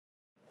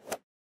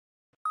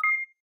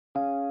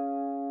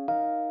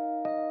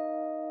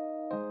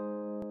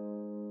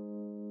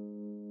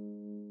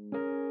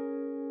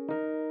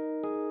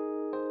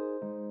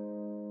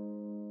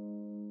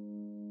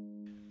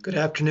Good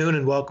afternoon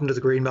and welcome to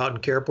the Green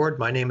Mountain Care Board.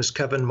 My name is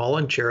Kevin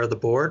Mullen, Chair of the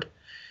Board.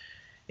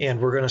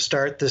 And we're going to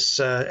start this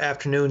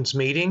afternoon's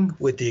meeting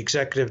with the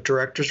Executive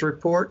Director's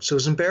Report.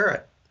 Susan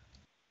Barrett.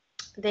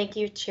 Thank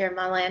you, Chair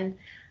Mullen.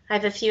 I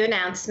have a few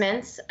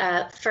announcements.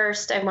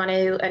 First, I want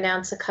to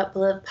announce a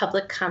couple of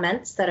public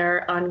comments that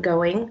are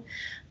ongoing.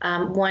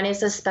 One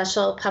is a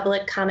special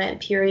public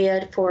comment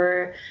period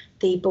for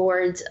the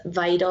board's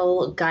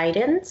vital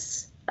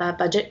guidance,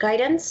 budget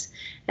guidance,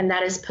 and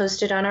that is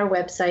posted on our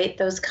website.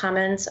 Those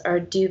comments are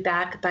due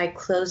back by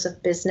close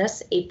of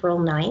business April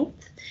 9th.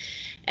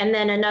 And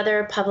then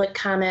another public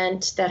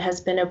comment that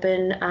has been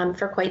open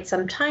for quite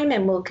some time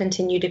and will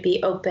continue to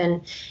be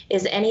open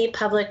is any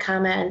public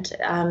comment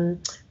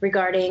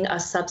regarding a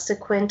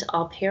subsequent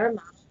all-payer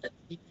model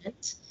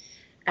agreement.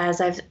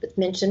 As I've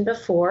mentioned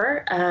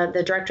before,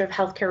 the Director of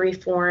Healthcare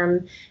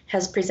Reform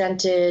has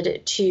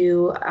presented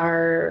to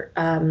our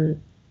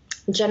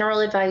General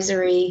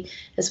Advisory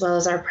as well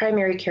as our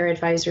Primary Care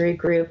Advisory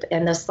Group,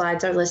 and the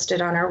slides are listed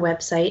on our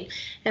website.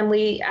 And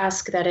we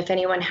ask that if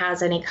anyone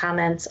has any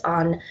comments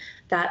on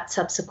that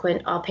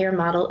subsequent all-payer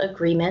model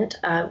agreement,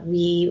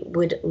 we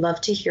would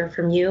love to hear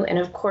from you, and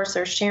of course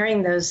are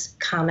sharing those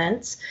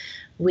comments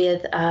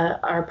with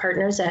our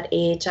partners at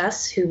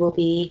AHS, who will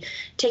be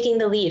taking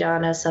the lead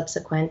on a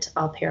subsequent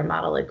all-payer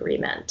model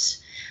agreement.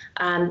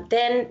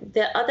 Then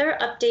the other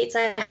updates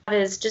I have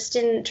is just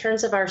in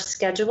terms of our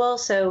schedule.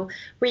 So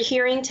we're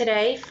hearing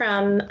today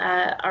from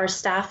our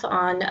staff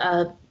on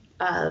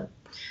a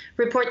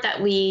report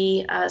that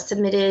we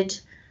submitted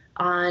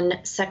on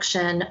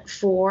Section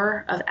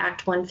 4 of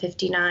Act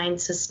 159,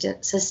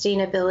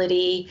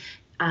 Sustainability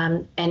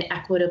and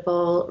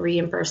Equitable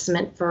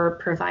Reimbursement for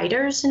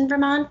Providers in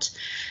Vermont.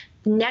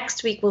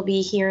 Next week, we'll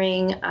be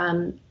hearing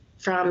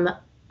from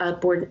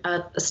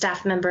a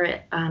staff member,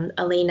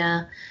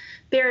 Elena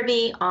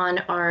Barabee, on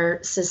our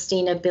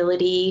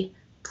sustainability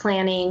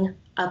planning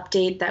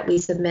update that we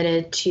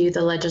submitted to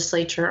the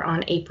legislature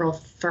on April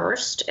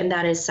 1st, and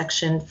that is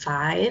Section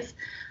 5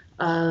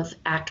 of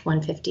Act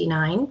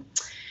 159.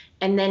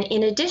 And then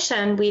in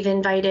addition, we've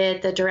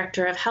invited the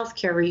Director of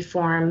Healthcare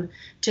Reform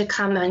to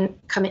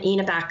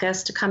Ina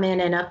Bacchus, to come in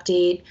and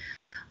update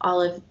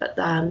all of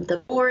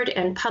the board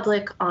and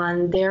public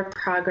on their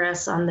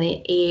progress on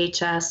the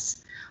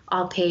AHS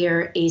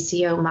all-payer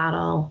ACO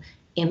model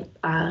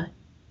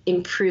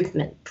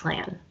improvement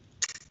plan.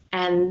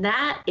 And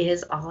that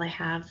is all I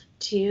have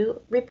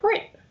to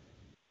report.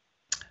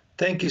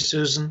 Thank you,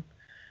 Susan.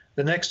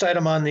 The next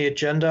item on the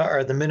agenda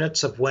are the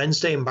minutes of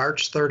Wednesday,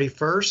 March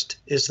 31st.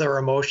 Is there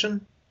a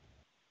motion?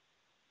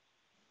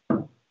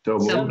 So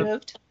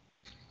moved.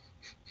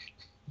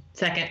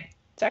 Second.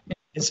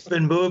 It's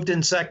been moved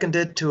and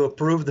seconded to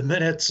approve the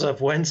minutes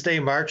of Wednesday,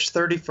 March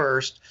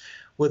 31st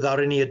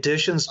without any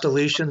additions,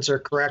 deletions, or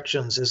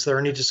corrections. Is there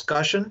any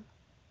discussion?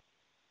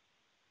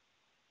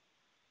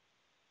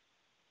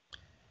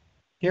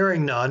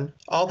 Hearing none.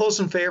 All those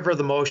in favor of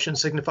the motion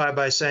signify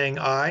by saying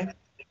aye.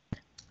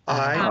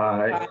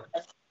 Aye.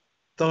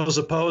 Those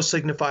opposed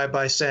signify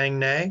by saying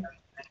nay.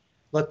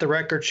 Let the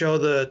record show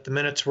that the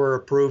minutes were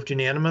approved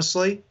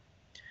unanimously.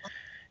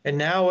 And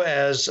now,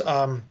 as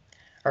our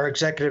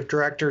executive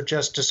director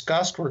just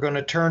discussed, we're going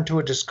to turn to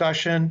a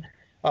discussion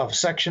of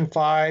Section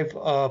 5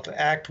 of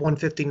Act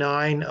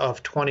 159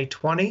 of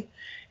 2020.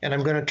 And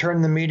I'm going to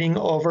turn the meeting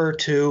over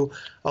to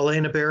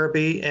Elena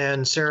Barabee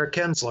and Sarah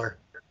Kensler.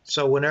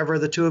 So whenever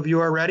the two of you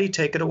are ready,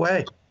 take it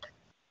away.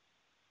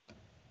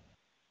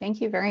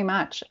 Thank you very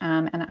much.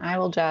 And I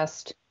will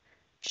just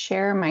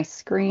share my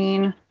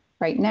screen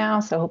right now.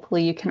 So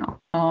hopefully you can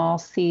all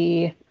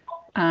see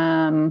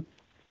the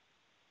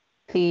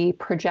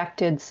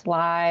projected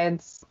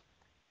slides,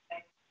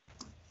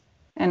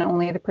 and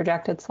only the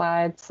projected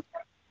slides.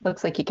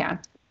 Looks like you can.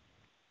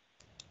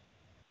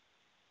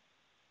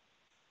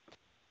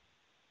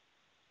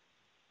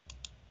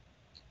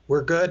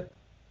 We're good.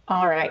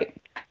 All right.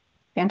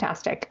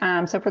 Fantastic.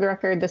 So for the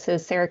record, this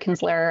is Sarah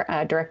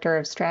Kinsler, Director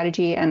of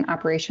Strategy and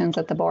Operations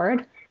at the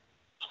board.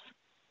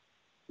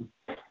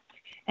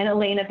 And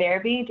Elena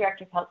Barabee,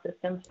 Director of Health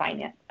Systems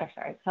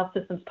Health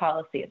Systems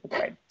Policy at the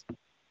board.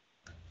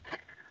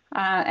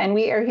 And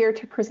we are here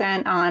to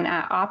present on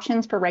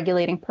options for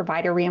regulating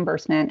provider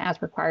reimbursement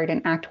as required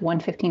in Act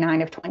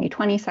 159 of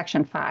 2020,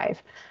 Section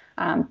 5.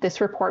 This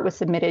report was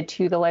submitted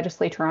to the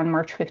legislature on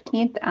March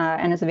 15th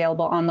and is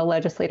available on the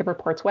Legislative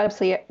Reports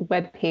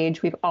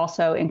webpage. We've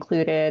also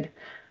included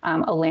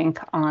a link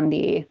on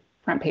the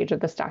front page of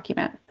this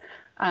document.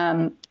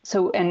 And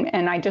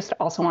I just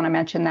also want to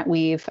mention that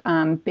we've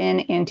been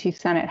into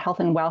Senate Health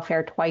and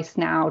Welfare twice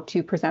now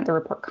to present the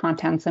report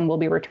contents, and we'll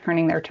be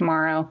returning there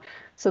tomorrow.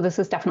 So this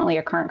is definitely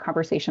a current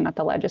conversation at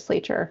the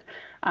legislature.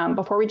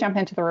 Before we jump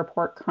into the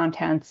report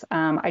contents,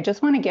 I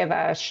just want to give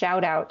a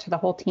shout out to the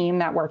whole team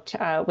that worked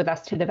with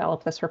us to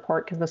develop this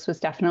report, because this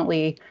was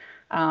definitely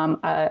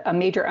a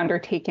major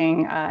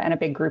undertaking and a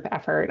big group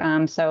effort.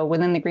 So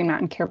within the Green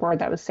Mountain Care Board,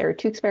 that was Sarah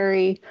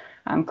Tewksbury,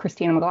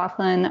 Christina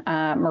McLaughlin,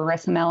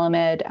 Marissa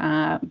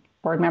Melamed,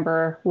 Board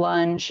Member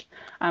Lunge.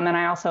 And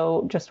I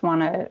also just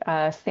want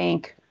to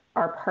thank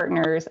our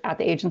partners at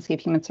the Agency of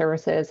Human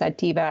Services, at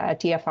DEVA,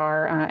 at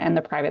DFR, and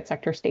the private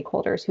sector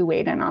stakeholders who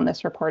weighed in on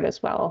this report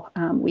as well.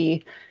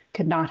 We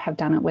could not have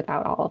done it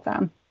without all of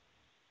them.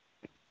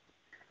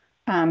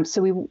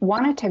 So we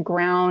wanted to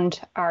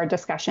ground our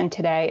discussion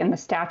today in the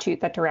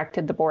statute that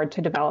directed the board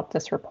to develop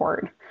this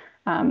report.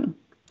 And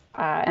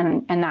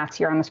that's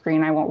here on the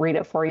screen. I won't read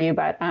it for you,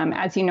 but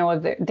as you know,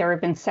 there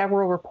have been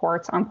several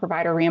reports on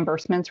provider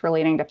reimbursements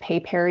relating to pay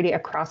parity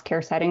across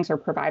care settings or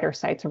provider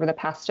sites over the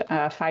past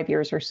 5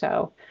 years or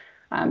so.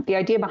 The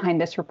idea behind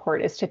this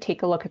report is to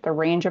take a look at the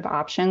range of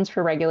options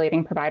for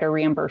regulating provider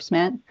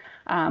reimbursement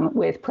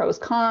with pros,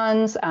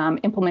 cons,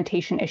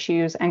 implementation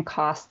issues, and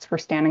costs for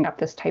standing up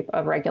this type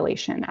of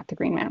regulation at the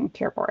Green Mountain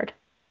Care Board.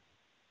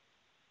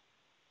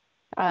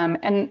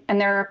 And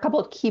there are a couple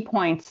of key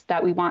points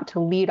that we want to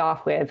lead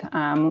off with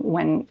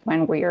when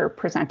we are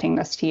presenting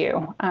this to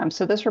you.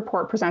 So this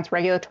report presents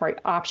regulatory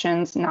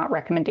options, not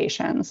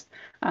recommendations.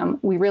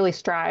 We really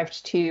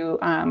strived to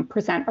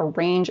present a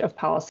range of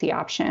policy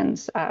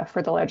options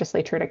for the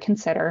legislature to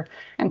consider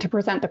and to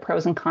present the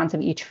pros and cons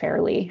of each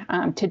fairly.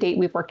 To date,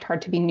 we've worked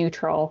hard to be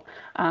neutral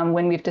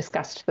when we've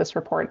discussed this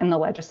report in the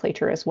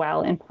legislature as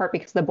well, in part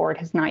because the board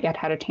has not yet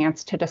had a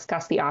chance to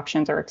discuss the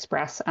options or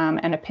express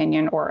an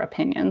opinion or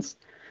opinions.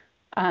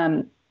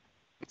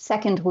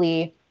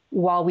 Secondly,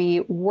 while we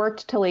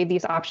worked to lay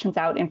these options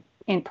out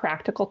in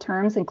practical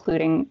terms,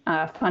 including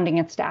funding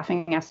and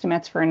staffing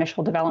estimates for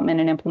initial development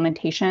and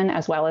implementation,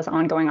 as well as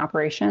ongoing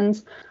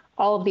operations,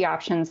 all of the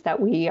options that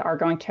we are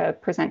going to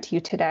present to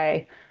you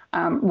today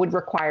would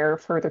require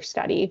further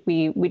study.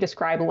 We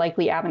describe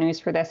likely avenues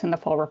for this in the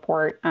full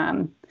report,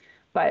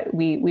 but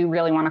we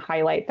really want to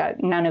highlight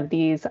that none of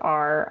these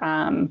are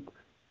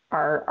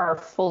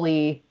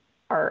fully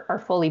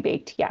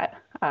baked yet.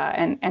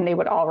 And they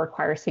would all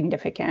require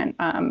significant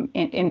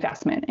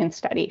investment in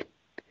study.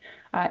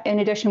 In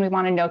addition, we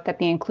want to note that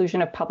the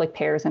inclusion of public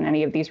payers in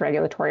any of these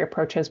regulatory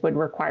approaches would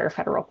require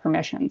federal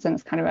permissions, and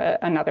it's kind of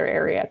another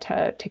area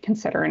to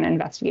consider and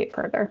investigate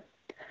further.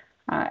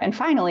 And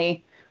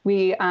finally,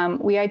 we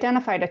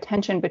identified a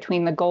tension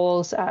between the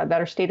goals that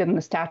are stated in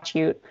the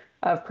statute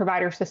of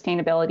provider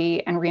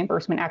sustainability and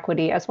reimbursement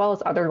equity, as well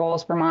as other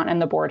goals Vermont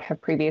and the board have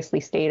previously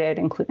stated,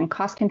 including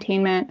cost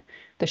containment,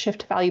 the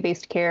shift to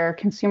value-based care,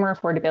 consumer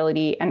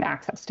affordability, and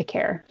access to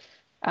care.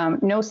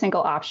 No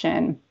single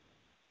option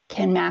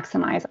can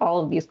maximize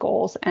all of these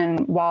goals.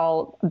 And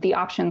while the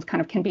options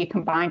kind of can be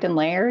combined and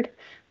layered,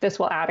 this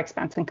will add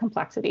expense and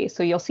complexity.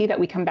 So you'll see that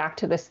we come back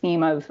to this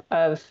theme of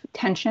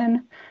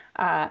tension,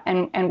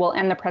 and we'll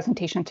end the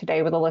presentation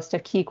today with a list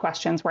of key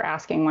questions we're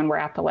asking when we're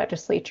at the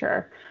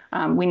legislature.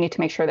 We need to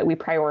make sure that we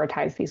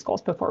prioritize these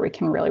goals before we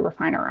can really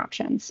refine our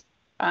options.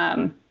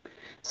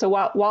 So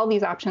while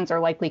these options are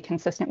likely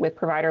consistent with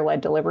provider-led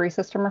delivery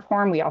system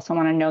reform, we also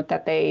want to note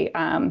that they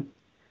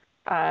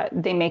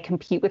may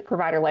compete with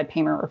provider-led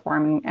payment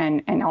reform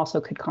and also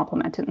could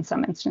complement it in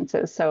some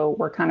instances. So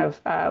we're kind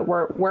of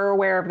we're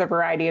aware of the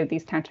variety of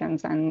these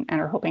tensions and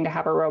are hoping to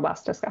have a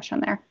robust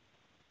discussion there.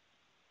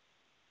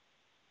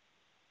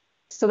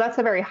 So that's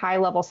a very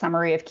high-level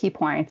summary of key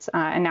points,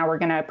 and now we're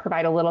going to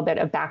provide a little bit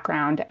of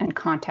background and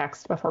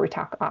context before we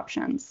talk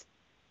options.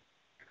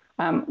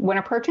 When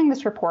approaching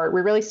this report,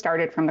 we really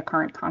started from the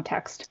current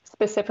context,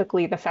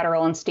 specifically the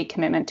federal and state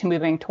commitment to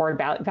moving toward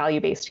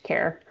value-based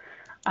care.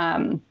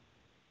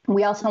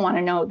 We also want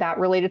to note that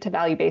related to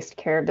value-based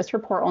care, this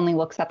report only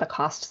looks at the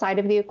cost side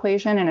of the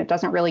equation, and it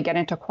doesn't really get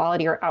into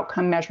quality or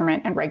outcome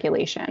measurement and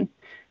regulation.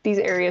 These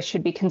areas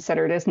should be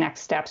considered as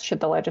next steps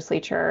should the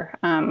legislature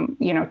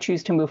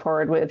choose to move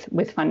forward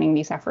with funding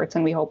these efforts,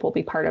 and we hope will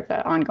be part of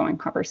the ongoing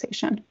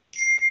conversation.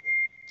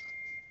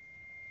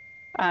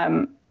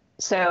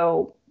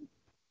 So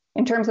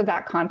in terms of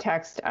that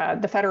context,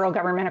 the federal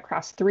government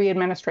across 3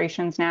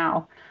 administrations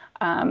now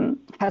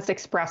has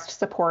expressed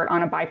support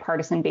on a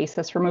bipartisan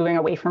basis for moving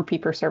away from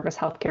fee-for-service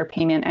healthcare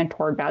payment and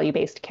toward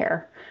value-based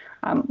care.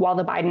 While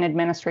the Biden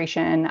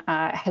administration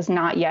has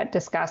not yet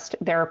discussed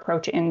their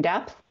approach in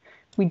depth,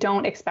 we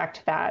don't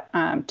expect that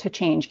to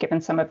change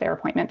given some of their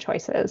appointment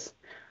choices.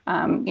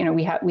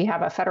 We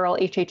have a federal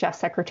HHS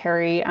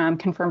secretary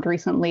confirmed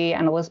recently,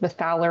 and Elizabeth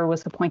Fowler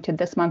was appointed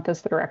this month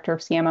as the director of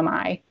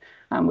CMMI,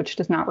 which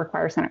does not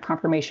require Senate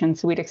confirmation.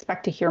 So we'd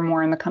expect to hear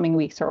more in the coming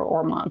weeks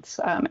or months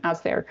as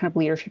their kind of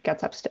leadership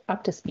gets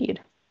up to speed.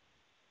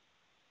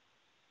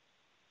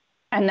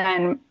 And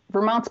then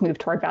Vermont's move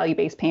toward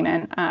value-based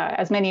payment.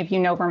 As many of you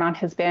know, Vermont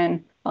has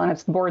been, well, and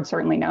its board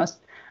certainly knows,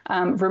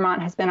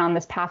 Vermont has been on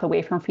this path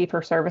away from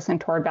fee-for-service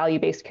and toward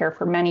value-based care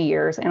for many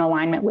years in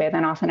alignment with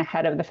and often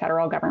ahead of the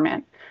federal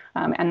government.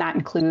 And that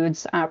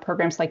includes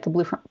programs like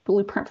the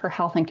Blueprint for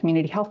Health and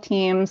Community Health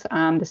Teams,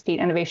 the State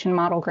Innovation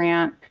Model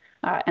Grant,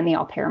 and the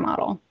all-payer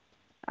model.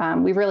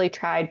 We've really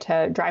tried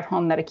to drive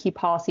home that a key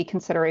policy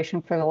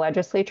consideration for the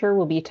legislature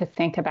will be to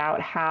think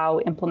about how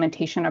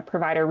implementation of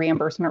provider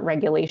reimbursement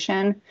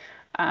regulation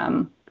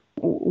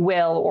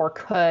will or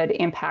could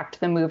impact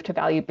the move to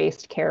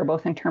value-based care,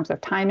 both in terms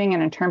of timing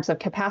and in terms of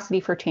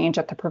capacity for change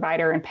at the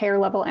provider and payer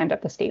level and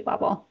at the state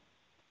level.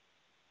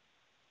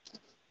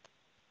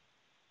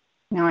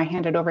 Now I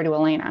hand it over to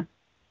Elena.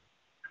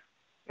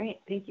 Great,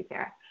 thank you,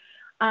 Sarah.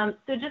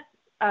 So just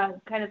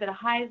kind of at a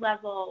high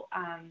level,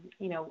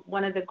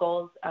 one of the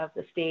goals of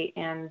the state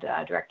and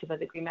directive of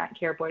the Green Mountain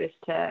Care Board is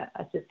to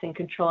assist in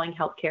controlling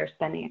healthcare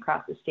spending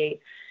across the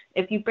state.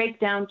 If you break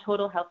down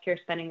total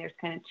healthcare spending, there's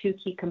kind of two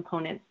key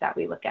components that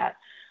we look at.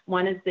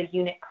 One is the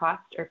unit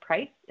cost or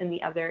price, and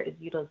the other is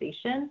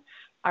utilization.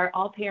 Our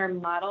all-payer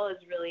model is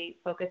really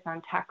focused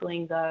on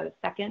tackling the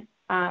second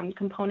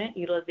component,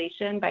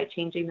 utilization, by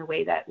changing the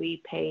way that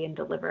we pay and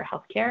deliver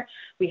healthcare.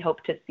 We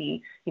hope to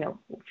see,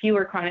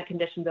 fewer chronic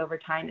conditions over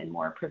time and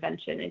more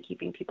prevention and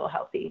keeping people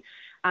healthy.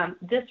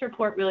 This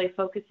report really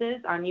focuses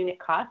on unit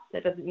costs.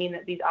 That doesn't mean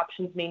that these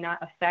options may not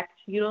affect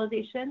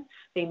utilization.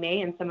 They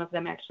may, and some of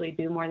them actually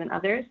do more than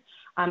others.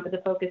 But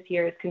the focus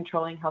here is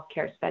controlling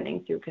healthcare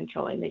spending through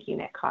controlling the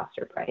unit cost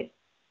or price.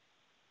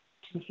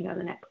 Can you go to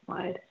the next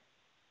slide?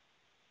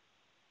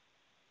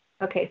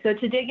 Okay, so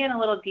to dig in a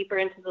little deeper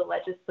into the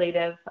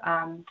legislative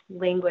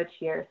language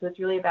here, so it's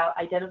really about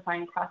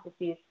identifying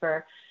processes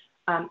for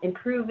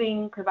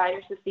improving provider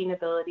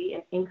sustainability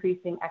and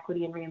increasing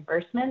equity and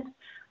reimbursement.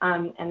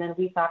 And then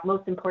we thought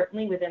most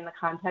importantly within the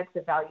context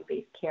of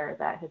value-based care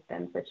that has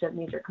been such a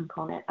major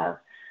component of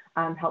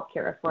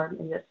healthcare reform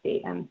in this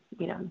state and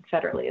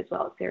federally as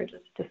well, as Sarah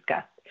just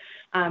discussed.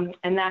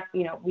 And that,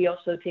 we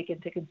also take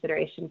into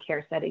consideration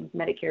care settings,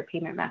 Medicare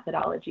payment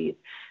methodologies,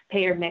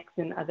 payer mix,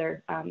 and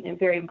other and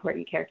very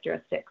important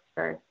characteristics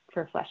for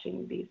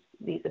fleshing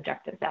these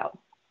objectives out.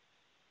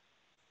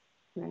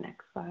 The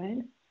next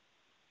slide.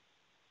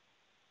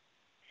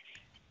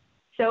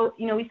 So,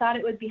 we thought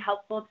it would be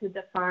helpful to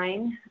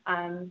define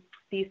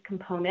these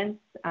components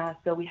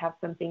so we have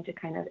something to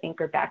kind of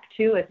anchor back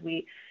to as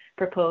we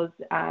propose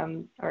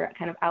or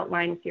kind of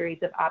outline a series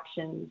of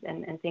options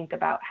and think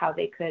about how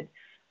they could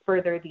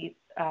further these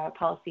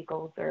policy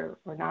goals or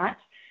not.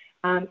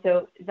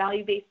 So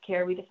value-based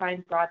care we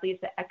define broadly as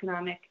the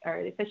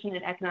efficient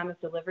and economic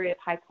delivery of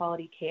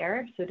high-quality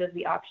care. So does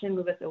the option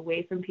move us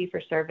away from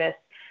fee-for-service,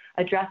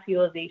 address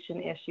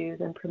utilization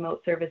issues, and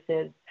promote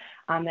services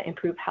that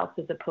improve health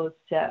as opposed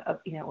to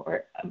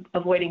or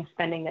avoiding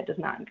spending that does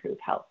not improve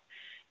health?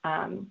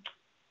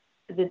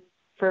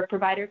 For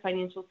provider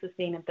financial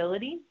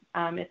sustainability,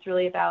 it's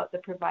really about the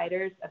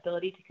provider's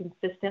ability to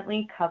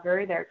consistently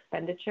cover their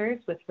expenditures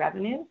with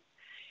revenue.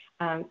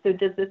 So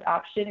does this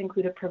option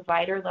include a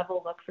provider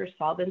level look for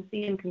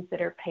solvency and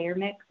consider payer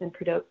mix and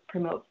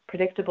promote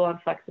predictable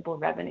and flexible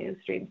revenue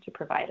streams to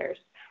providers?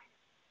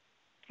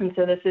 And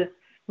so this is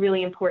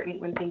really important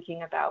when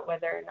thinking about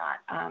whether or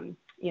not,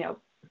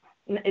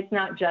 it's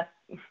not just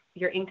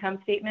your income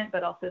statement,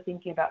 but also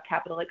thinking about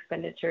capital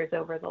expenditures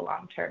over the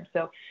long term.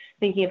 So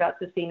thinking about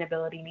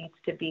sustainability needs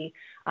to be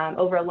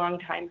over a long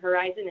time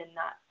horizon and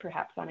not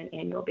perhaps on an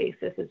annual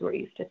basis as we're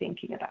used to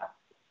thinking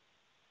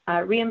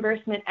about.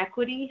 Reimbursement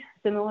equity,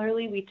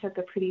 similarly, we took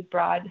a pretty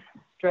broad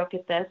stroke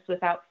at this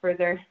without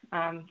further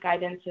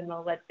guidance in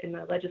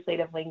the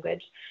legislative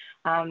language.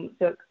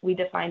 So we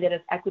defined it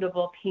as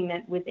equitable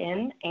payment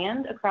within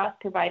and across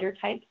provider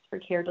types for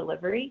care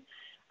delivery.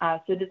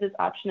 So does this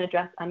option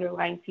address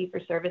underlying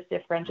fee-for-service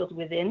differentials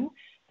within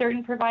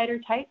certain provider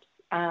types,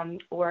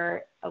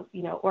 or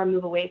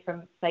move away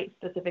from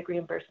site-specific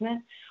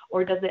reimbursement,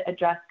 or does it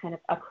address kind of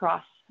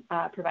across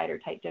provider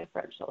type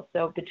differentials,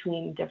 so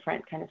between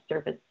different kind of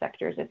service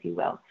sectors, if you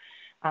will,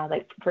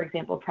 like, for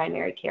example,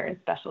 primary care and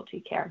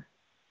specialty care?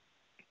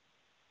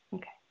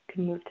 Okay,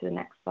 can move to the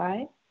next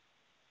slide.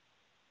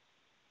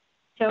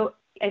 So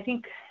I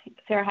think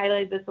Sarah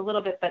highlighted this a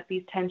little bit, but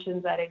these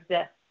tensions that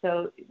exist.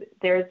 So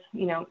there's,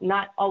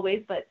 not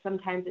always, but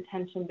sometimes a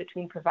tension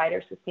between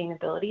provider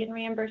sustainability and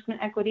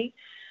reimbursement equity.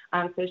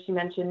 So she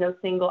mentioned no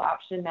single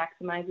option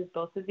maximizes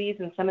both of these,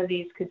 and some of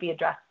these could be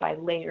addressed by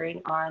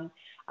layering on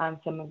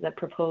some of the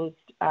proposed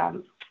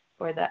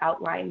or the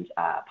outlined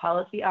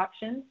policy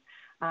options,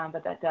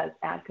 but that does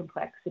add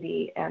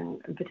complexity and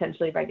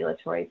potentially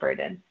regulatory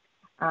burden.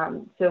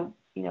 So,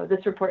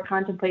 this report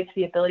contemplates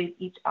the ability of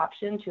each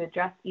option to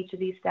address each of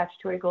these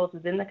statutory goals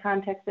within the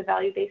context of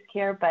value-based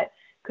care, but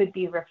could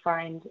be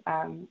refined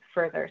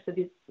further. So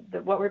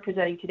what we're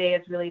presenting today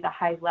is really the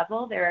high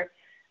level. There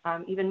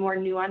are even more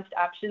nuanced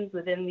options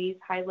within these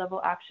high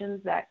level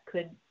options that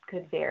could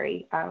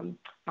vary on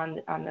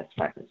this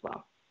front as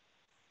well.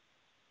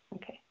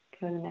 Okay,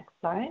 go to the next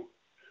slide.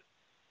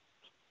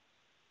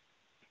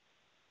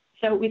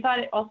 So we thought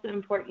it also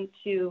important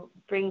to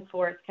bring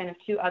forth kind of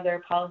two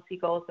other policy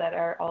goals that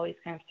are always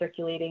kind of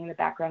circulating in the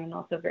background and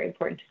also very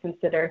important to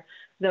consider,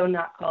 though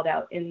not called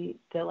out in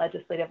the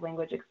legislative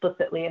language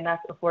explicitly, and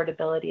that's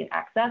affordability and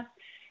access.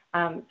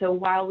 So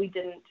while we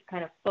didn't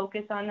kind of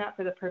focus on that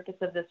for the purpose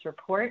of this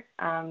report,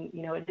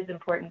 it is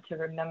important to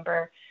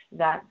remember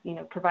that,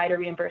 provider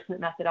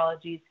reimbursement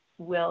methodologies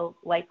will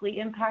likely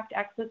impact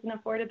access and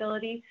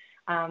affordability.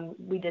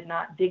 We did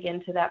not dig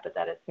into that, but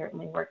that is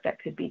certainly work that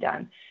could be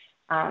done.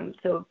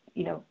 So,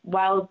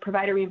 while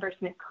provider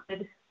reimbursement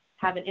could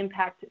have an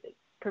impact,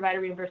 provider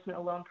reimbursement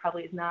alone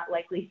probably is not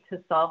likely to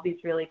solve these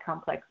really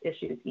complex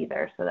issues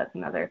either. So that's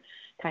another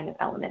kind of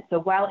element. So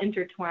while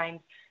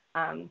intertwined,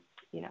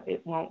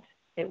 it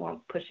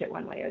won't push it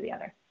one way or the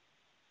other.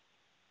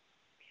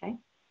 Okay.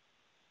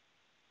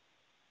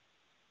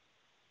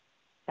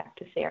 Back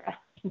to Sarah.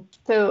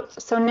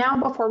 So now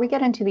before we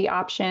get into the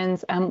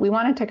options, we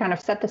wanted to kind of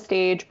set the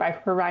stage by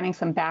providing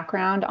some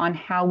background on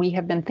how we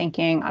have been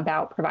thinking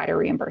about provider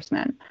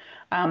reimbursement.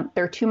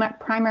 There are two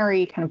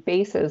primary kind of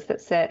bases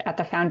that sit at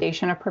the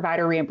foundation of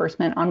provider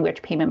reimbursement on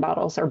which payment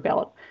models are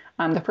built.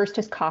 The first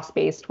is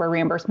cost-based, where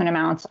reimbursement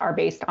amounts are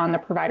based on the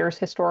provider's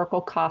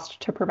historical cost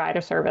to provide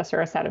a service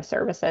or a set of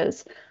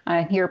services.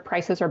 Here,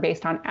 prices are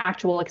based on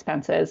actual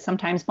expenses,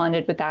 sometimes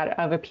blended with that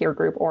of a peer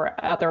group or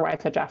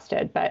otherwise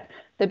adjusted. But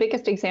the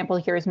biggest example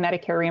here is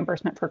Medicare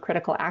reimbursement for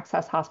critical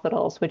access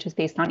hospitals, which is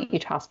based on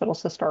each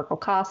hospital's historical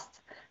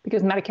costs,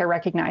 because Medicare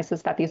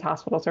recognizes that these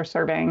hospitals are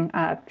serving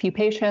few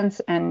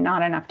patients and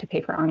not enough to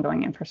pay for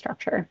ongoing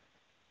infrastructure.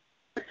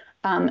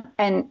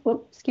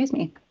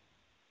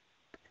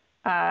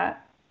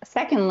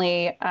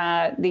 Secondly,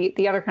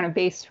 the other kind of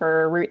base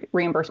for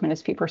reimbursement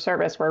is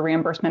fee-for-service, where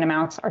reimbursement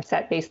amounts are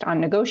set based on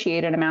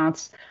negotiated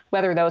amounts,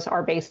 whether those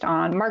are based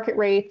on market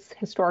rates,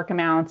 historic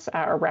amounts,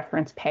 or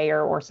reference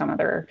payer, or some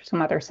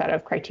other set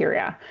of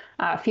criteria.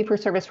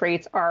 Fee-for-service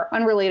rates are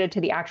unrelated to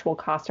the actual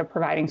cost of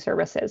providing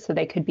services, so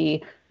they could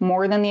be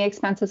more than the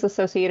expenses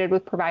associated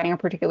with providing a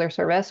particular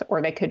service,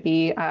 or they could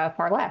be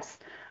far less.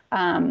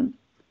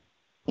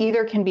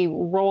 Either can be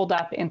rolled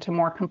up into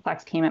more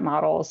complex payment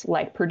models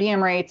like per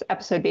diem rates,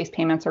 episode-based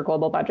payments, or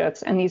global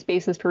budgets. And these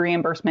bases for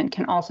reimbursement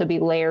can also be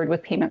layered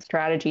with payment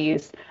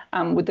strategies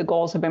with the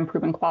goals of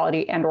improving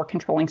quality and/or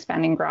controlling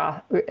spending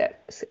growth.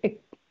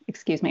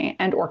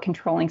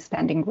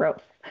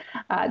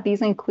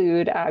 These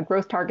include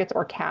growth targets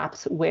or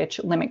caps,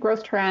 which limit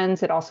growth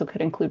trends. It also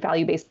could include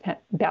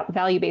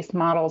value-based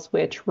models,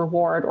 which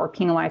reward or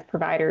penalize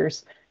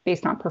providers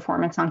based on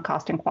performance on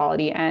cost and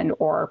quality, and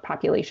or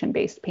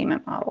population-based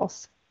payment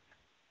models.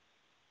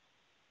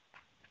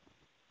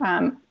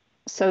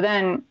 So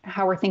then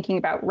how we're thinking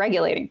about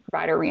regulating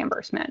provider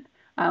reimbursement.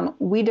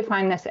 We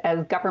define this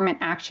as government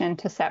action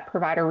to set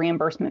provider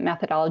reimbursement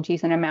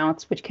methodologies and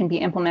amounts, which can be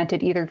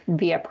implemented either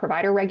via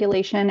provider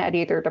regulation at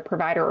either the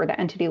provider or the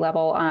entity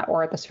level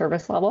or at the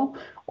service level,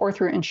 or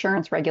through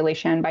insurance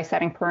regulation by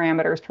setting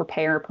parameters for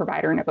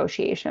payer-provider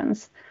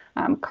negotiations.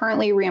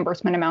 Currently,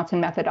 reimbursement amounts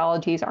and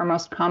methodologies are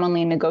most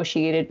commonly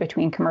negotiated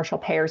between commercial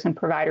payers and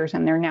providers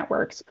and their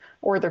networks,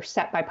 or they're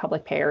set by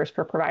public payers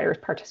for providers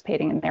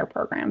participating in their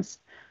programs.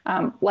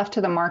 Left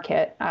to the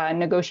market,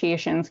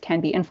 negotiations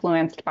can be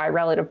influenced by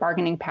relative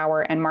bargaining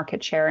power and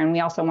market share. And we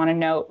also want to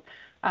note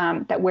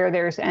that where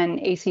there's an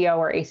ACO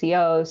or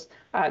ACOs,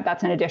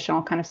 that's an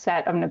additional kind of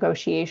set of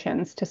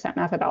negotiations to set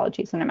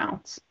methodologies and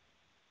amounts.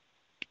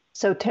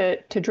 So to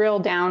drill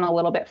down a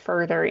little bit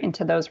further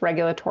into those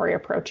regulatory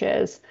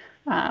approaches,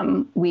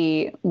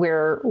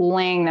 we're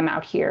laying them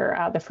out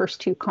here. The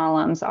first two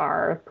columns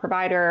are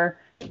provider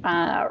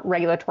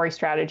regulatory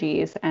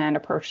strategies, and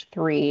approach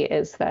 3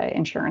 is the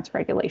insurance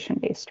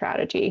regulation-based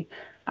strategy.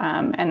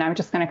 And I'm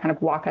just going to kind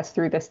of walk us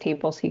through this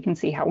table so you can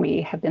see how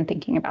we have been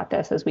thinking about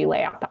this as we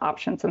lay out the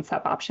options and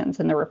sub-options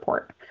in the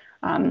report.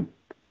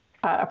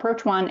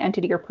 Approach 1,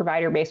 entity or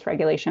provider-based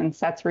regulation,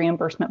 sets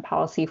reimbursement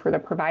policy for the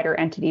provider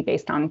entity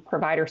based on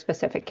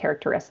provider-specific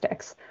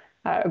characteristics.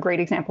 A great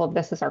example of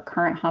this is our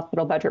current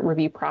hospital budget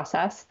review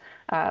process,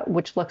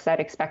 which looks at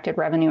expected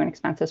revenue and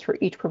expenses for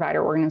each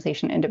provider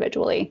organization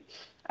individually.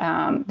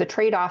 The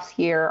trade-offs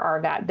here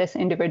are that this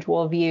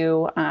individual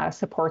view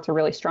supports a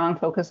really strong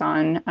focus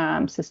on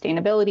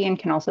sustainability and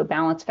can also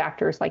balance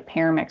factors like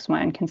payer mix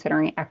when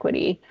considering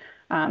equity.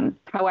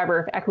 However,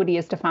 if equity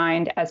is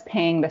defined as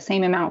paying the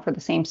same amount for the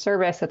same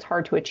service, it's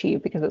hard to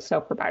achieve because it's so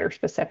provider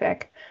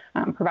specific.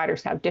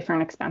 Providers have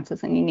different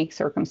expenses and unique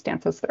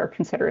circumstances that are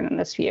considered in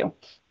this view.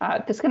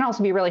 This can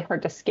also be really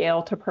hard to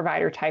scale to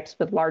provider types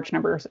with large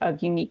numbers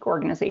of unique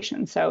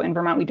organizations. So in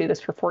Vermont, we do this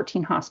for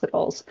 14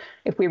 hospitals.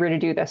 If we were to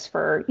do this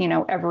for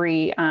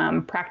every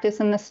practice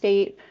in the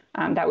state,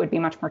 that would be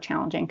much more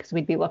challenging because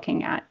we'd be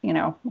looking at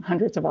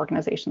hundreds of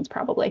organizations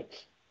probably.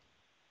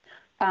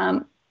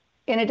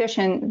 In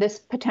addition, this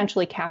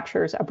potentially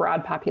captures a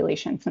broad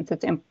population since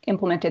it's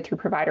implemented through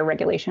provider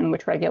regulation,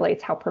 which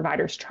regulates how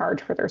providers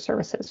charge for their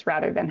services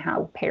rather than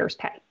how payers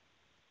pay.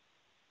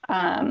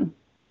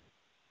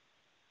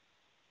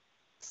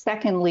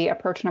 Secondly,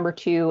 approach number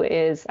 2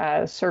 is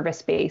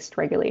service-based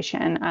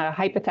regulation. A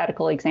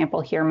hypothetical example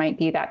here might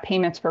be that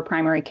payments for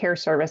primary care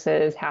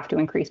services have to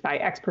increase by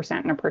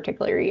X% in a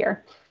particular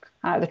year.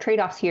 The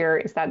trade-offs here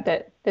is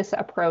that this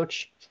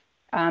approach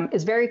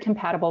is very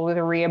compatible with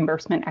a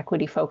reimbursement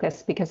equity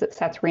focus because it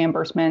sets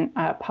reimbursement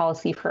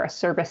policy for a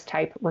service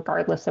type,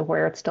 regardless of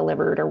where it's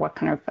delivered or what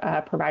kind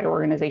of provider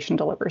organization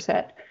delivers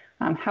it.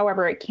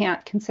 However, it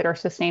can't consider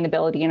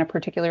sustainability in a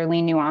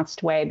particularly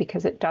nuanced way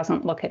because it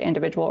doesn't look at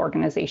individual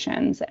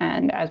organizations.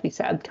 And as we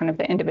said, kind of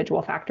the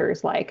individual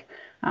factors like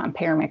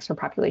payer mix or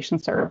population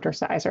served or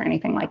size or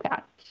anything like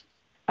that.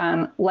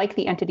 Like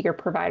the entity or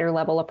provider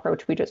level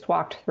approach we just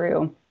walked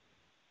through,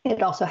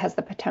 it also has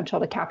the potential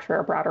to capture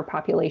a broader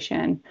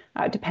population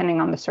depending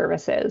on the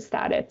services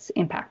that it's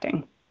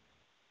impacting.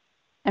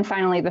 And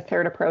finally, the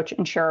third approach,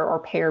 insurer or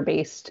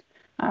payer-based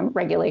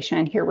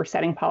regulation. Here we're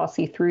setting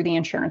policy through the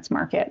insurance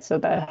market. So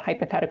the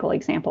hypothetical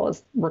example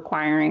is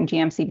requiring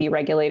GMCB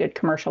regulated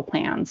commercial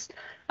plans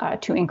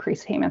to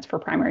increase payments for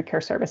primary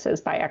care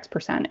services by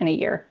X% in a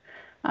year.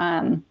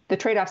 The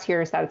trade-offs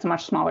here is that it's a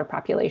much smaller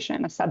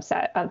population, a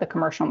subset of the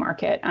commercial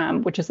market,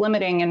 which is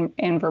limiting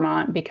in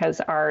Vermont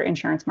because our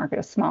insurance market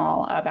is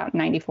small, about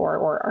 94,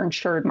 or our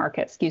insured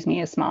market, excuse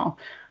me, is small,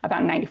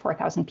 about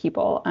 94,000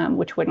 people,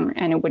 which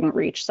wouldn't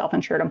reach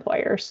self-insured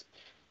employers.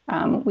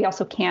 We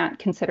also can't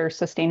consider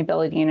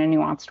sustainability in a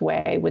nuanced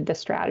way with this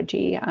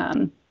strategy,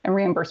 and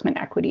reimbursement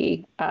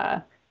equity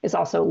is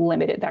also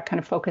limited. That kind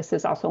of focus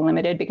is also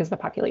limited because the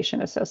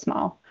population is so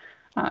small.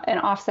 An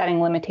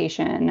offsetting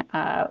limitation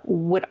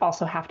would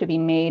also have to be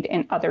made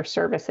in other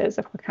services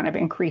if we're kind of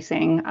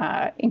increasing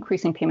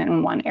payment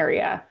in one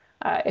area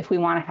if we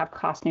want to have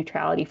cost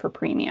neutrality for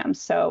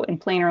premiums. So in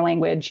plainer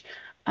language,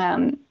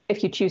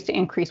 if you choose to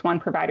increase one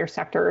provider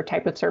sector or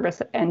type of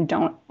service and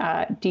don't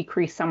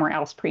decrease somewhere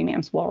else,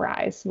 premiums will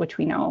rise, which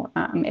we know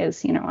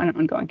is an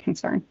ongoing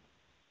concern.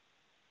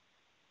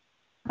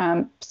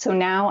 So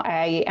now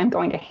I am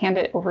going to hand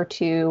it over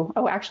to,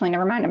 oh, actually,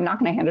 never mind. I'm not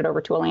going to hand it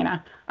over to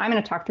Elena. I'm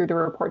going to talk through the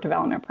report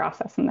development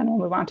process, and then we'll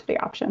move on to the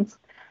options.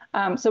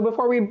 So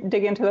before we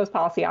dig into those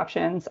policy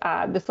options,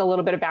 this is a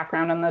little bit of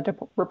background on the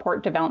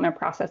report development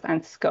process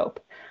and scope.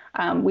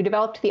 We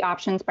developed the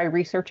options by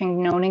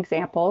researching known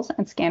examples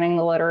and scanning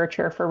the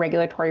literature for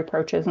regulatory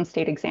approaches and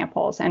state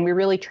examples. And we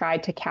really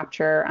tried to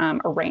capture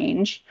a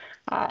range,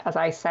 as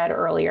I said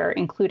earlier,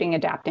 including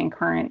adapting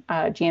current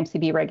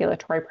GMCB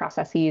regulatory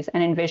processes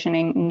and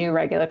envisioning new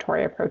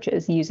regulatory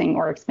approaches using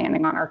or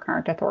expanding on our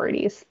current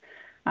authorities.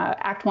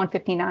 Act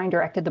 159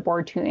 directed the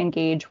board to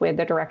engage with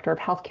the Director of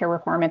Healthcare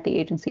Reform at the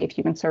Agency of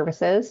Human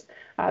Services,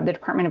 the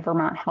Department of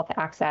Vermont Health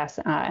Access,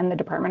 and the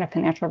Department of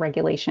Financial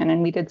Regulation.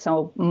 And we did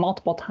so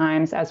multiple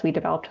times as we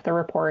developed the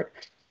report,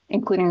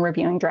 including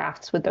reviewing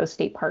drafts with those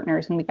state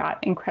partners, and we got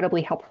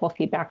incredibly helpful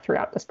feedback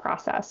throughout this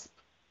process.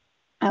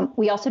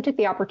 We also took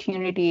the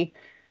opportunity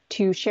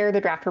to share the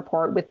draft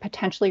report with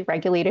potentially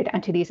regulated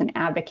entities and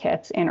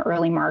advocates in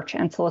early March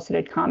and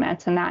solicited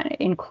comments. And that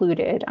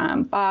included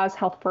BOZ,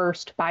 Health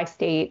First, By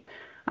State,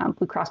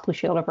 Blue Cross Blue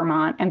Shield of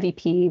Vermont,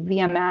 MVP,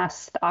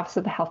 VMS, the Office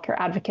of the Healthcare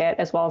Advocate,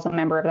 as well as a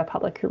member of the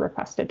public who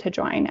requested to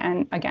join.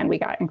 And again, we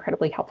got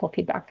incredibly helpful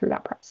feedback through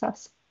that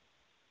process.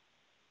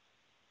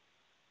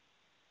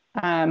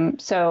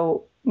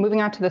 So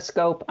moving on to the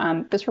scope,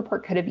 this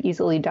report could have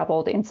easily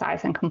doubled in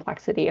size and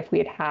complexity if we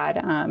had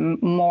had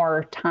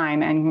more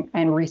time and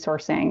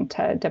resourcing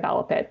to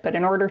develop it. But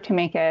in order to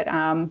make it,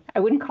 I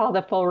wouldn't call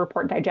the full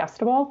report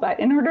digestible, but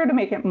in order to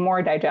make it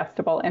more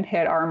digestible and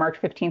hit our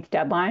March 15th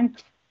deadline,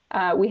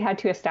 we had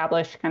to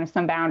establish kind of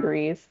some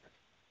boundaries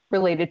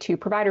related to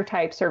provider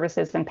type,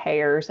 services, and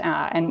payers.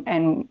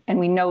 And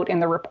we note in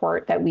the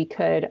report that we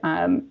could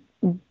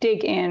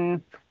dig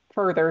in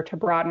further to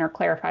broaden or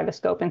clarify the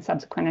scope in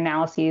subsequent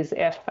analyses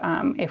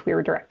if we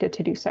were directed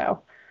to do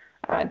so.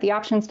 The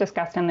options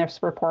discussed in this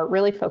report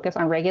really focus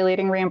on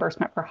regulating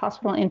reimbursement for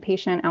hospital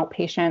inpatient,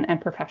 outpatient,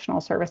 and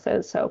professional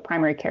services, so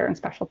primary care and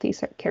specialty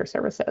care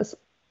services.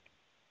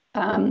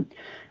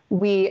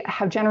 We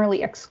have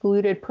generally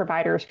excluded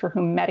providers for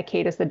whom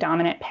Medicaid is the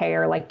dominant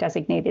payer, like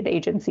designated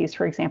agencies,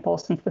 for example,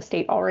 since the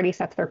state already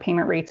sets their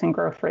payment rates and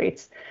growth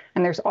rates,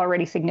 and there's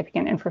already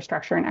significant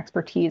infrastructure and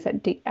expertise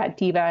at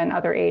DVA and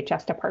other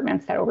AHS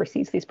departments that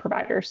oversees these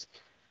providers.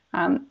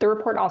 The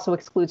report also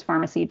excludes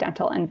pharmacy,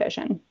 dental, and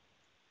vision.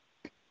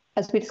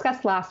 As we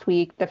discussed last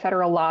week, the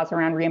federal laws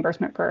around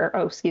reimbursement for,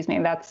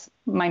 that's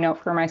my note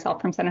for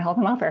myself from Senate Health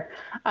and Welfare.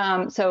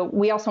 So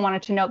we also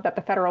wanted to note that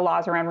the federal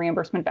laws around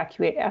reimbursement of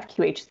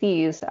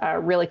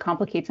FQHCs really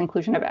complicates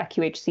inclusion of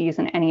FQHCs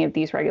in any of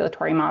these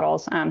regulatory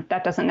models.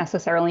 That doesn't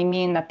necessarily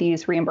mean that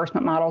these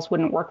reimbursement models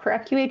wouldn't work for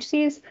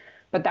FQHCs,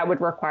 but that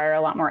would require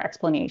a lot more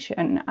exploration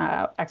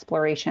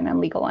and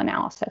legal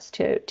analysis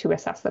to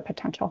assess the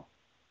potential.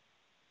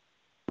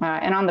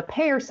 And on the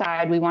payer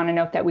side, we want to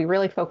note that we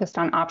really focused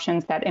on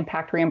options that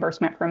impact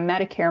reimbursement from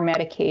Medicare,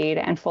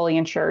 Medicaid, and fully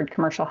insured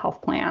commercial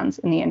health plans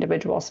in the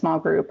individual small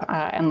group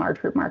and large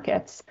group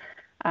markets.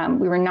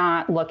 We were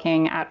not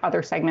looking at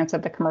other segments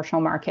of the commercial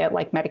market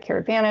like Medicare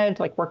Advantage,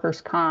 like workers'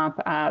 comp,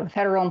 the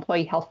federal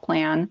employee health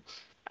plan,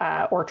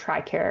 or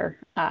TRICARE.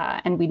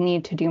 And we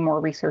need to do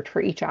more research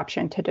for each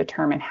option to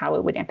determine how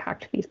it would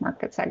impact these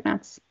market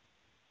segments.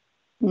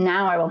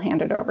 Now I will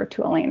hand it over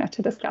to Elena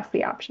to discuss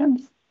the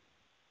options.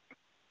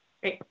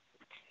 Great.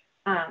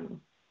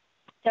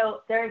 So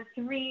there are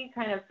three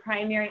kind of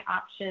primary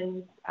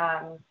options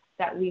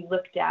that we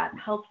looked at: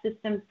 health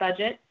systems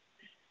budget,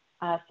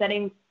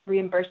 setting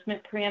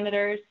reimbursement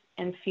parameters,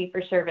 and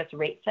fee-for-service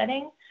rate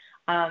setting.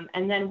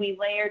 And then we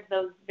layered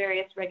those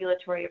various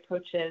regulatory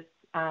approaches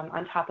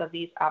on top of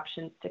these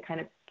options to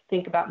kind of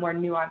think about more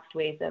nuanced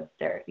ways of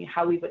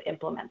how we would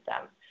implement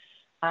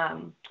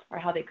them or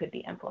how they could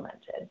be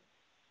implemented.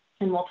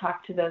 And we'll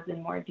talk to those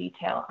in more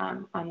detail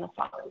on the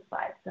following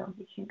slide. So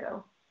we can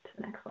go to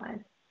the next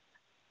slide.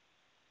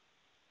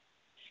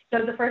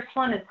 So the first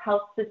one is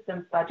health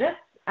systems budgets.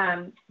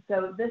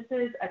 So this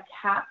is a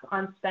cap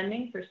on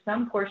spending for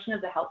some portion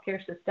of the healthcare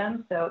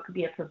system. So it could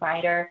be a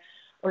provider,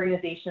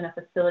 organization, a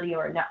facility,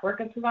 or a network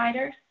of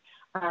providers.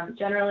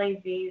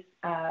 Generally, these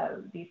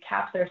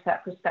caps are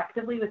set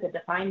prospectively with a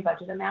defined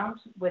budget amount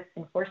with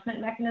enforcement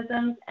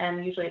mechanisms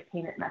and usually a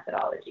payment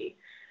methodology.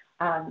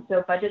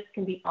 So budgets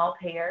can be all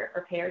payer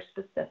or payer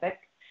specific.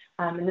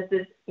 And this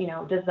is,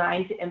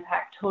 designed to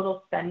impact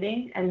total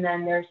spending. And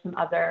then there's some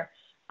other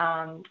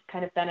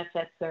kind of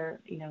benefits or,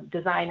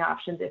 design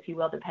options, if you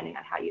will, depending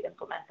on how you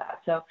implement that.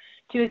 So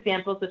 2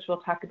 examples, which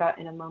we'll talk about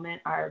in a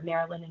moment, are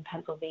Maryland and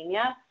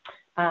Pennsylvania.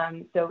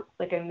 So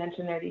like I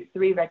mentioned, there are these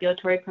 3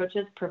 regulatory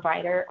approaches: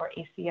 provider or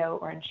ACO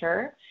or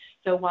insurer.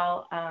 So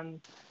while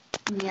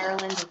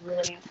Maryland is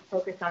really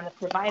focused on the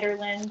provider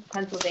lens,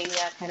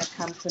 Pennsylvania kind of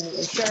comes from the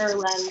insurer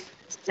lens.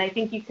 And I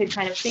think you could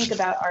kind of think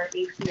about our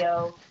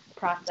ACO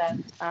process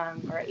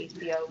or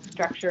ACO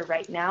structure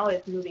right now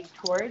is moving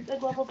towards a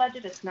global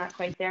budget. It's not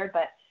quite there,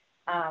 but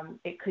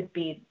it could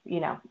be,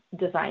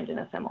 designed in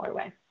a similar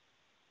way.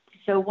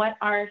 So what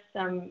are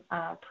some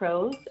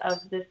pros of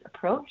this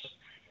approach?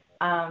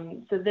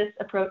 So this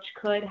approach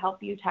could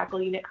help you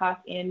tackle unit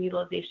cost and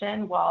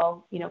utilization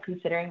while,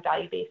 considering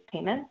value-based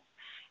payments.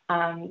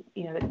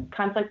 The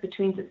conflict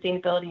between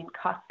sustainability and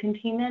cost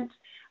containment,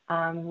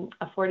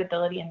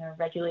 affordability in the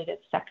regulated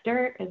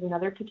sector is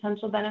another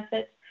potential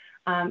benefit.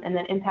 And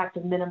then impact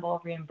of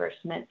minimal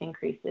reimbursement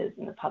increases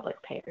in the public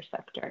payer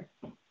sector.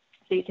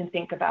 So you can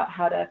think about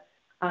how to,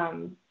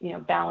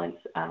 balance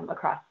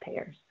across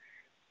payers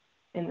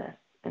in this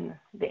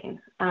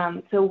vein.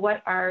 So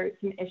what are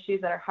some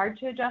issues that are hard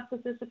to address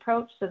with this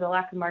approach? So the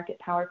lack of market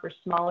power for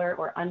smaller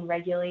or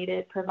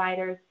unregulated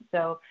providers.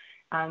 So,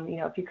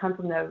 if you come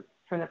from the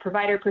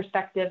provider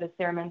perspective, as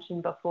Sarah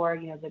mentioned before,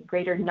 the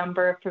greater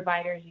number of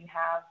providers you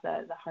have,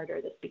 the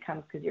harder this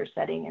becomes because you're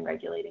setting and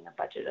regulating a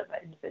budget of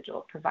an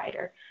individual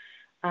provider.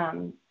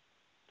 And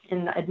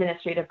the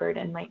administrative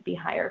burden might be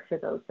higher for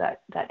those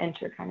that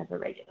enter kind of a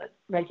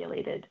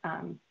regulated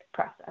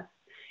process.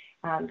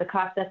 The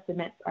cost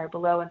estimates are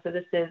below, and so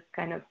this is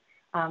kind of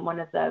one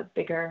of the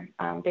bigger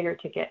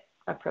ticket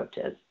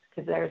approaches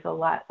because there's a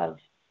lot of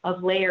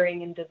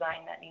layering and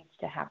design that needs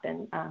to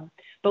happen,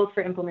 both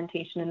for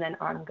implementation and then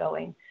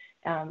ongoing,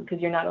 because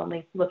you're not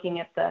only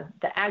looking at the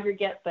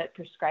aggregate, but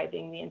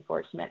prescribing the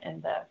enforcement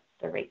and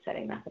the rate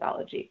setting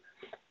methodology.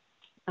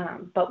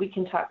 But we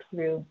can talk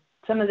through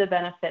some of the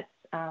benefits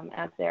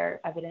as they're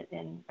evident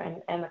and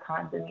the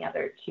cons in the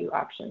other 2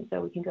 options.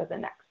 So we can go to the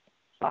next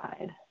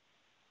slide,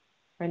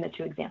 or in the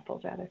 2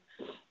 examples rather.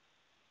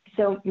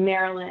 So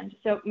Maryland.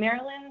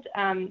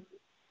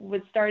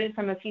 Was started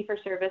from a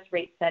fee-for-service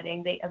rate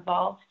setting. They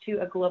evolved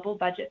to a global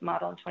budget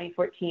model in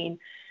 2014,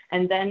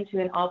 and then to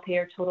an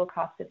all-payer total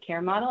cost of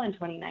care model in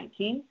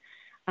 2019.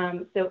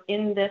 So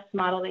in this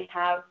model, they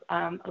have,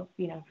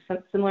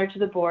 similar to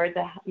the board,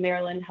 the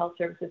Maryland Health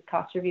Services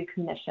Cost Review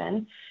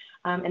Commission,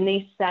 and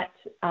they set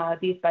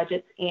these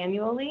budgets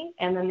annually,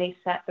 and then they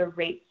set the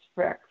rates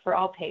for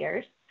all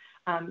payers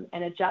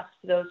and adjust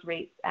those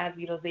rates as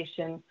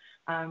utilization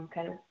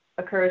kind of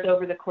occurs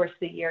over the course of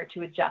the year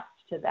to adjust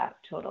to that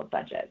total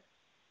budget.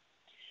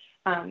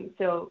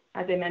 So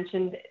as I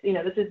mentioned,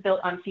 this is built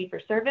on fee for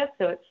service,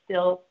 so it's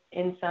still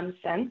in some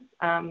sense,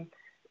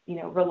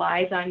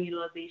 relies on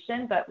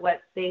utilization, but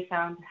what they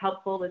found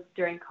helpful was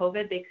during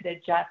COVID, they could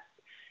adjust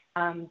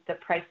the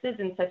prices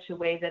in such a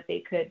way that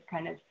they could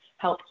kind of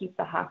help keep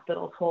the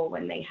hospitals whole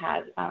when they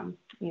had,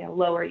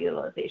 lower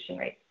utilization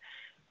rates.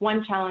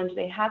 One challenge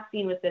they have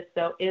seen with this,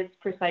 though, is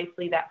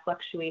precisely that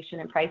fluctuation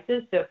in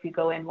prices. So if you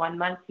go in 1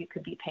 month, you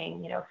could be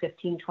paying,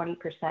 15,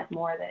 20%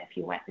 more than if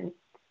you went in,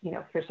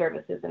 for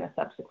services in a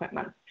subsequent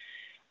month.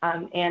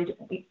 And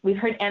we've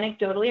heard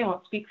anecdotally, I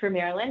won't speak for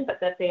Maryland,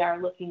 but that they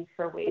are looking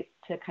for ways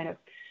to kind of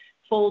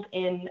fold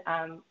in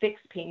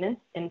fixed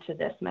payments into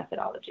this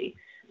methodology.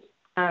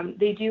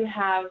 They do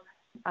have,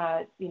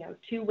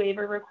 2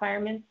 waiver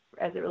requirements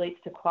as it relates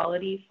to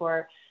quality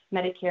for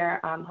Medicare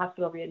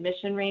hospital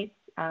readmission rates.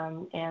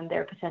 And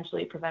their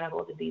potentially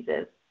preventable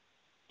diseases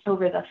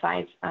over the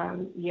 5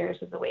 years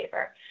of the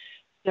waiver.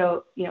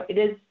 So,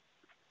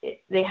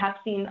 they have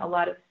seen a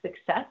lot of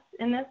success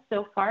in this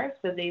so far.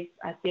 So they've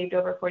saved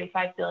over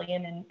 $45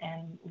 billion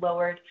and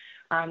lowered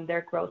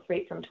their growth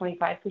rate from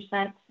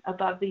 25%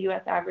 above the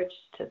U.S. average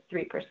to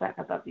 3%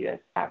 above the U.S.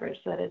 average.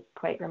 So that is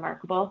quite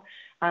remarkable.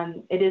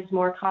 It is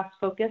more cost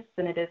focused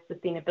than it is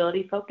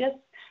sustainability focused,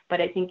 but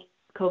I think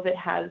COVID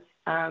has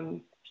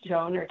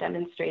shown or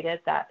demonstrated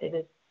that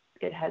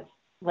it has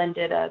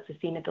lended a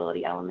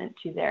sustainability element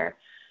to their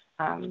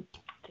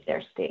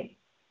state.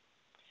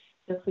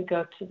 So if we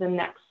go to the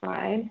next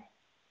slide.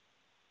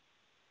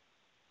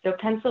 So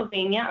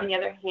Pennsylvania, on the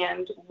other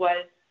hand,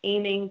 was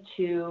aiming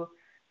to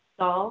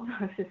solve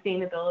a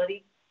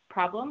sustainability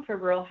problem for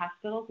rural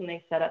hospitals, and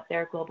they set up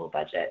their global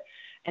budget.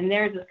 And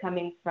theirs is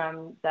coming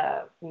from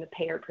the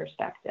payer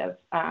perspective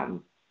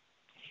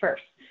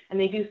first. And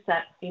they do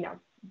set,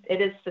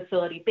 it is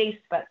facility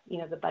based, but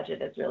the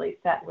budget is really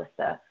set with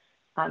the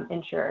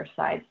insurer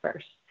side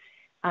first.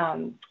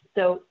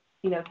 So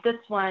this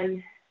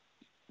one,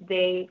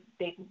 they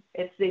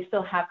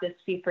still have this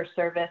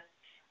fee-for-service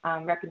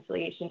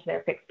reconciliation to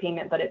their fixed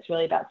payment, but it's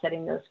really about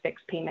setting those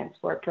fixed payments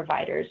for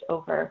providers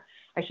over,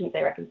 I shouldn't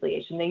say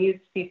reconciliation, they use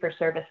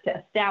fee-for-service to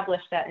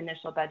establish that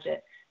initial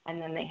budget,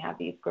 and then they have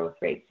these growth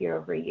rates year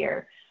over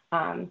year.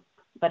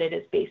 But it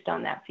is based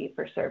on that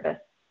fee-for-service,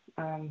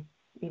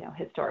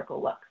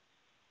 historical look.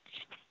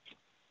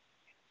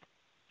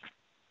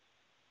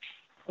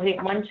 I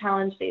think one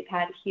challenge they've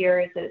had here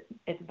is that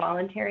it's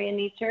voluntary in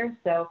nature.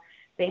 So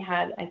they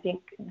had, I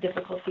think,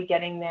 difficulty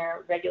getting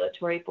their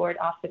regulatory board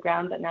off the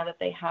ground, but now that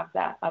they have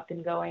that up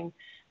and going,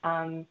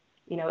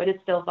 it is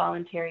still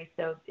voluntary.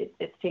 So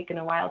it's taken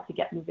a while to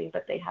get moving,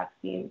 but they have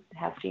seen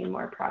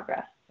more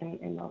progress in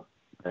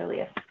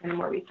the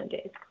more recent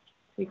days.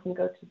 We can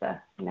go to the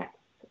next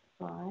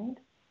slide.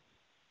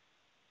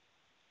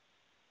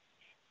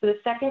 So the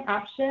second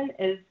option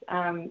is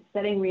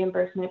setting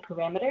reimbursement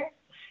parameters.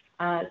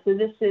 So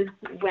this is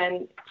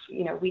when,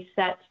 we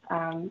set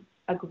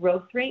a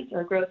growth rate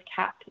or growth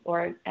cap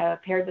or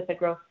paired with a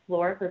growth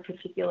floor for a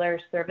particular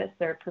service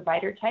or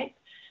provider type,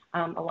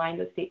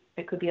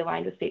 it could be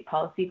aligned with state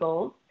policy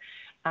goals.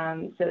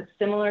 So it's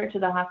similar to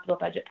the hospital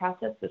budget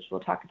process, which we'll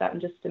talk about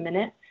in just a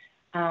minute.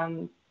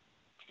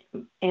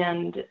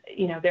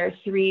 There are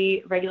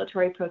three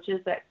regulatory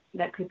approaches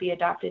that could be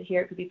adopted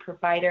here. It could be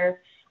provider,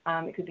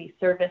 it could be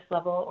service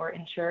level or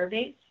insurer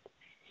based.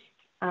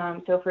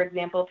 So for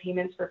example,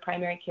 payments for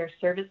primary care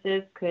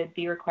services could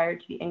be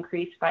required to be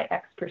increased by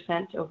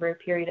X% over a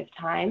period of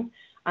time.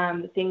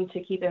 The thing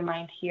to keep in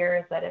mind here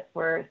is that if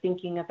we're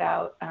thinking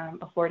about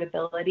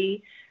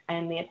affordability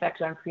and the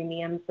effect on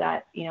premiums,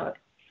 that,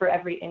 for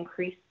every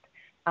increase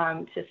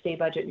to stay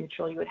budget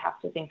neutral, you would have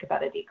to think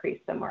about a decrease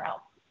somewhere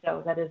else.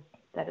 So that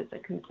is a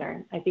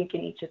concern, I think,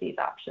 in each of these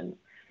options.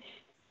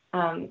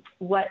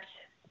 What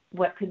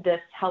could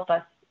this help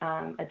us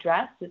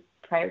address is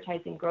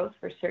prioritizing growth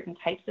for certain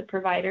types of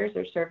providers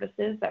or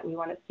services that we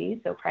want to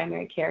see. So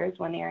primary care is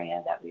one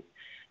area that we've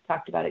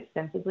talked about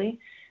extensively,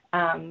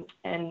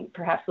 and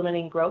perhaps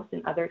limiting growth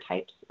in other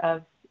types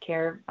of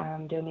care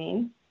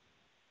domains.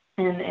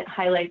 And it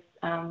highlights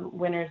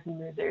winners and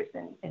losers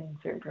in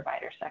certain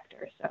provider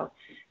sectors. So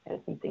that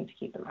is something to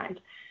keep in mind.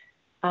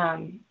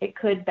 It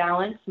could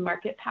balance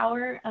market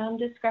power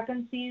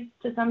discrepancies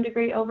to some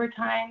degree over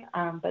time,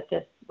 but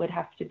this would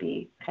have to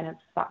be kind of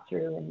thought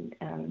through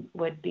and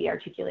would be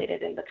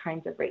articulated in the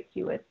kinds of rates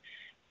you would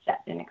set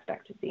and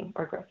expect to see,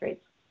 or growth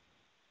rates.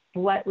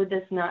 What would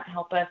this not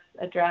help us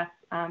address?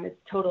 It's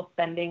total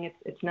spending.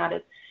 It's not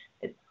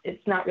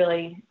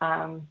really,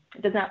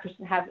 it does not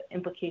have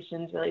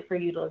implications really for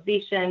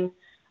utilization,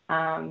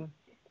 and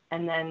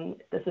then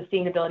the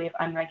sustainability of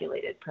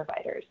unregulated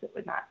providers. It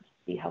would not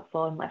be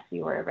helpful unless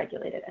you were a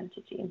regulated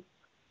entity.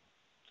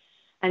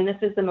 And this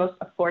is the most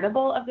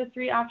affordable of the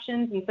three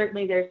options, and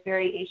certainly there's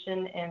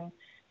variation in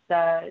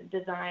the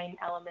design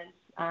elements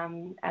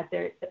as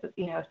if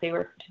they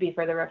were to be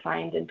further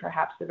refined and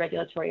perhaps the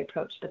regulatory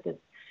approach, but this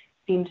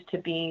seemed to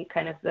be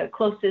kind of the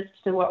closest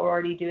to what we're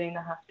already doing in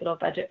the hospital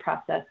budget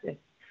process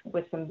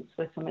with some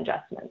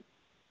adjustments.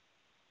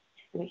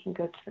 We can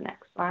go to the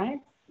next slide.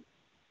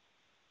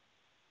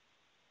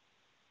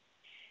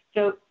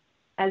 So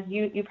as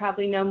you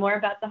probably know more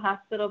about the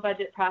hospital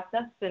budget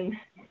process than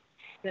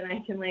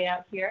I can lay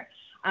out here,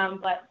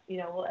 but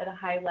we'll at a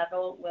high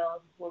level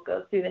we'll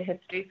go through the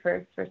history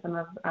for some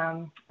of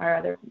our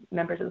other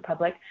members of the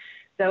public.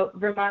 So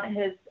Vermont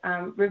has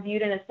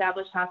reviewed and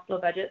established hospital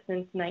budgets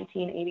since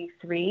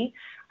 1983.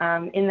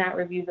 In that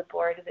review, the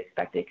board is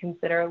expected to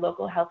consider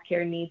local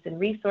healthcare needs and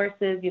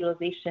resources,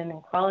 utilization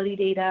and quality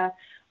data,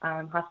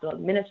 hospital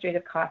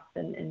administrative costs,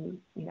 and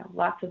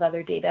lots of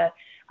other data.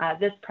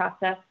 This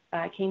process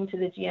came to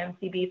the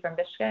GMCB from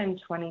BSCA in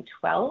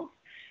 2012.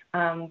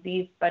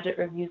 These budget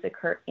reviews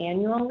occur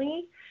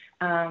annually,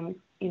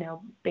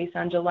 based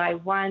on July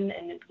 1,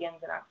 and it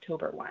begins in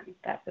October 1,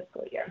 that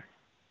fiscal year.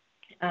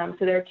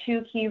 So there are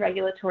two key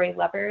regulatory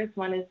levers.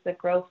 One is the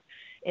growth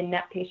in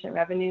net patient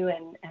revenue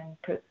and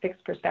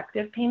fixed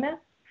prospective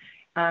payments,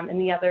 and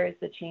the other is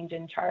the change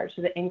in charge,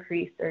 so the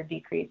increase or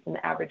decrease in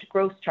the average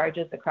gross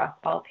charges across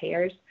all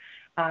payers.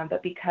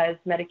 But because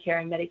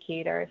Medicare and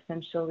Medicaid are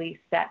essentially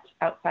set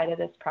outside of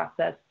this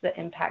process, the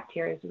impact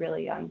here is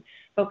really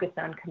focused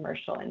on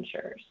commercial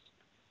insurers.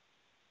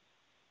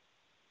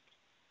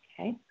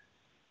 Okay.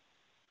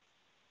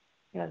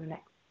 Go to the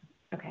next.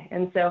 Okay,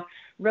 and so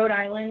Rhode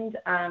Island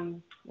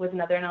was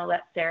another, and I'll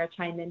let Sarah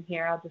chime in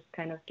here. I'll just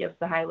kind of give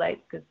the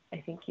highlights because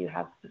I think you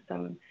have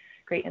some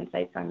great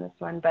insights on this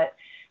one. But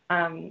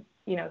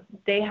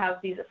they have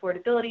these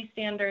affordability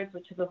standards,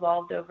 which have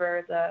evolved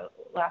over the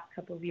last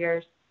couple of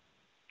years.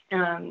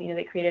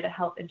 They created a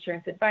health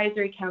insurance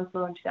advisory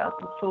council in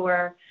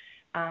 2004,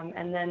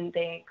 and then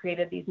they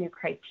created these new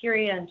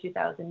criteria in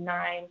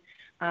 2009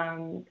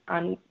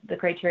 on the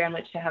criteria on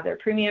which to have their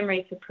premium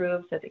rates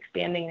approved, so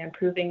expanding and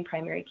improving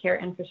primary care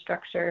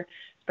infrastructure,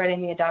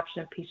 spreading the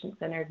adoption of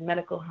patient-centered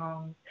medical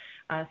homes,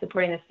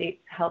 supporting the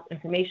state's health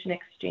information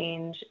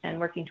exchange, and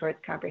working towards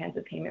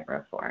comprehensive payment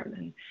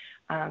reform.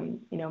 And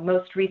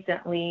most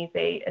recently,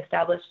 they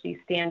established these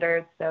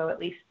standards, so at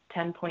least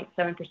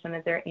 10.7%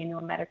 of their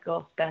annual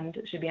medical spend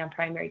should be on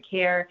primary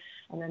care,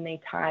 and then they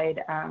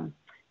tied,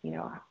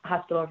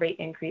 hospital rate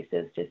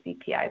increases to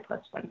CPI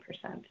plus 1%.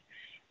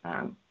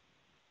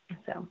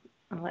 So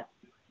I'll let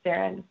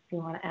Sarah, if you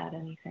want to add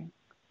anything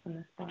on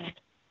this point.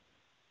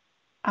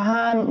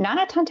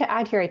 Not a ton to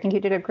add here. I think you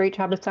did a great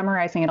job of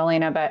summarizing it,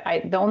 Elena, but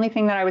the only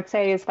thing that I would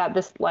say is that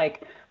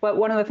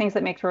one of the things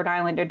that makes Rhode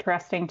Island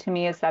interesting to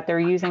me is that they're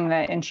using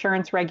the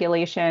insurance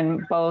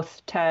regulation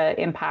both to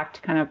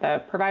impact kind of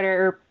the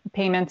provider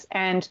payments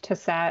and to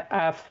set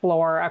a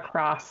floor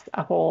across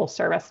a whole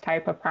service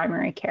type of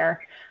primary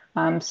care.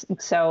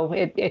 So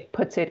it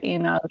puts it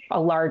in a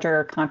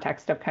larger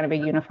context of kind of a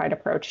unified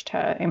approach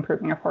to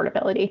improving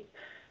affordability.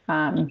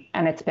 And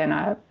it's been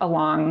a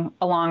long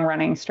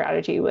running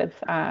strategy with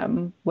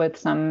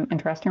some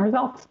interesting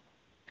results.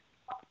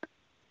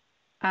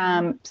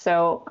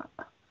 So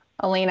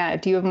Elena,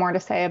 do you have more to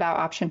say about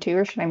option 2,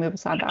 or should I move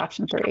us on to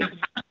option 3?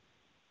 I'll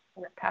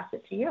pass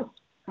it to you.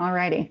 All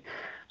righty.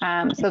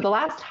 So the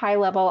last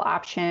high-level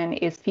option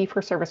is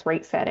fee-for-service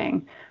rate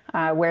setting,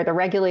 where the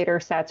regulator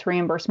sets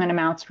reimbursement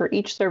amounts for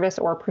each service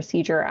or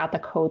procedure at the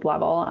code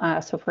level.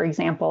 So for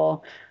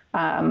example,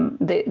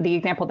 the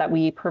example that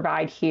we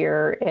provide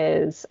here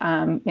is,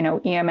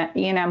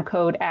 E&M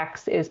code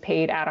X is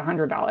paid at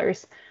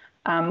 $100.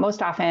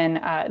 Most often,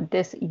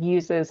 this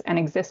uses an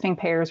existing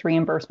payer's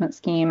reimbursement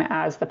scheme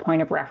as the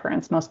point of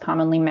reference, most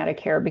commonly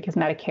Medicare, because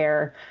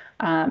Medicare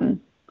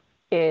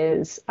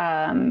is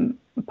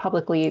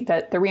publicly,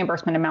 the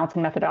reimbursement amounts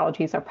and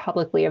methodologies are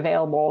publicly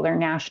available. They're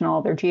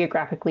national, they're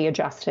geographically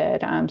adjusted.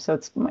 So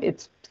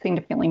it's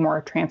significantly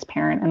more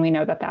transparent. And we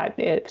know that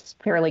is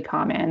fairly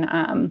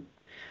common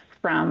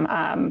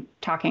from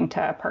talking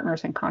to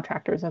partners and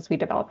contractors as we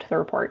developed the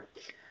report.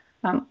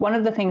 One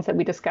of the things that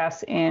we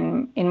discuss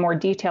in more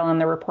detail in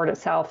the report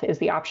itself is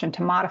the option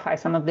to modify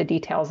some of the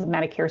details of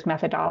Medicare's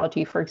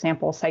methodology, for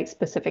example,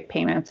 site-specific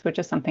payments, which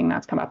is something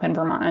that's come up in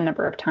Vermont a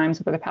number of times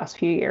over the past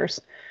few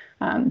years.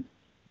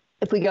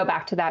 If we go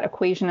back to that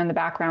equation in the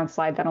background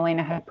slide that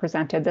Elena had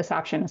presented, this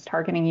option is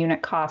targeting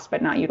unit cost,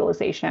 but not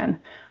utilization,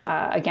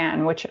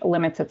 again, which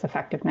limits its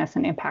effectiveness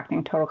in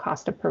impacting total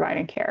cost of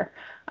providing care.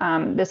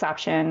 This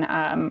option,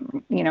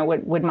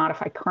 would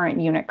modify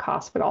current unit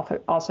costs, but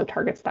also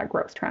targets that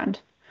growth trend.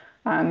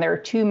 There are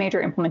 2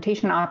 major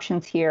implementation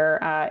options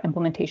here,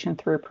 implementation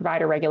through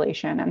provider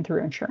regulation and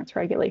through insurance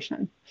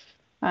regulation.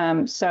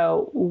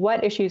 So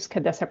what issues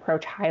could this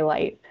approach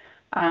highlight?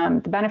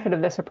 The benefit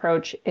of this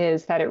approach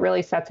is that it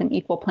really sets an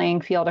equal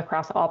playing field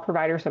across all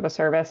providers of a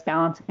service,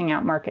 balancing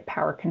out market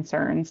power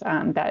concerns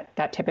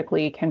that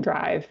typically can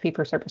drive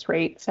fee-for-service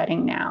rate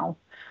setting now,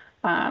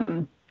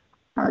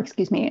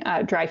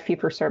 drive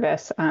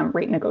fee-for-service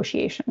rate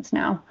negotiations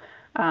now.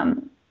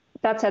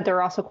 That said, there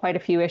are also quite a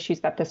few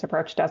issues that this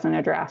approach doesn't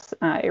address.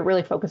 It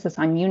really focuses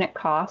on unit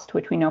cost,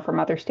 which we know from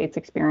other states'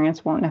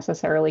 experience won't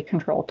necessarily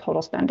control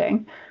total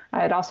spending.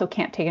 It also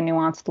can't take a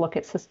nuanced look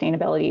at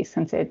sustainability,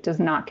 since it does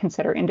not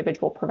consider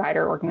individual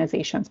provider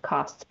organizations'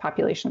 costs,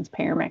 populations,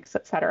 payer mix,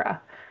 et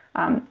cetera.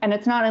 And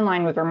it's not in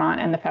line with Vermont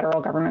and the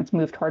federal government's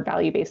move toward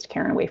value-based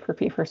care and away from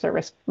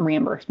fee-for-service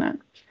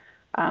reimbursement.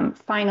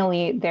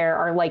 Finally, there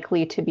are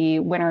likely to be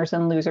winners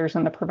and losers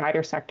in the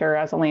provider sector,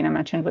 as Elena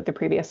mentioned with the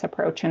previous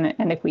approach.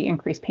 And if we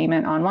increase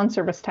payment on one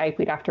service type,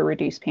 we'd have to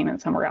reduce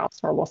payment somewhere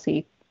else, or we'll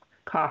see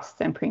costs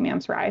and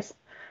premiums rise.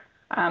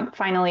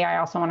 Finally, I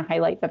also want to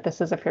highlight that this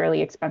is a fairly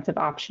expensive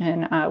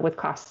option with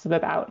costs of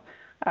about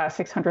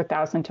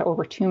 $600,000 to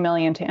over $2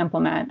 million to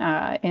implement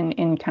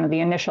in kind of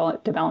the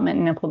initial development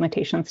and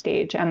implementation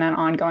stage, and then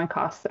ongoing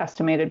costs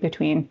estimated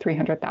between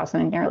 $300,000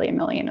 and nearly $1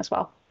 million as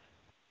well.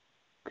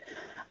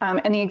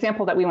 And the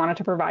example that we wanted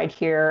to provide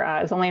here,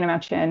 as Elena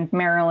mentioned,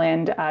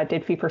 Maryland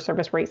did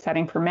fee-for-service rate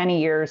setting for many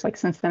years, like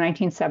since the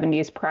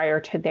 1970s, prior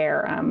to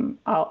their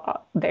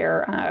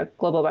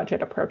global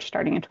budget approach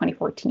starting in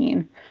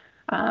 2014.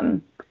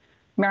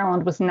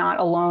 Maryland was not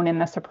alone in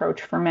this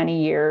approach for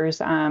many years.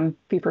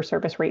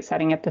 Fee-for-service rate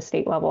setting at the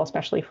state level,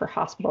 especially for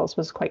hospitals,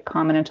 was quite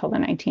common until the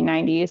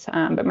 1990s.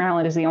 But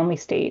Maryland is the only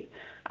state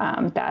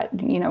that,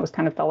 was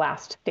kind of the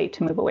last state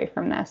to move away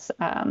from this.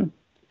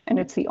 And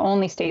it's the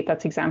only state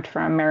that's exempt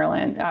from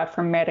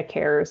from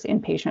Medicare's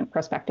inpatient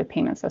prospective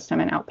payment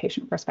system and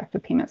outpatient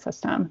prospective payment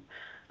system.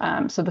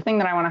 So the thing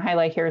that I want to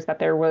highlight here is that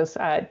there was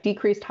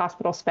decreased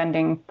hospital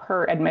spending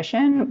per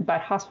admission,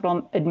 but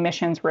hospital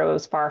admissions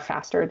rose far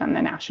faster than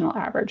the national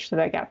average. So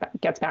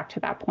that gets back to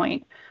that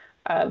point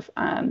of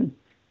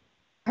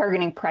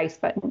targeting price,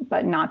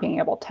 but not being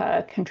able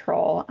to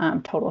control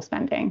total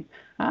spending,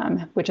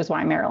 which is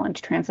why Maryland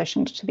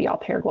transitioned to the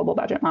all-payer global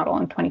budget model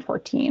in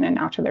 2014 and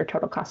now to their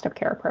total cost of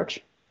care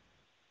approach.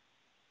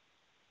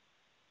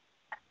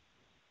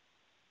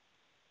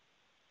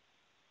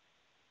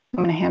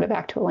 I'm going to hand it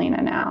back to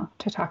Elena now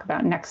to talk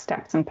about next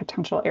steps and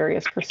potential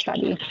areas for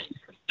study.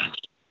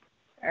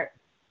 Sure.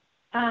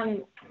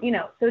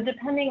 So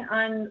depending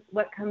on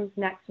what comes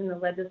next in the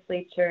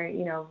legislature,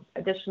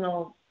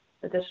 additional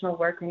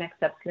work or next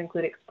steps could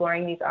include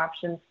exploring these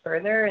options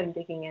further and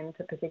digging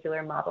into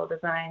particular model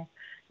designs,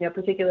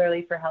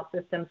 particularly for health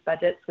systems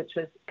budgets, which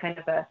was kind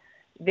of a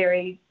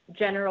very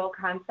general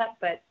concept,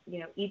 but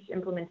each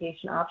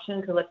implementation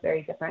option could look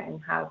very different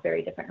and have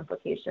very different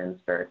implications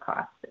for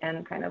costs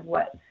and kind of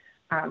what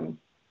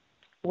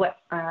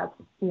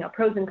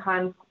pros and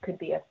cons could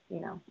be,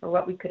 or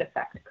what we could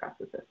affect across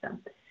the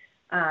system.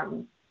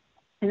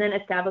 And then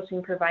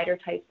establishing provider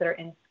types that are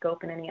in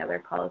scope and any other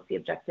policy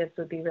objectives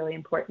would be really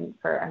important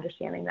for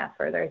understanding that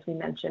further. As we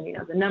mentioned,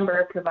 the number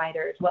of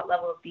providers, what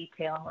level of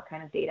detail, and what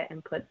kind of data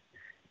inputs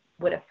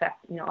would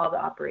affect, all the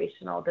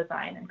operational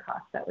design and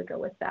costs that would go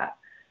with that.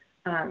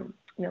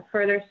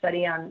 Further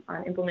study on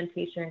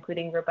implementation,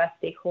 including robust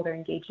stakeholder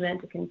engagement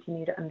to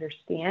continue to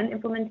understand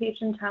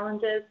implementation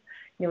challenges.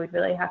 We'd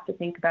really have to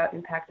think about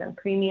impact on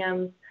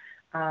premiums,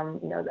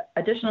 the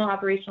additional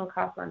operational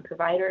costs on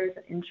providers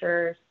and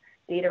insurers,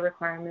 data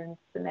requirements,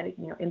 the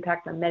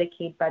impact on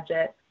Medicaid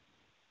budget,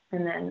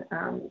 and then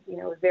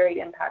varied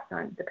impact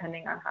on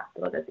depending on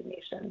hospital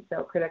designation.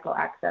 So critical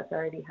access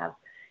already have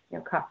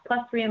cost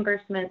plus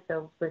reimbursement,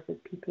 so versus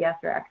PPS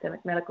or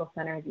academic medical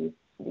center, these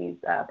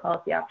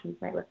policy options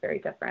might look very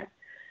different.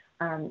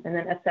 And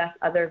then assess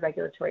other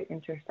regulatory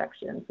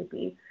intersections would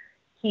be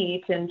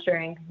key to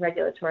ensuring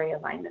regulatory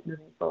alignment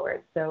moving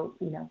forward. So,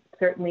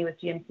 certainly with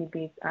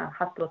GMCB's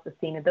hospital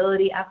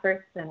sustainability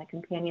efforts and a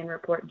companion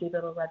report due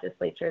to the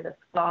legislature this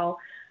fall,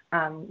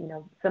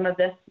 some of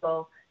this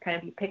will kind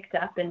of be picked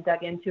up and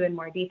dug into in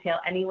more detail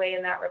anyway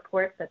in that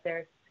report, but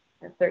there's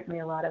certainly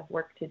a lot of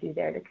work to do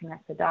there to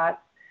connect the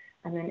dots.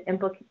 And then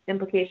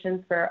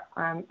implications for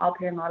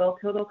all-payer model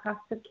total cost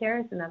of care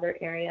is another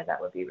area that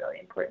would be really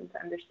important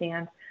to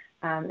understand,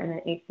 and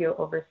then ACO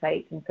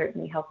oversight and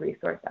certainly health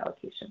resource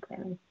allocation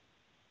planning.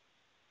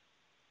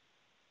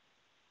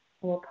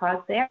 We'll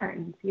pause there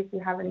and see if you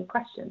have any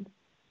questions.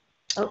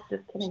 Oh,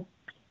 just kidding.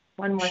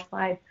 One more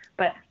slide,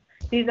 but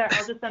these are,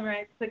 I'll just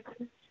summarize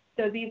quickly.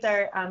 So these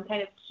are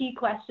kind of key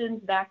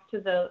questions back to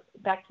the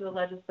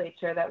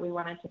legislature that we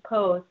wanted to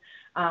pose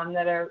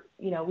that are,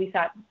 we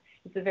thought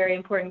it's a very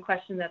important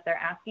question that they're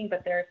asking,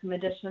 but there are some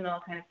additional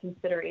kind of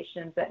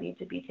considerations that need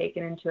to be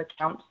taken into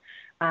account,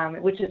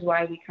 which is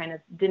why we kind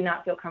of did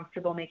not feel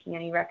comfortable making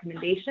any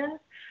recommendations,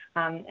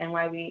 and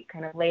why we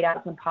kind of laid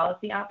out some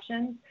policy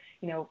options.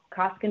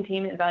 Cost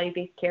containment and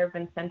value-based care have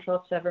been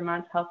central to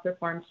Vermont's health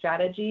reform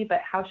strategy, but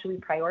how should we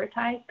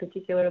prioritize,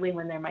 particularly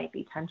when there might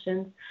be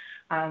tensions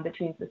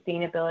between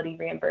sustainability,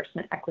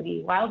 reimbursement,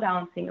 equity, while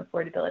balancing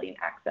affordability and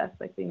access,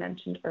 like we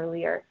mentioned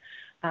earlier.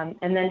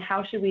 And then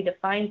how should we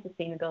define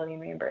sustainability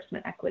and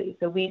reimbursement equity?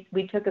 So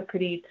we took a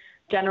pretty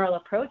general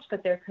approach,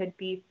 but there could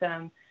be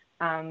some,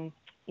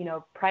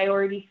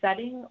 priority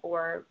setting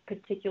or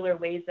particular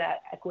ways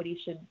that equity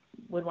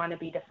would want to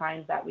be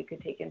defined that we could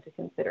take into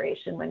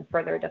consideration when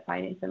further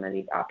defining some of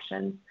these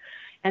options.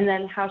 And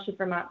then how should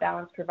Vermont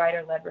balance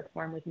provider-led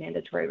reform with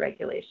mandatory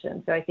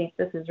regulation? So I think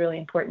this is really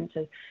important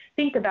to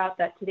think about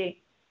that today.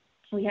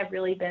 We have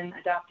really been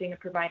adopting a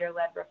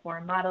provider-led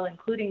reform model,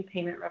 including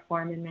payment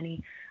reform in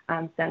many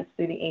sense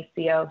through the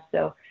ACO.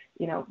 So,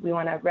 we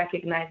want to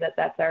recognize that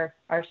that's our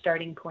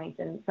starting point,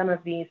 and some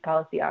of these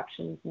policy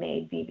options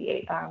may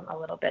deviate a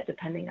little bit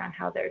depending on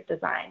how they're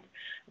designed,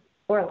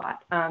 or a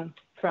lot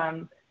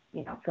from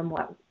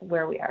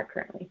where we are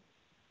currently.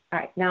 All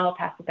right, now I'll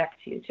pass it back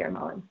to you, Chair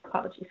Mullen.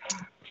 Apologies.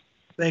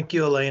 Thank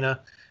you,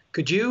 Elena.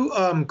 Could you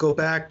go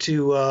back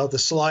to the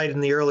slide in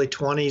the early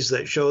 20s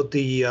that showed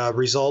the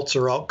results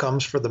or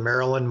outcomes for the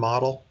Maryland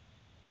model?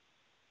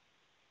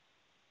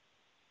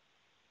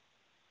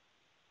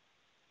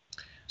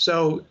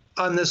 So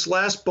on this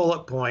last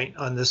bullet point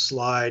on this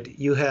slide,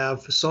 you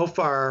have so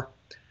far,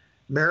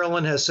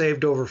 Maryland has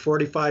saved over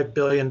 $45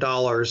 billion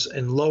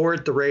and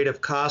lowered the rate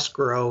of cost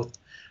growth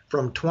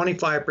from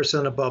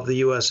 25% above the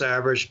U.S.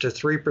 average to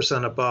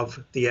 3%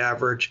 above the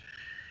average.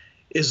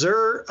 Is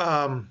there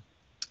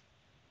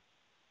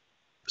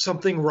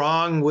something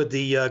wrong with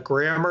the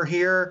grammar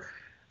here?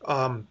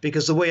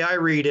 Because the way I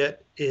read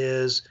it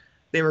is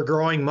they were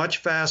growing much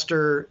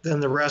faster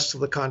than the rest of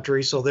the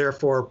country, so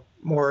therefore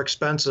more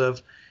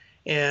expensive,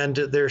 and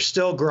they're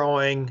still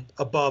growing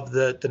above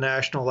the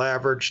national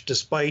average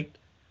despite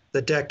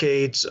the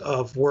decades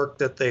of work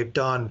that they've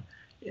done.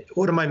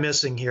 What am I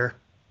missing here?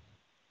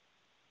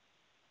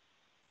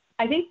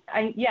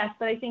 Yes,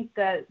 but I think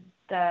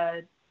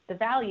the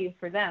value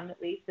for them,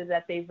 at least, is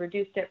that they've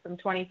reduced it from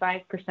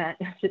 25%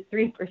 to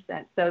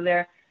 3%.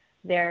 So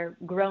they're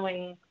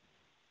growing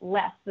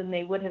less than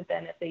they would have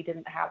been if they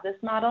didn't have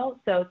this model.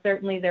 So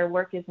certainly their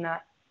work is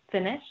not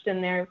finished,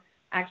 and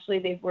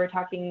we're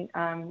talking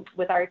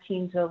with our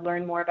team to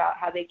learn more about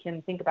how they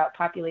can think about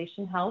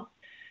population health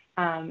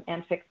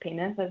and fixed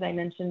payments, as I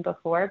mentioned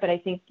before. But I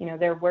think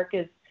their work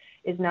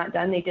is not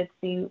done. They did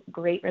see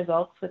great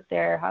results with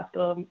their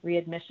hospital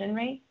readmission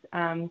rates,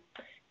 and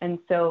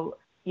so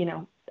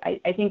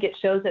I think it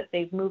shows that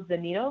they've moved the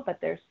needle, but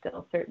there's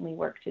still certainly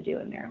work to do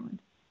in Maryland.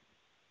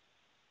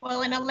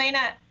 Well, and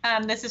Elena,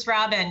 this is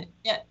Robin.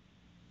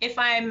 If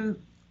I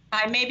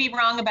may be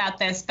wrong about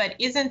this, but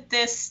isn't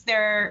this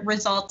their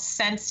results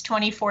since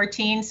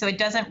 2014? So it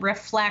doesn't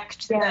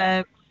reflect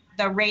the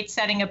rate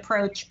setting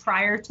approach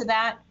prior to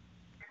that?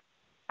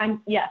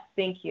 Yes,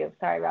 thank you.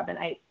 Sorry, Robin,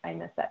 I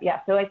missed that. Yeah,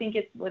 so I think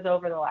it was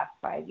over the last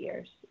 5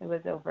 years. It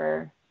was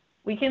over,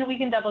 we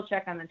can double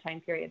check on the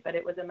time period, but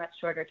it was a much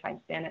shorter time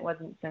span. It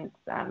wasn't since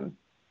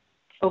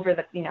over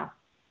the,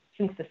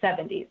 since the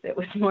 70s. It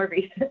was more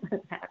recent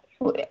than that.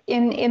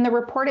 In the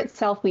report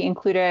itself, we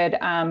included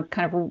kind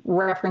of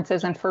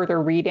references and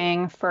further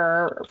reading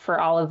for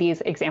all of these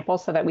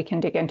examples so that we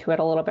can dig into it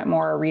a little bit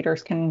more.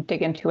 Readers can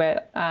dig into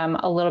it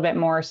a little bit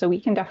more. So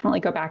we can definitely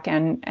go back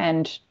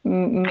and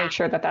make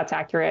sure that that's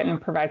accurate and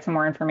provide some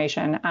more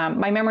information.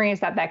 My memory is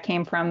that that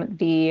came from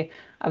the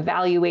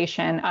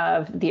evaluation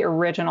of the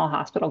original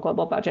hospital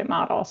global budget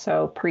model.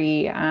 So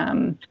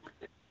pre-total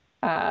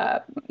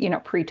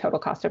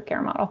cost of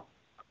care model.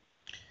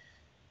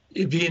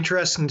 It'd be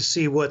interesting to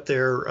see what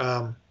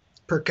their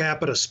per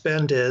capita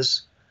spend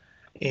is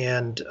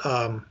and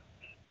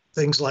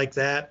things like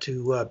that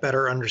to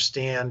better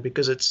understand,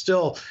 because it's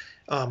still,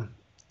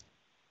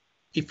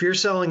 if you're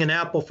selling an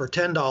apple for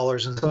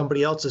 $10 and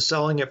somebody else is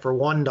selling it for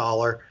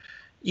 $1,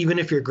 even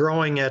if you're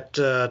growing at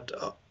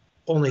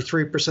only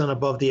 3%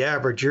 above the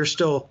average, you're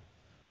still,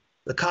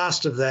 the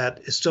cost of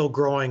that is still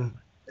growing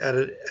at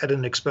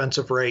an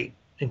expensive rate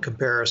in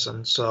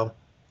comparison. So,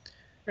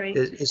 right.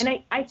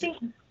 And I think,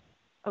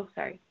 oh,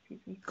 sorry. Excuse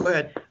me. Go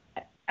ahead.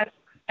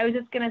 I was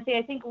just going to say,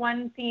 I think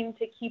one theme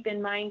to keep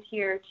in mind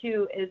here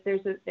too is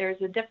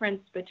there's a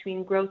difference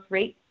between growth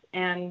rates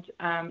and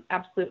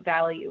absolute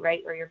value,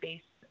 right, or your base,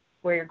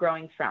 where you're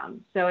growing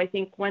from. So I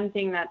think one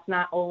thing that's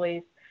not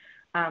always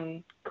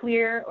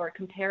clear or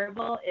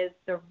comparable is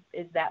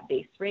that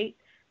base rate.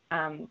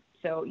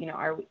 So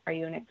are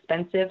you an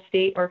expensive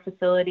state or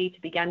facility to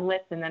begin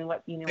with, and then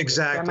what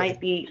exactly there might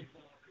be.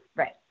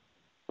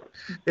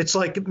 It's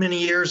like many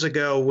years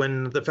ago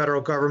when the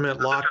federal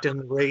government locked in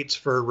the rates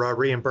for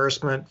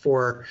reimbursement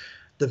for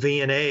the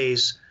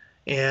VNAs,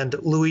 and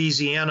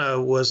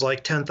Louisiana was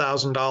like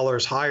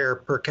 $10,000 higher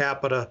per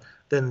capita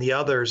than the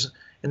others,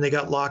 and they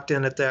got locked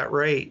in at that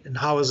rate. And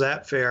how is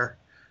that fair?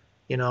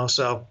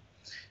 So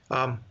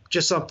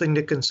just something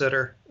to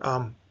consider.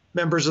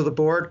 Members of the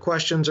board,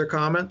 questions or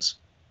comments?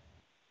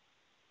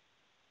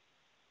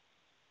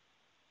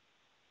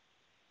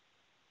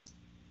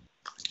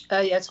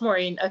 Yes,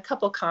 Maureen, a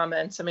couple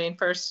comments. I mean,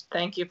 first,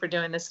 thank you for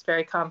doing this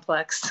very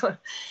complex.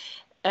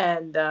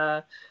 And,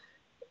 I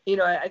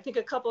think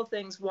a couple of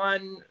things.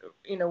 One,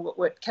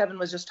 what Kevin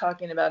was just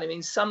talking about. I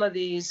mean, some of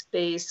these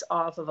base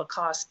off of a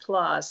cost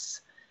plus,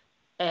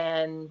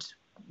 and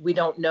we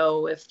don't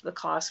know if the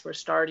costs we're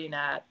starting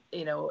at,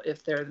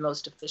 if they're the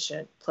most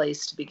efficient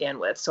place to begin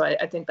with. So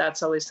I think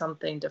that's always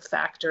something to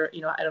factor.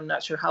 I'm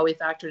not sure how we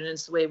factor it in.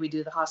 It's the way we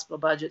do the hospital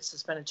budgets.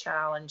 It's been a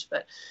challenge.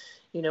 But,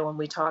 when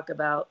we talk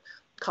about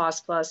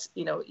cost plus,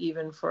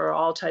 even for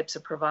all types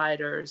of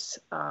providers,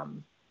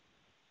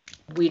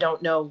 we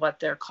don't know what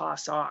their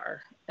costs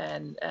are.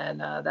 And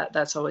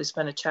that's always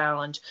been a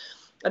challenge.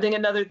 I think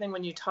another thing,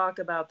 when you talk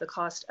about the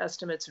cost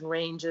estimates and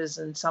ranges,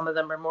 and some of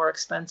them are more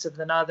expensive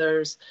than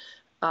others,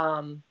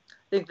 I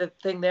think the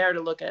thing there to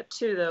look at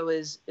too, though,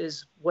 is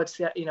what's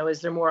the,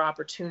 is there more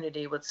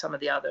opportunity with some of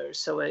the others?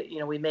 So,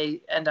 we may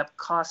end up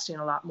costing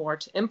a lot more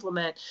to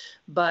implement,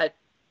 but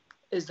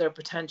is there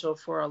potential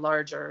for a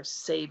larger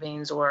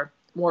savings or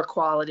more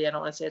quality? I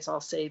don't want to say it's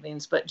all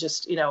savings, but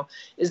just,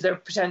 is there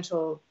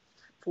potential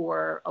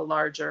for a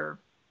larger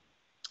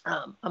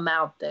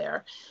amount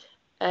there?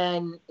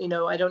 And,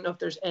 I don't know if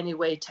there's any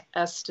way to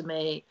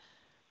estimate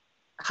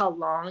how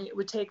long it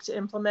would take to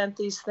implement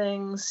these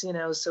things,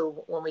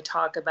 so when we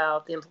talk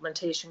about the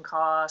implementation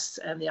costs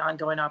and the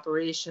ongoing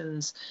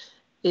operations,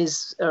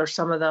 are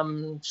some of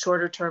them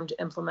shorter term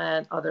to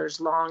implement, others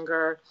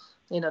longer?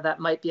 That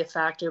might be a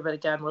factor, but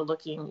again, we're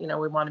looking,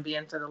 we want to be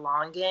in for the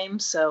long game.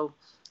 So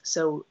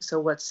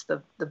what's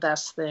the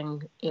best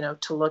thing,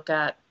 to look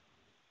at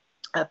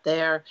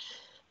there?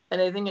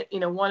 And I think,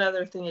 one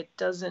other thing it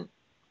doesn't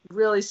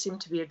really seem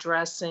to be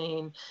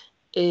addressing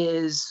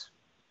is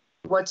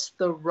what's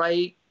the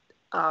right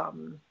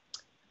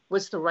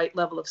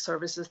level of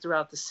services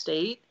throughout the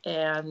state,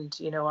 and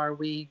are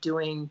we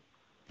doing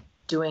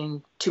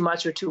too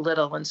much or too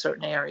little in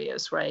certain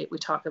areas, right? We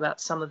talk about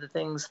some of the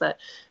things that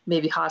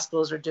maybe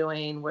hospitals are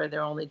doing where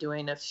they're only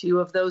doing a few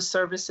of those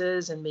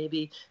services, and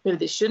maybe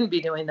they shouldn't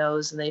be doing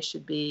those and they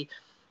should be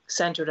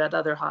centered at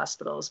other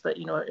hospitals. But,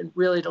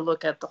 really to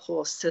look at the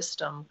whole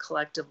system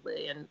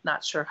collectively, and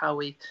not sure how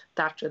we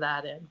factor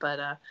that in, but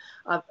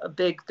a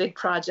big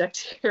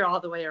project here all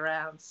the way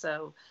around.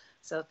 So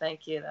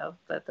thank you, though.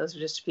 But those are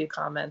just a few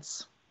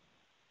comments.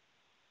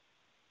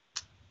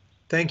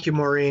 Thank you,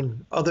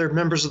 Maureen. Other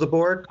members of the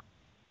board?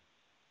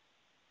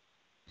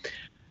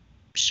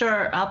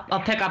 Sure,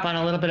 I'll pick up on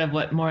a little bit of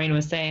what Maureen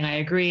was saying. I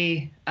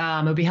agree.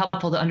 It would be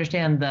helpful to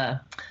understand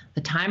the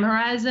time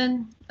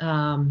horizon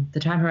of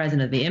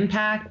the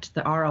impact,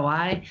 the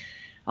ROI.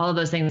 all of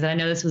those things. And I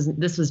know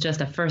this was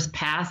just a first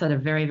pass at a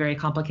very, very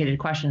complicated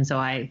question. So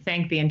I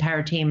thank the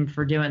entire team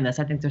for doing this.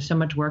 I think there's so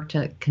much work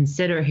to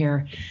consider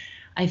here.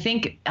 I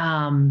think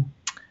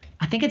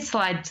it's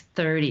slide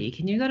 30.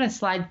 Can you go to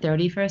slide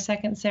 30 for a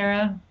second,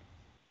 Sarah?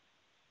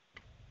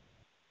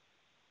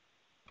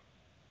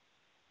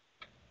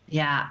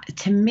 Yeah,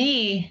 to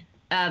me,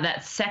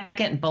 that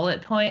second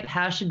bullet point,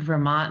 how should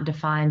Vermont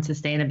define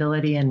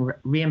sustainability and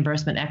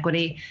reimbursement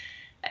equity?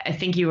 I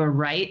think you were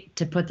right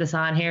to put this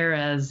on here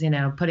as,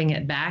 putting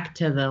it back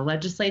to the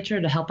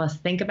legislature to help us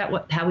think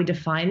about how we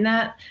define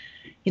that.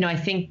 I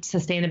think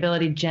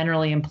sustainability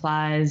generally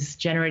implies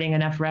generating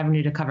enough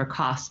revenue to cover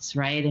costs,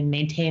 right? And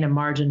maintain a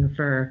margin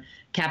for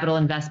capital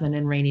investment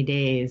in rainy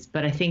days.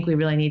 But I think we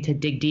really need to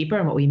dig deeper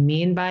on what we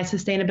mean by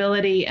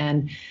sustainability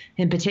and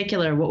in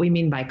particular, what we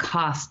mean by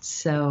costs.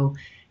 So,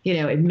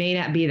 it may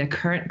not be the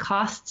current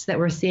costs that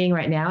we're seeing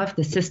right now if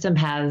the system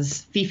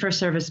has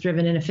fee-for-service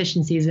driven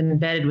inefficiencies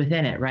embedded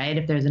within it, right?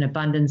 If there's an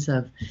abundance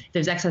if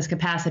there's excess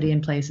capacity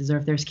in places, or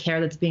if there's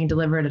care that's being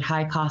delivered at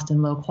high cost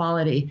and low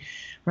quality,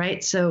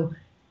 right? So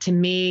to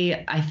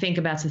me, I think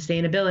about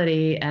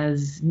sustainability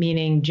as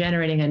meaning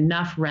generating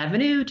enough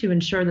revenue to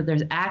ensure that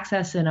there's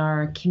access in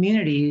our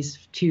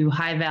communities to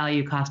high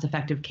value,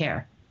 cost-effective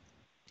care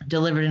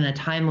delivered in a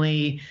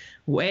timely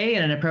way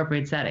in an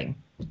appropriate setting.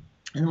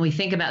 And when we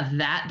think about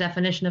that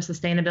definition of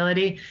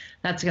sustainability,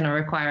 that's going to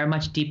require a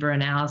much deeper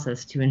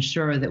analysis to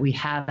ensure that we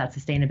have that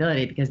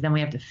sustainability, because then we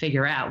have to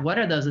figure out what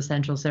are those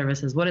essential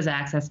services, what does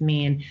access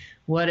mean,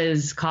 what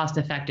is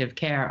cost-effective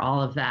care,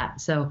 all of that.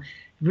 So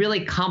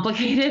really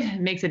complicated,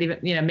 makes it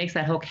even, makes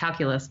that whole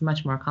calculus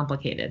much more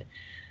complicated.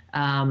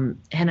 And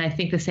I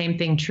think the same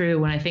thing true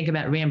when I think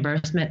about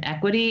reimbursement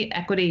equity.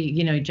 Equity,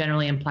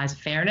 generally implies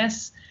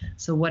fairness.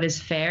 So what is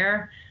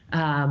fair?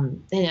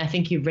 And I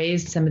think you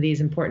raised some of these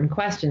important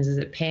questions. Is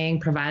it paying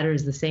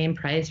providers the same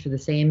price for the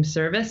same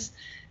service?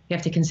 You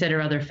have to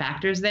consider other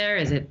factors there.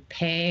 Is it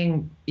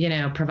paying,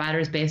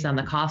 providers based on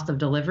the cost of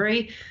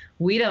delivery?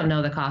 We don't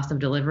know the cost of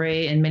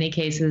delivery. In many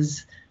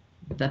cases,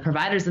 the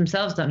providers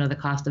themselves don't know the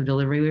cost of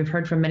delivery. We've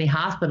heard from many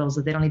hospitals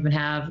that they don't even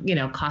have,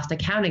 cost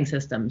accounting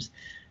systems.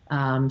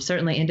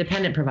 Certainly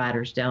independent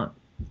providers don't.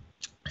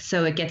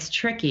 So it gets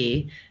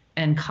tricky,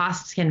 and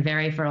costs can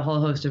vary for a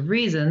whole host of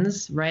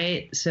reasons,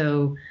 right?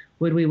 So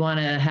would we want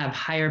to have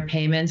higher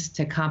payments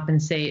to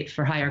compensate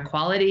for higher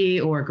quality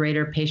or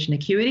greater patient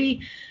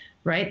acuity,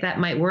 right? That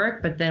might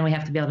work, but then we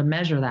have to be able to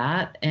measure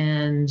that.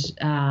 And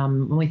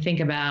when we think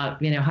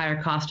about,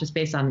 higher costs just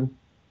based on,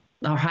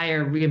 or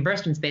higher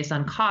reimbursements based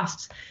on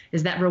costs,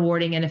 is that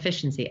rewarding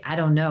inefficiency? I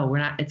don't know.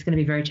 It's going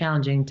to be very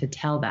challenging to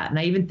tell that. And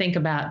I even think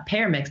about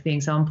payer mix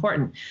being so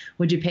important.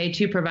 Would you pay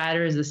two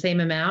providers the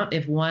same amount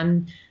if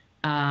one,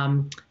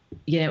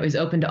 is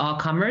open to all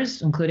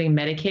comers, including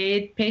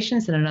Medicaid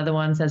patients, and another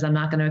one says, I'm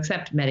not going to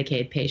accept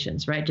Medicaid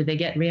patients, right? Do they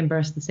get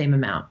reimbursed the same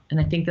amount? And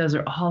I think those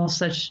are all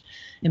such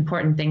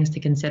important things to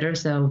consider.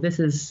 So this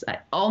is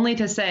only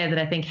to say that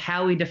I think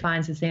how we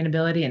define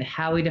sustainability and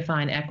how we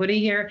define equity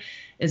here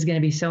is going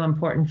to be so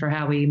important for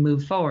how we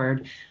move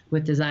forward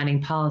with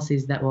designing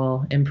policies that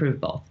will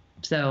improve both.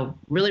 So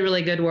really,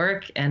 really good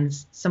work, and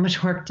so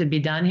much work to be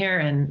done here.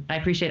 And I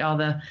appreciate all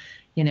the,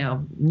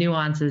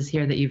 nuances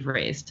here that you've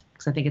raised,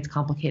 because I think it's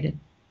complicated.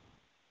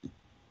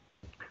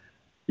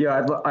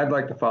 Yeah, I'd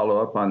like to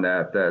follow up on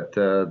that.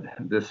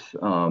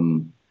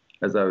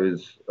 As I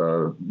was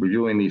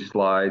reviewing these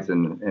slides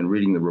and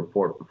reading the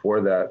report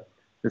before that,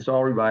 this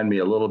all reminded me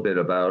a little bit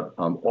about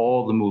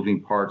all the moving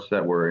parts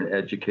that were in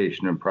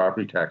education and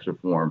property tax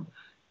reform,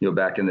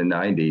 back in the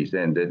 90s,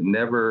 and it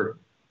never,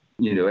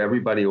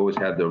 everybody always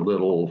had their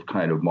little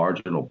kind of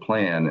marginal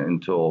plan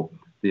until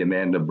the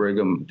Amanda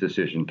Brigham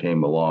decision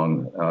came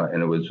along,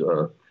 and it was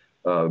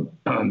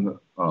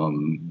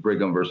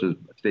Brigham versus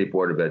State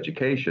Board of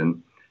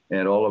Education.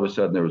 And all of a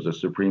sudden, there was a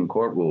Supreme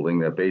Court ruling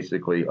that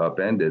basically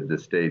upended the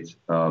state's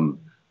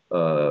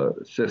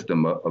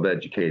system of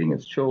educating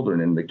its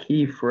children. And the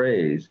key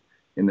phrase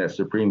in that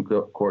Supreme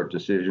Court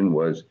decision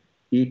was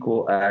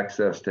equal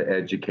access to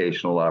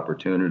educational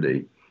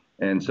opportunity.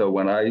 And so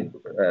when I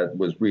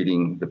was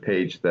reading the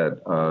page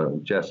that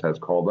Jess has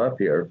called up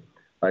here,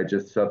 I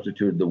just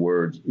substituted the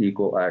words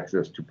equal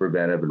access to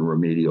preventive and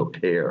remedial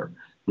care.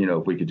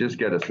 If we could just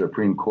get a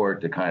Supreme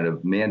Court to kind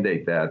of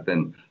mandate that,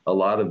 then a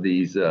lot of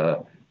these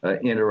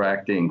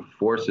interacting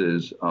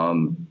forces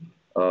would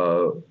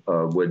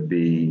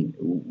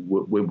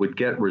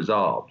get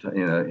resolved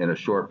in a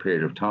short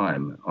period of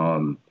time.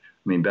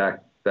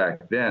 Back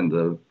then,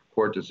 the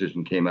court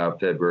decision came out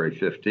February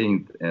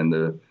 15th,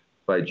 and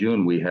by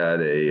June we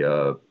had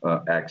a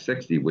Act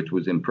 60, which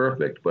was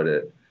imperfect, but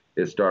it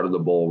started the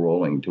ball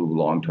rolling to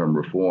long-term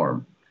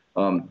reform.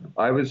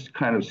 I was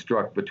kind of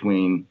struck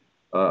between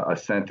a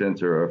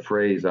sentence or a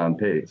phrase on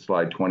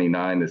slide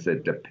 29 that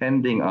said,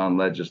 depending on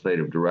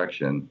legislative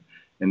direction,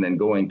 and then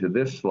going to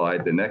this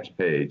slide, the next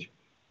page,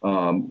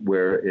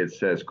 where it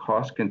says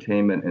cost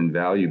containment and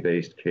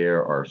value-based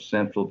care are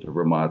central to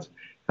Vermont's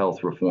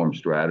health reform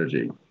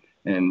strategy.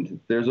 And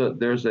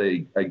there's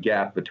a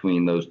gap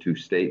between those two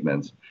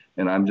statements.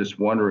 And I'm just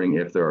wondering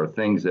if there are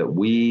things that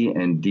we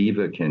and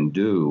DIVA can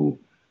do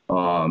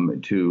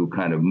to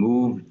kind of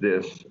move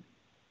this,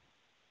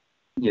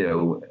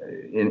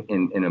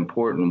 in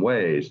important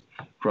ways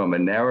from a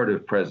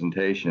narrative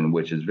presentation,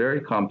 which is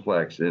very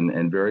complex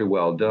and very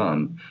well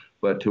done,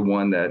 but to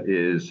one that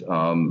is,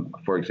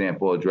 for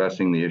example,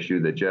 addressing the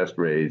issue that Jess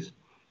raised,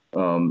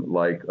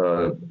 like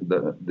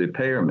the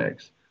payer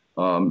mix.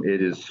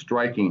 It is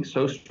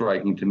so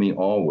striking to me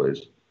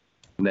always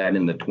that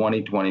in the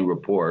 2020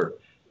 report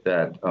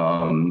that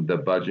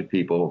the budget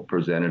people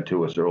presented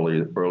to us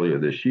earlier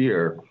this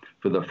year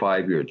for the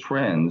 5-year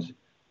trends,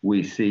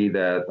 we see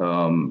that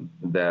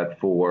that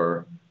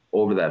for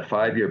over that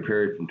 5-year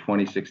period from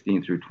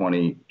 2016 through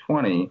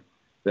 2020,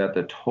 that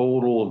the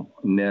total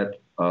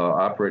net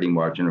operating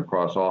margin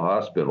across all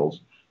hospitals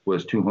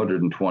was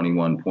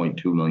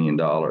 $221.2 million.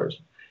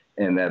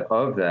 And that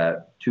of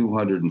that,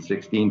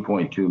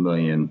 $216.2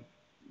 million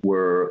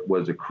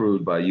was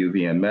accrued by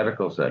UVM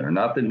Medical Center,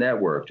 not the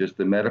network, just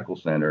the medical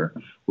center,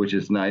 which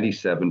is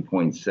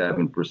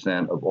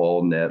 97.7% of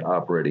all net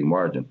operating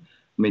margin.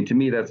 I mean, to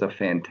me, that's a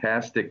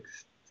fantastic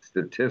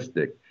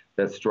statistic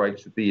that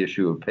strikes at the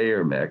issue of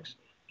payer mix,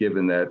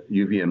 given that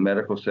UVM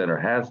Medical Center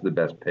has the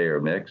best payer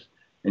mix,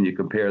 and you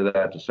compare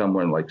that to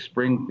someone like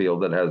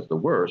Springfield that has the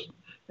worst,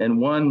 and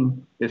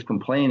one is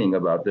complaining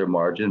about their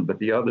margin, but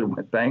the other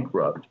went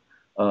bankrupt.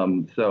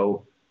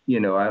 So,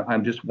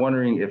 I'm just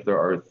wondering if there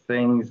are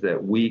things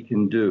that we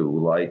can do,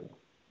 like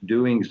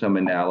doing some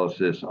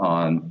analysis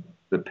on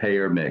the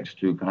payer mix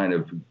to kind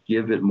of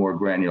give it more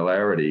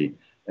granularity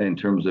in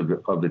terms of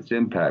its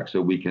impact, so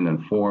we can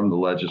inform the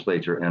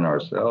legislature and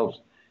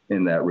ourselves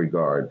in that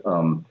regard.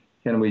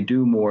 Can we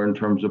do more in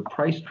terms of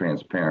price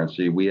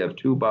transparency? We have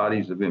 2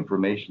 bodies of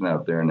information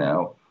out there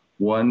now.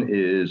 One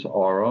is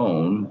our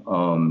own,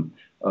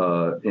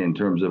 in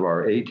terms of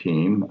our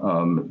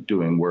A-team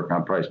doing work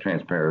on price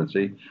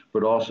transparency,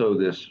 but also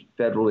this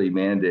federally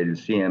mandated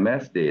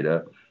CMS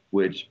data,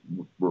 which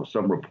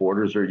some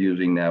reporters are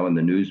using now in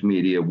the news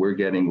media. We're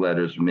getting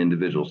letters from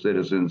individual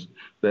citizens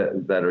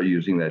that are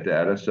using that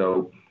data.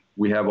 So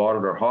we have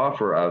Auditor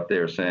Hoffer out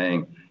there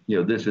saying,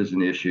 this is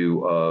an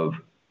issue of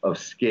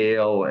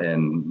scale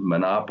and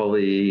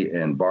monopoly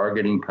and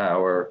bargaining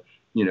power.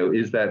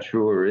 Is that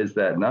true or is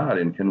that not?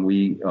 And can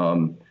we,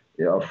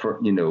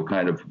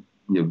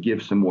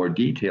 give some more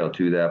detail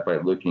to that by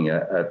looking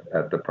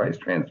at the price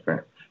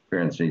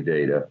transparency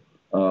data,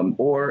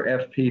 or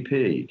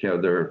FPP?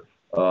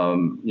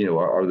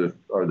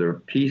 Are there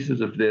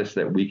pieces of this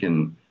that we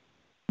can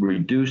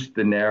reduce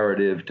the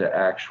narrative to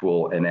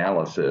actual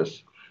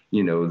analysis?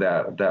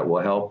 That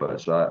will help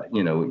us.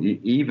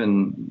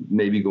 Even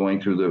maybe going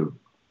through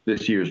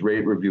this year's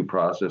rate review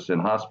process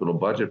and hospital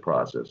budget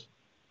process.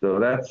 So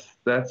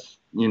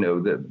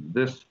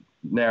this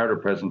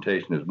narrative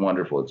presentation is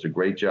wonderful. It's a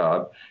great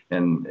job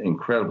and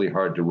incredibly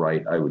hard to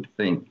write, I would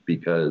think,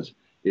 because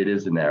it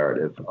is a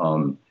narrative.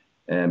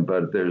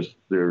 But there's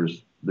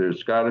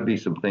got to be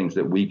some things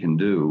that we can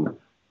do,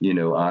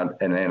 on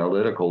an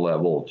analytical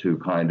level to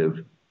kind of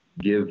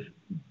give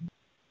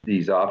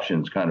these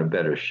options kind of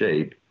better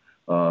shape.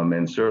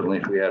 And certainly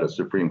if we had a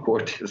Supreme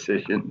Court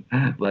decision,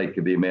 like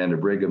the Amanda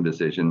Brigham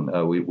decision,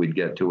 we'd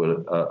get to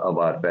it a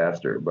lot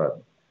faster.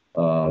 But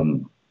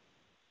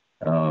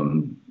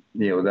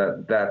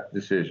that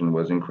decision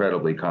was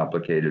incredibly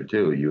complicated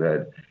too. You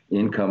had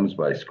incomes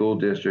by school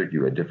district,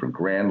 you had different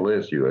grand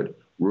lists, you had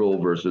rural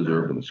versus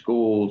urban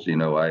schools.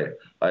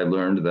 I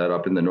learned that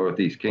up in the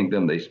Northeast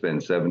Kingdom, they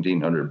spend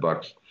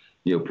 $1,700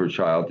 per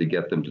child to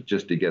get them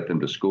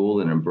to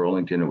school, and in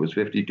Burlington it was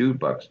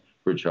 $52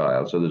 per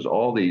child. So there's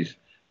all these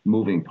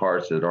moving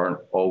parts that aren't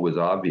always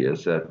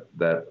obvious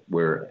that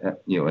where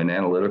an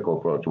analytical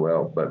approach will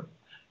help. But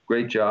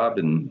great job,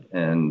 and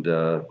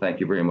thank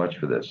you very much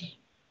for this.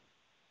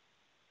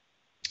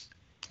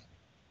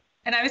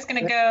 And I was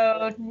going to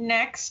go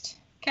next,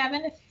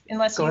 Kevin,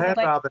 unless you would like.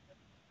 Go ahead, Robin.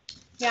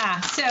 Yeah,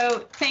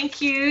 so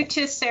thank you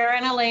to Sarah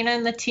and Elena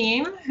and the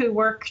team who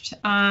worked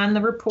on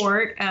the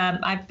report.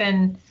 I've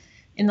been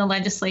in the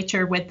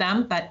legislature with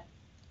them, but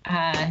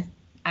I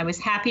was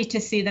happy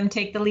to see them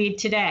take the lead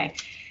today.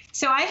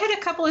 So I had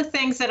a couple of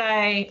things that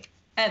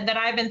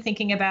I've been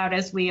thinking about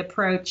as we've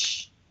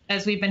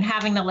been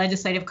having the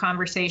legislative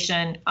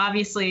conversation.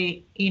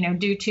 Obviously,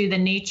 due to the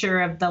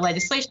nature of the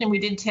legislation, we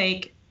did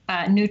take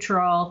a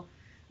neutral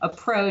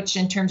approach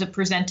in terms of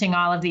presenting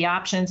all of the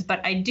options,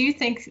 but I do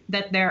think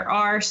that there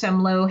are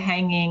some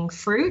low-hanging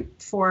fruit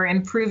for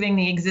improving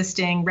the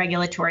existing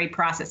regulatory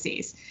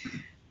processes.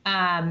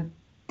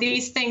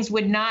 These things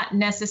would not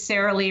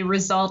necessarily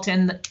result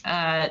in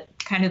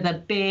kind of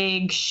the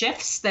big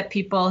shifts that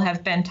people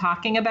have been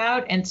talking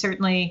about, and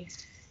certainly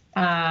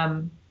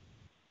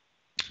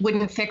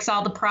wouldn't fix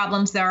all the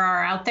problems there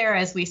are out there.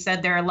 As we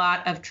said, there are a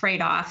lot of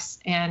trade-offs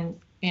and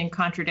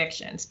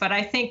contradictions. But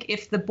I think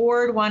if the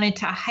board wanted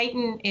to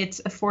heighten its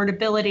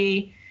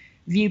affordability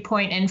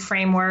viewpoint and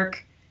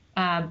framework,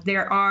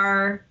 there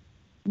are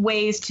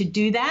ways to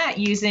do that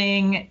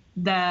using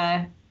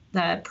the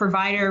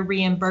provider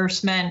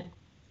reimbursement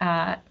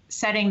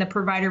setting the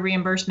provider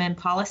reimbursement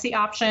policy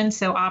option,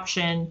 so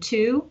option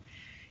 2.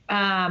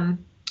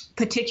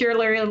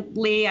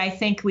 Particularly, I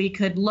think we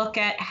could look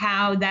at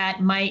how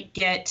that might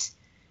get,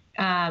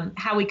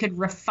 how we could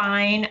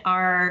refine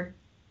our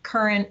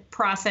current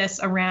process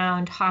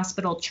around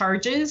hospital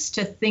charges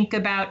to think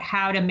about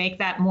how to make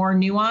that more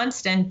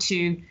nuanced, and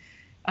to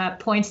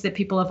points that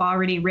people have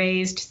already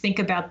raised, think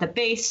about the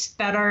base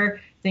better,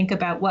 think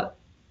about what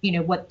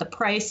the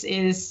price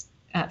is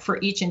for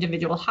each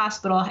individual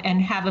hospital,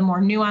 and have a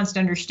more nuanced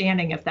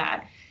understanding of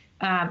that.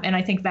 And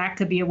I think that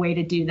could be a way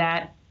to do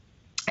that.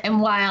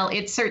 And while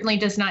it certainly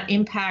does not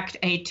impact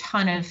a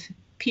ton of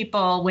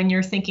people when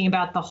you're thinking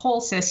about the whole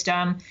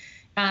system,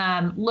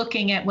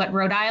 looking at what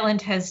Rhode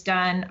Island has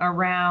done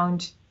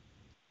around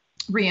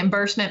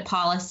reimbursement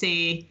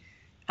policy,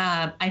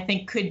 I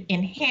think could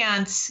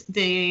enhance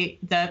the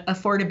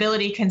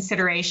affordability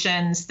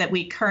considerations that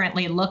we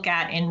currently look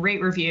at in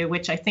rate review,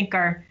 which I think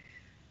are,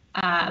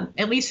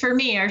 at least for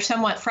me, are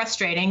somewhat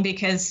frustrating,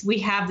 because we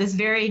have this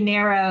very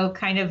narrow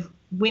kind of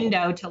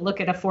window to look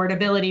at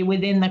affordability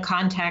within the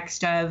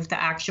context of the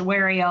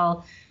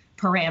actuarial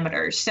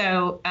parameters.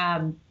 So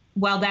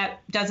while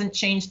that doesn't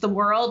change the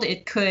world,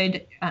 it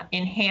could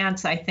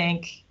enhance, I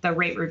think, the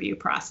rate review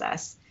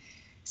process.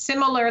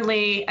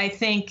 Similarly, I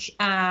think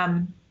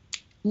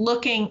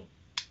looking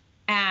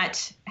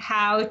at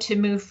how to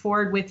move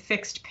forward with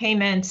fixed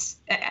payments,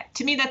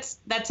 to me,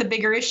 that's a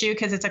bigger issue,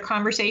 because it's a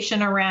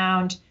conversation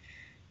around,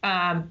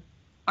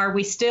 are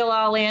we still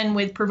all in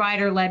with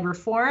provider-led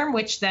reform,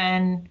 which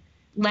then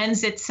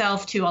lends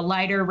itself to a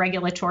lighter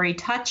regulatory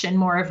touch and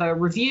more of a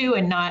review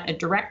and not a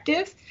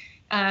directive?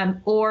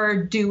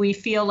 Or do we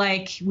feel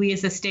like we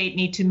as a state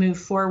need to move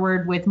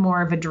forward with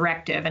more of a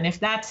directive? And if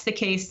that's the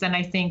case, then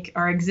I think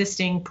our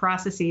existing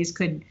processes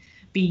could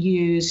be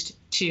used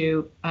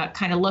to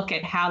kind of look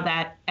at how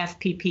that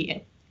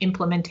FPP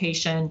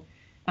implementation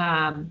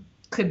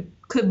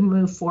could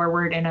move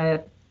forward in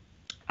a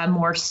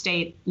more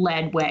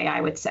state-led way,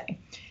 I would say.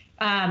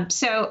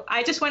 So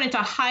I just wanted to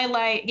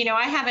highlight,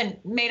 I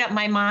haven't made up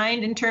my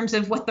mind in terms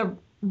of what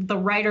the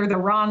right or the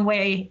wrong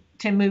way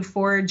to move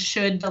forward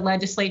should the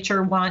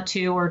legislature want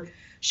to, or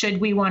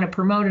should we want to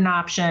promote an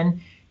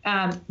option.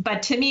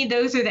 But to me,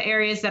 those are the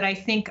areas that I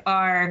think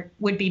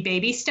would be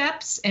baby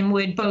steps and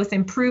would both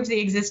improve the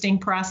existing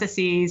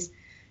processes,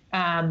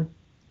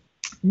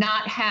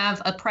 not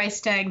have a price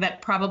tag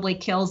that probably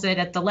kills it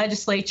at the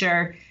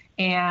legislature,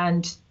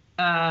 and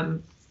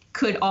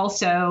could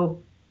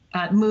also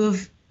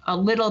move a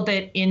little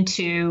bit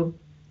into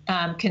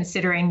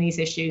considering these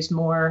issues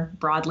more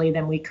broadly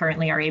than we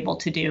currently are able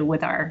to do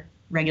with our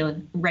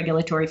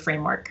regulatory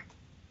framework.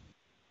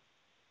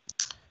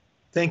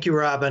 Thank you,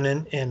 Robin.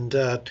 And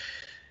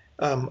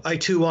I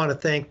too want to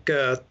thank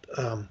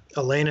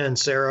Elena and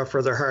Sarah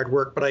for their hard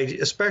work, but I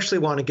especially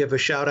want to give a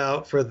shout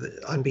out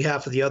on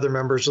behalf of the other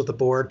members of the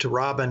board to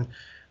Robin,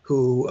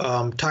 who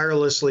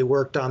tirelessly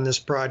worked on this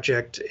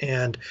project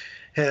and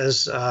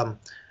has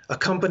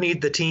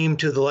accompanied the team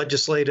to the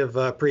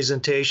legislative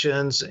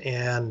presentations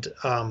and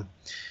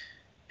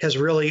has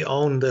really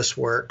owned this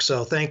work.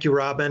 So thank you,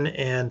 Robin,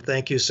 and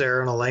thank you, Sarah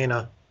and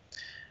Elena.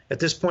 At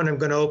this point, I'm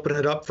going to open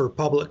it up for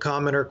public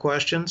comment or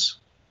questions.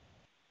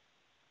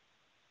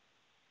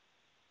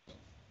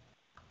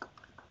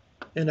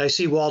 And I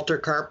see Walter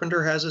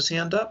Carpenter has his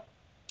hand up.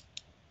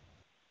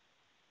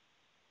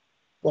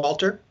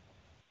 Walter?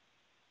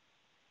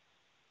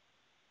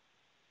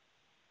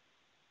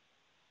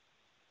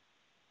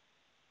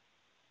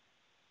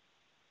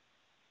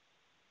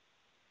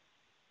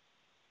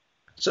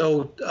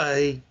 So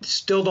I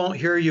still don't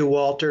hear you,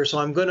 Walter. So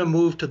I'm going to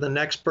move to the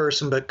next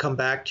person, but come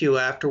back to you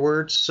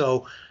afterwards.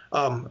 So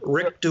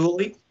Rick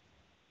Dooley.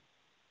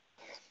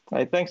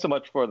 Hi, thanks so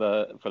much for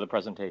the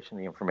presentation,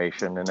 the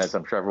information, and as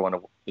I'm sure everyone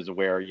is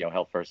aware,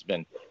 Health First has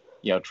been,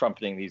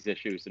 trumpeting these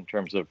issues in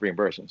terms of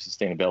reimbursement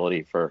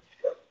sustainability for,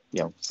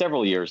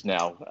 several years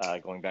now,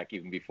 going back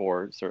even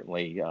before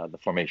certainly the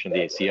formation of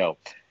the ACO.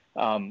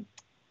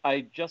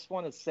 I just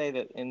want to say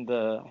that in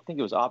I think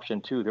it was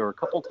option 2, there were a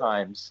couple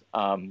times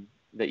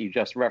that you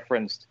just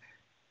referenced,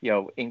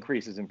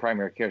 increases in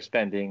primary care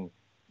spending.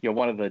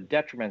 One of the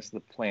detriments of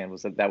the plan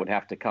was that would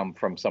have to come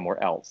from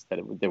somewhere else, that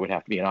there would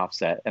have to be an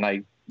offset. And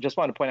I just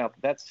want to point out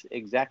that that's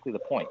exactly the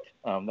point.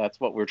 That's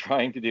what we're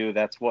trying to do.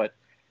 That's what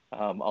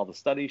all the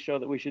studies show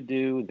that we should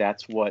do.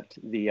 That's what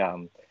the,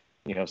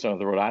 some of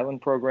the Rhode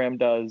Island program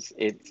does.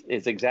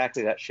 It's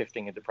exactly that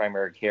shifting into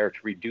primary care to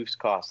reduce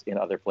costs in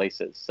other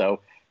places.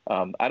 So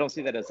I don't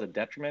see that as a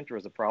detriment or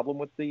as a problem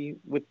with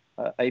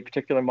a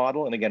particular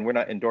model. And again, we're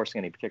not endorsing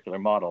any particular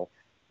model.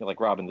 Like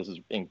Robin, this is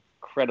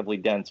incredibly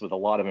dense with a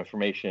lot of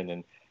information,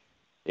 and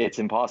it's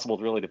impossible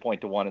really to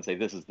point to one and say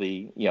this is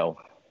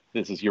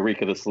this is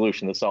Eureka, the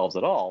solution that solves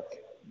it all.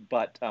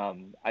 But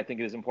I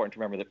think it is important to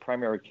remember that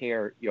primary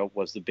care,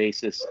 was the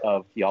basis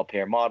of the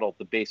all-payer model,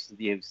 the basis of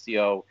the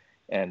ACO,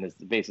 and is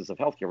the basis of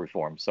healthcare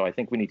reform. So I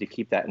think we need to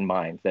keep that in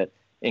mind, that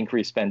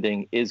increased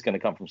spending is going to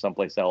come from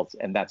someplace else,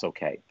 and that's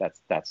okay.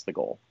 That's the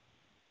goal.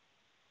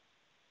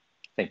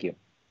 Thank you.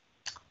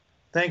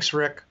 Thanks,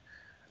 Rick.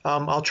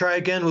 I'll try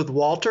again with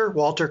Walter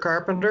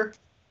Carpenter.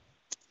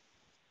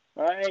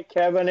 All right,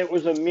 Kevin, it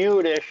was a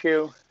mute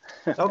issue,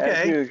 Okay.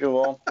 as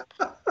usual.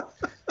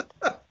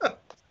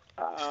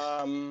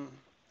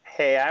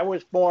 Hey, I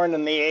was born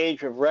in the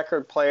age of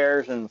record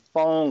players and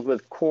phones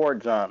with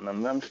cords on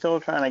them. I'm still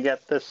trying to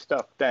get this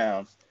stuff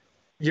down.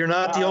 You're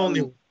not the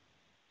only one.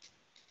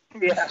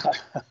 Yeah.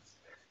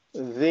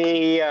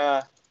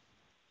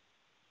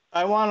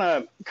 I want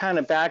to kind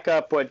of back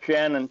up what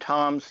Jen and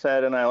Tom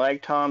said, and I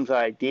like Tom's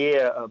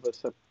idea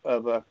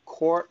of a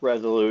court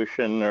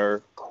resolution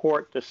or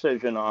court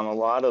decision on a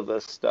lot of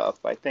this stuff.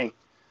 I think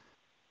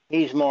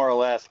he's more or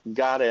less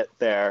got it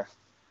there.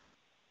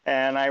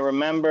 And I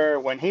remember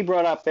when he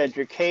brought up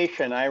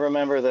education, I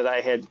remember that I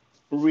had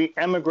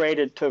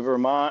emigrated to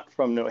Vermont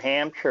from New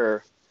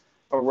Hampshire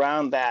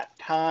around that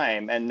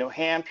time, and New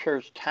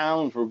Hampshire's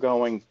towns were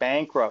going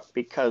bankrupt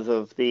because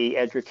of the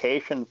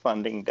education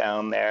funding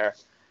down there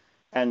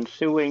and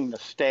suing the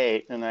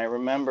state. And I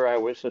remember I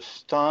was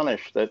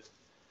astonished that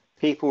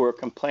people were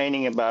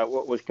complaining about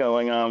what was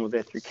going on with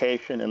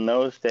education in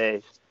those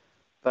days.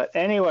 But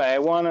anyway, I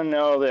want to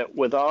know that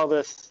with all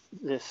this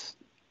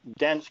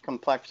dense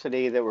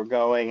complexity that we're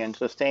going and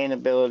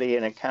sustainability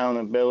and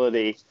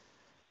accountability,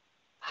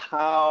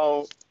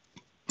 how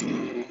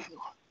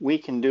we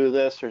can do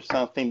this or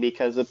something,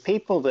 because the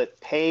people that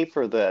pay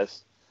for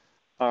this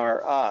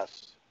are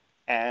us,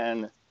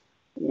 and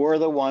we're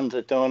the ones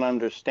that don't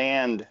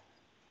understand,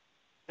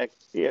 if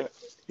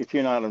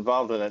you're not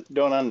involved in it,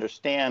 don't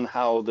understand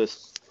how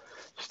this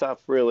stuff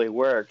really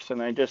works.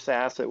 And I just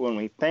ask that when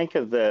we think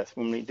of this,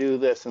 when we do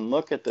this and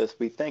look at this,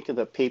 we think of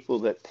the people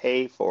that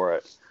pay for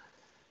it.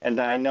 And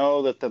I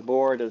know that the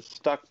board is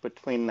stuck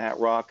between that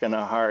rock and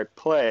a hard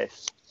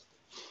place,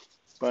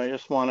 but I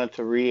just wanted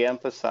to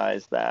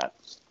re-emphasize that.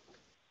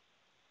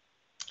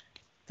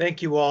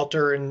 Thank you,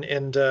 Walter.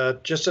 And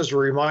just as a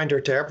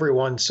reminder to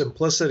everyone,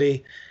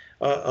 simplicity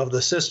of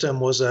the system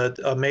was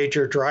a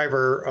major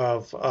driver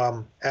of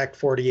Act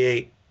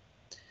 48.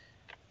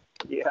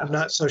 Yeah. I'm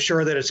not so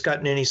sure that it's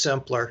gotten any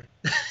simpler.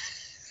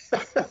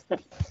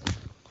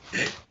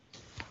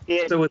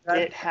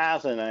 It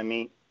hasn't, I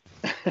mean.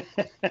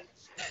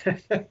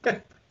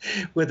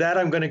 With that,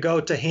 I'm going to go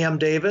to Ham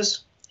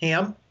Davis.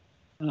 Ham?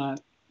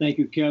 Thank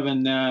you,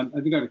 Kevin.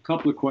 I've got a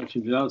couple of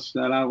questions. I'll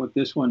start out with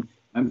this one.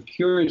 I'm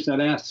curious, I'd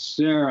ask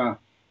Sarah,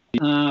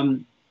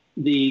 I'm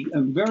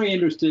very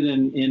interested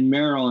in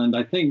Maryland.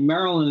 I think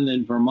Maryland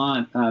and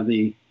Vermont are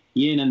the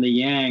yin and the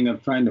yang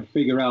of trying to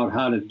figure out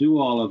how to do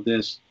all of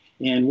this.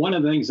 And one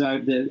of the things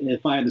that,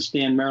 if I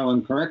understand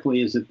Maryland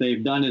correctly, is that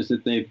they've done is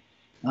that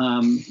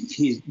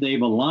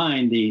they've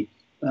aligned the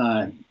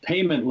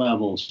payment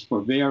levels for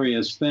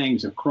various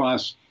things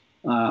across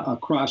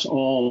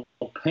all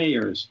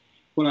payers.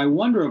 What I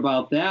wonder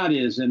about that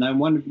is, and I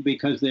wonder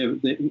because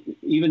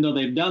even though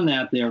they've done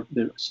that, their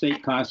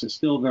state costs are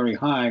still very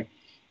high.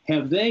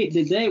 Were they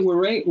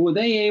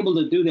able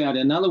to do that?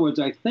 In other words,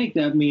 I think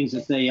that means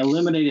that they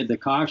eliminated the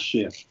cost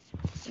shift.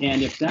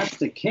 And if that's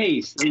the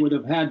case, they would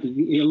have had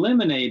to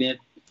eliminate it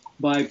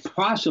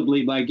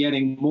possibly by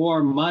getting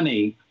more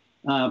money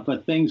for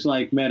things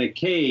like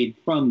Medicaid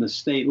from the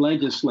state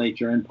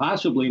legislature, and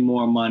possibly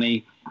more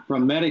money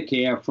from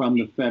Medicare from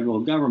the federal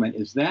government.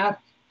 Is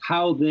that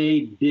how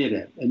they did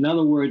it? In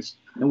other words,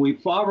 and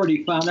we've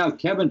already found out,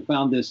 Kevin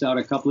found this out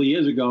a couple of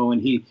years ago,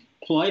 and he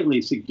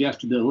politely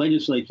suggested to the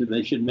legislature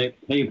they should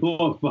pay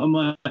more for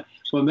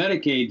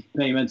Medicaid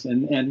payments,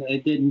 and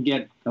it didn't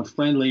get a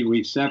friendly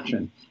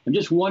reception. I'm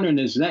just wondering,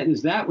 is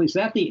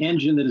that the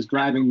engine that is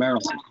driving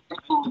Maryland?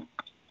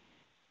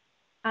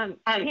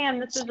 Pam,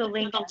 this is a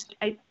link.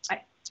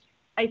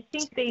 I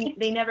think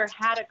they never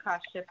had a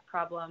cost shift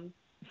problem,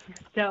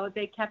 so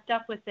they kept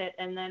up with it,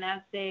 and then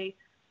as they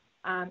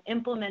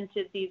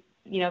implemented these,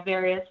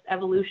 various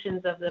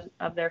evolutions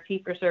of their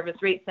fee-for-service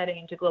rate setting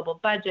into global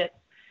budgets,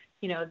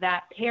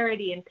 that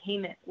parity in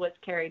payment was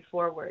carried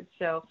forward.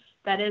 So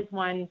that is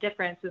one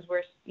difference, is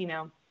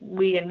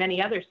we and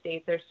many other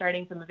states are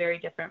starting from a very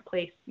different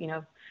place.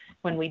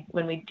 When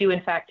we do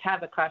in fact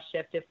have a cost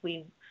shift, if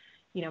we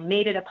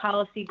made it a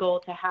policy goal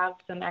to have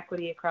some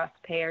equity across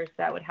payers,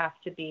 that would have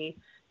to be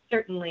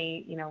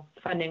certainly,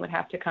 funding would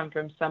have to come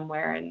from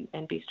somewhere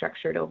and be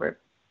structured over,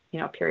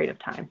 a period of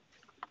time.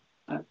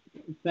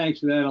 Thanks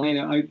for that,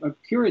 Elena. I'm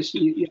curious.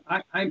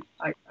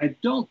 I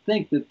don't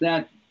think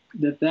that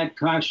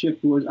cost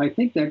shift was. I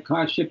think that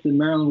cost shift in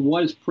Maryland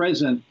was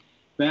present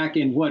back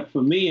in what,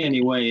 for me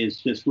anyway, is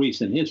just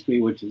recent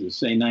history, which is to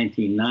say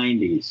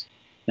 1990s.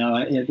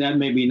 Now that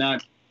may be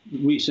not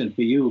recent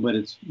for you, but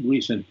it's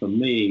recent for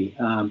me.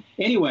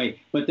 Anyway,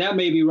 but that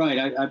may be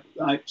right.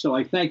 So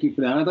I thank you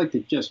for that. I'd like to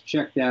just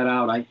check that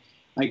out. I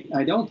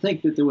don't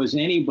think that there was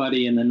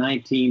anybody in the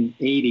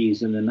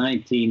 1980s and the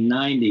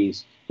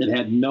 1990s that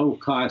had no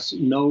cost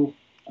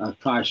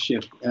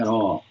shift at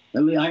all.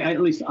 At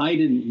least I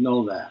didn't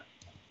know that.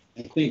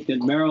 I think that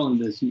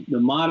the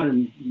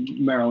modern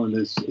Maryland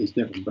is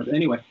different. But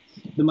anyway,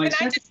 I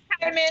just have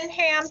chime in,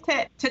 Ham,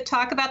 to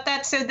talk about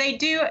that? So they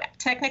do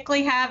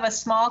technically have a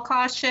small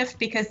cost shift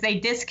because they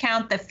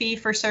discount the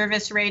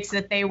fee-for-service rates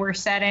that they were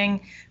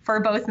setting for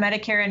both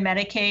Medicare and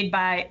Medicaid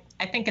by,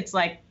 I think it's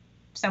like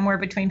somewhere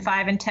between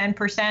 5 and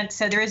 10%.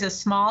 So there is a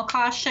small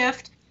cost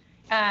shift.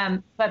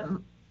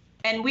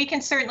 And we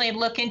can certainly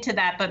look into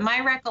that. But my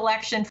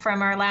recollection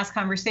from our last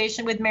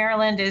conversation with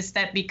Maryland is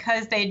that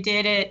because they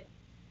did it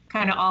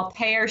kind of all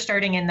payer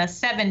starting in the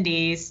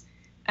 70s,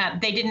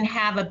 they didn't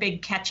have a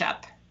big catch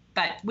up.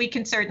 But we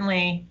can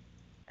certainly,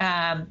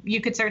 you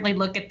could certainly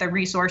look at the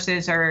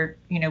resources, or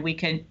we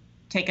could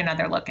take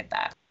another look at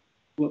that.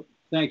 Well,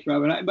 thanks,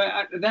 Robin.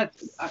 I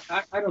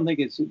don't think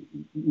it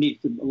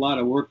needs a lot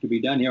of work to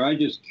be done here. I'm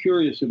just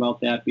curious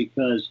about that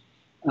because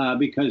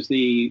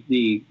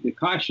the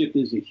cost shift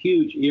is a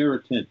huge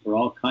irritant for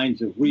all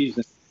kinds of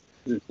reasons.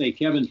 Say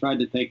Kevin tried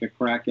to take a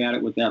crack at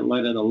it with that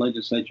letter to the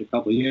legislature a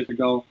couple of years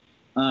ago.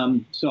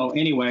 So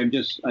anyway,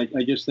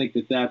 I just think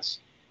that's.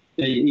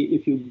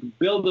 If you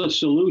build a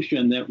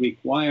solution that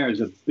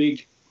requires a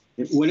big,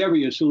 whatever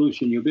your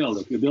solution you build,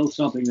 if you build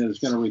something that is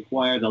going to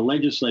require the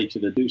legislature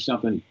to do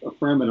something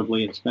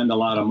affirmatively and spend a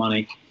lot of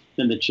money,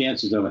 then the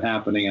chances of it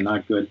happening are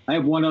not good. I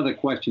have one other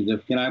question.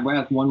 Can I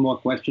ask one more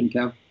question,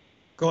 Kev?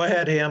 Go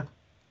ahead, Ham.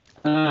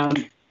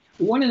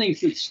 One of the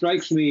things that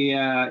strikes me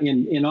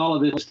in all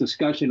of this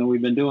discussion, and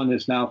we've been doing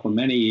this now for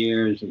many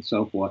years and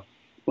so forth,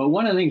 but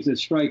one of the things that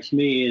strikes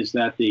me is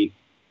that the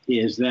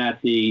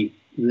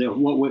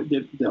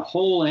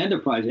whole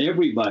enterprise,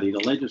 everybody, the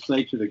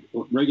legislature, the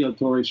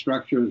regulatory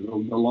structure, the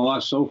law,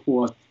 so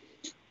forth,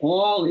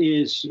 all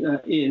is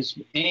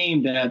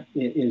aimed at,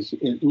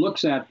 it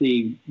looks at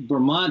the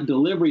Vermont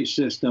delivery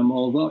system,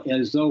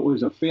 as though it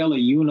was a fairly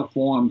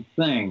uniform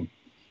thing.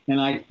 And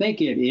I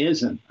think it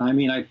isn't. I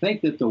mean, I think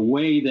that the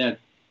way that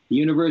the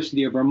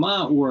University of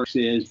Vermont works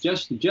is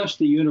just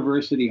the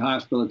university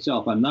hospital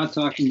itself. I'm not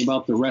talking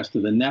about the rest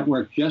of the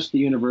network, just the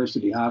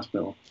university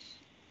hospital.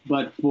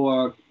 But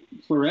for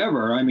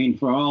forever, I mean,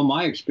 for all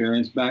my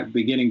experience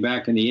beginning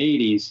back in the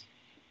 80s,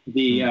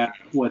 the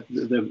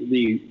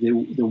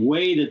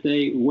way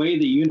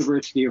the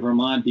University of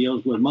Vermont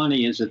deals with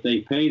money is that they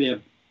pay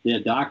their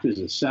doctors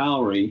a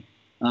salary,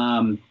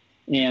 and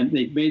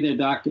they pay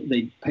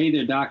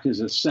their doctors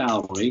a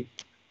salary.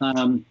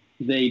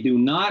 They do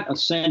not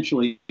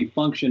essentially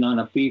function on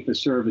a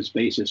fee-for-service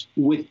basis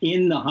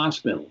within the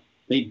hospital.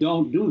 They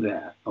don't do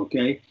that.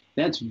 Okay.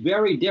 That's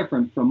very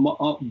different from,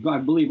 I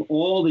believe,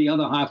 all the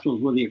other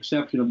hospitals, with the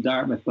exception of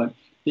Dartmouth, but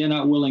they're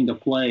not willing to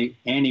play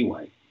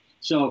anyway.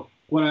 So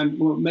what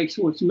makes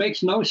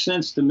no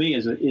sense to me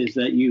is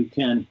that you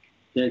can,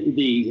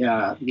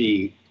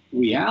 the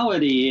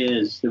reality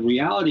is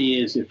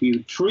if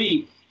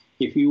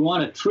you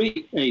want to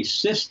treat a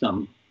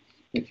system,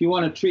 if you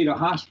want to treat a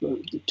hospital,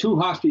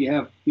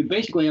 you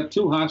basically have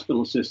two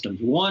hospital systems.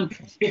 One,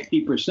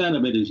 50%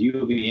 of it is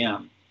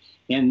UVM.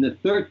 And the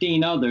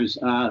 13 others,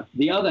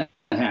 the other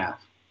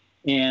half.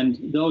 And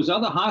those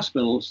other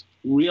hospitals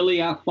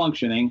really are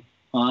functioning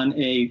on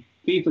a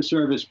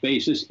fee-for-service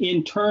basis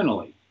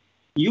internally.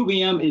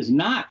 UVM is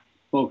not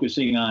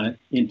focusing on it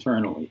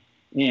internally.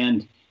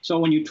 And so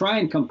when you try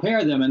and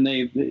compare them, and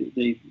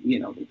the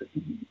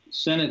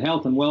Senate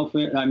Health and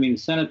Welfare,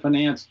 Senate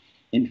Finance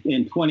in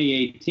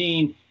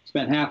 2018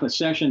 spent half a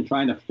session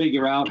trying to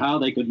figure out how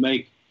they could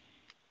make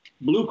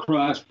Blue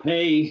Cross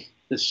pay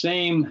the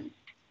same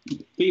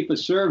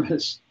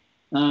fee-for-service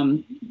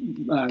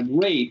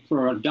rate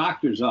for a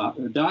doctor's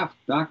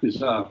office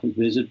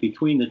visit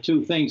between the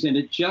two things, and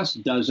it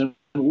just doesn't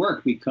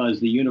work because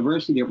the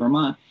University of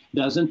Vermont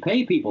doesn't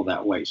pay people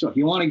that way. So if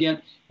you want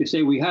to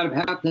say we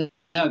have to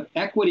have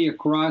equity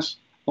across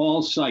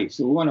all sites,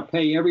 so we want to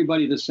pay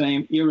everybody the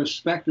same,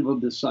 irrespective of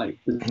the site.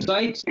 The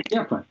site's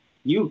different.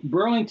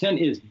 Burlington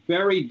is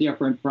very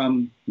different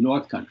from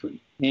North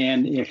Country,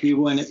 and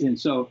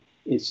so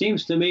it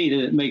seems to me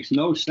that it makes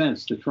no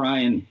sense to try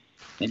and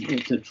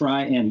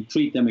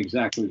treat them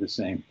exactly the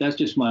same. That's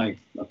just my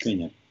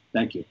opinion.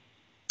 Thank you.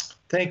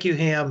 Thank you,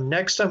 Ham.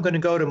 Next, I'm going to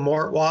go to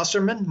Mort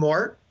Wasserman.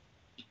 Mort.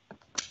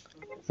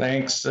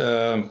 Thanks.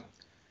 I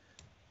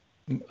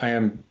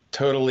am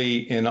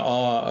totally in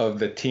awe of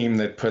the team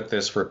that put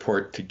this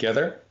report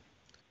together,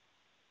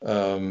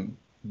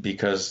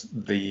 because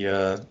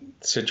the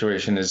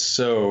situation is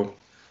so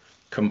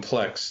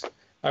complex.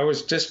 I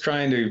was just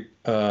trying to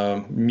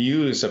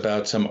muse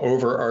about some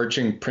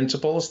overarching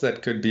principles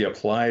that could be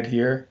applied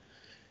here,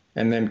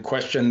 and then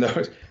question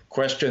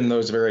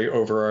those very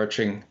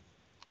overarching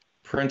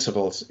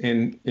principles.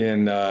 In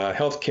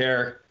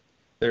healthcare,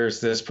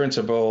 there's this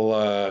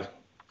principle: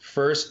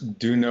 first,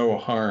 do no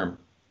harm.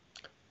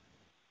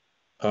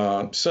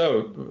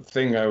 So the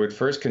thing I would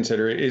first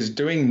consider is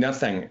doing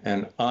nothing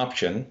an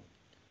option,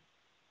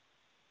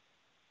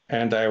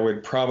 and I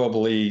would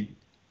probably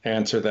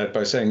answer that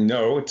by saying,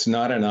 no, it's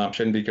not an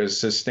option, because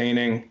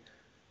sustaining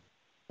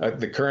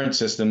the current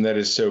system that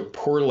is so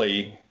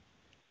poorly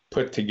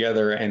put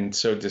together and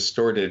so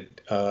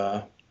distorted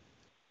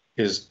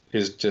is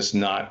just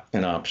not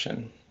an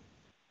option.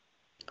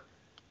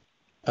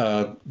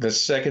 The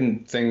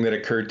second thing that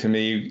occurred to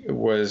me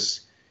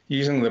was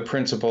using the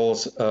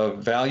principles of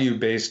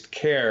value-based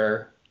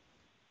care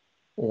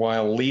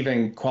while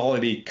leaving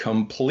quality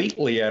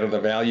completely out of the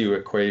value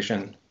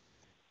equation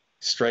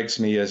strikes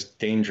me as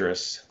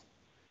dangerous.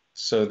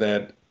 So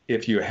that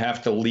if you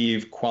have to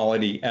leave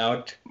quality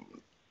out,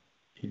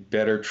 you'd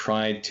better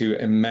try to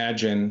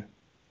imagine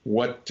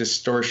what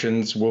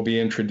distortions will be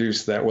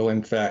introduced that will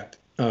in fact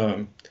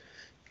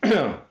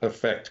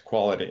affect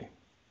quality.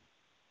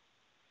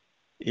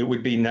 It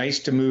would be nice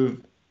to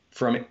move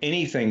from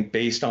anything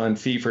based on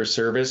fee for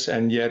service,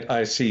 and yet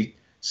I see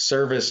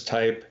service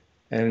type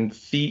and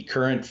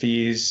current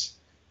fees,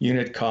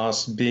 unit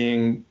costs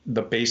being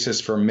the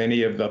basis for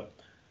many of the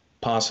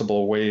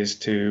possible ways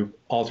to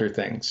alter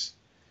things.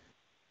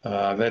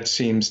 That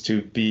seems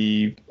to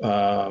be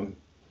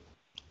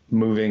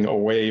moving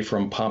away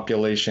from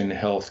population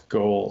health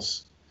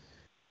goals.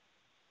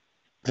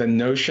 The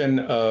notion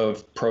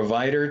of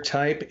provider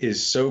type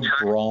is so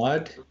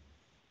broad,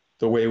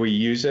 the way we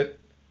use it.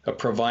 A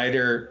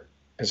provider,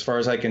 as far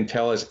as I can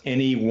tell, is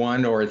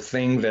anyone or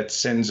thing that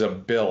sends a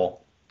bill,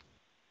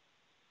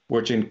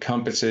 which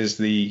encompasses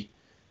the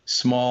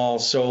small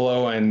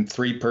solo and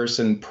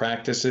 3-person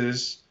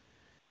practices,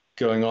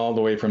 going all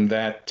the way from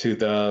that to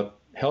the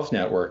health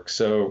network.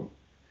 So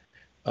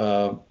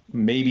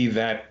maybe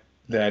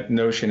that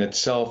notion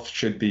itself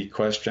should be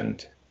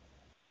questioned.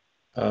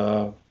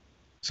 So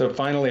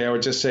finally, I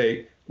would just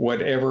say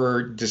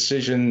whatever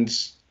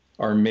decisions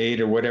are made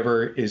or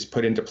whatever is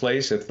put into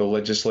place, if the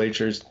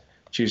legislature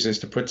chooses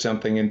to put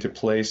something into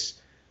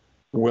place,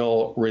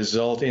 will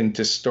result in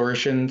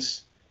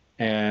distortions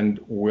and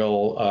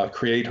will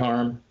create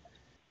harm.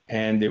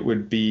 And it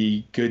would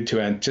be good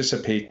to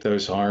anticipate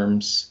those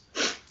harms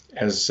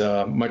as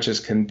much as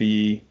can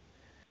be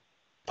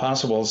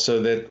possible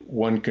so that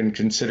one can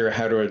consider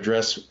how to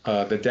address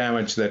the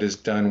damage that is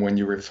done when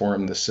you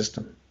reform the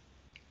system.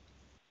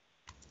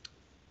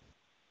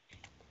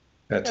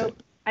 That's it.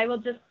 I will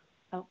just,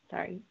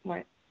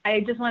 I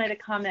just wanted to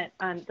comment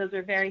on, those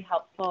are very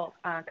helpful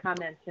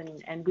comments,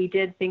 and we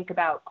did think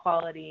about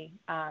quality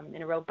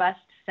in a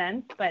robust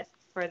sense, but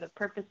for the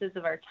purposes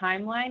of our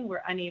timeline,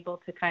 we're unable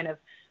to kind of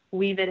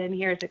weave it in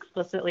here as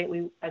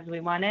explicitly as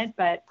we wanted,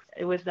 but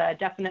it was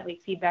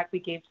definitely feedback we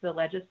gave to the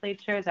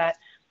legislature that,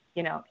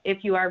 you know,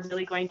 if you are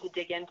really going to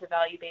dig into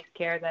value-based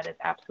care, that is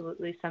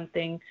absolutely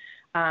something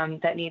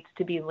that needs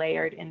to be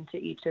layered into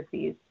each of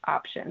these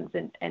options.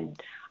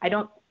 And I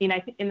don't, you know, I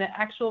think in the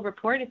actual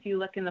report, if you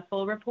look in the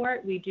full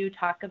report, we do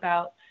talk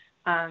about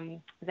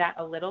that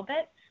a little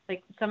bit.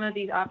 Like some of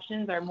these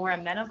options are more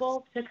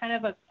amenable to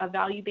kind of a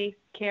value-based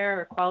care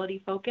or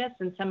quality focus,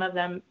 and some of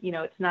them, you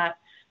know, it's not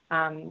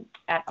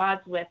at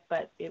odds with,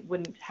 but it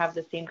wouldn't have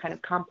the same kind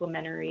of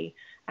complementary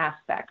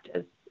aspect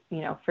as,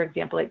 you know, for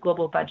example, like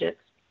global budgets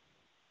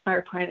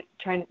are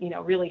trying, you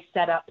know, really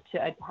set up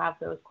to have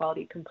those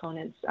quality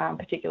components,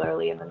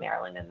 particularly in the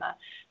Maryland and the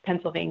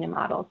Pennsylvania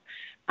models.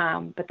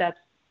 But that's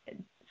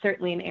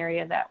certainly an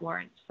area that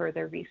warrants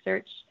further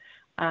research.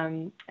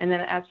 And then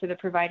as for the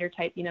provider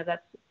type, you know,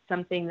 that's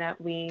something that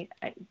we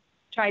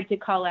tried to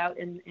call out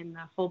in the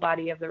full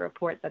body of the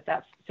report,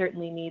 that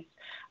certainly needs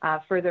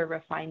further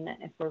refinement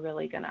if we're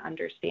really going to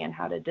understand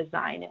how to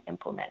design and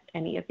implement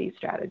any of these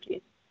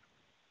strategies.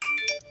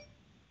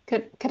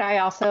 Could I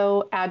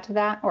also add to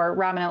that? Or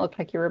Robin, it looked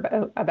like you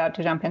were about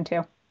to jump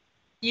into.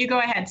 You go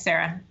ahead,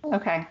 Sarah.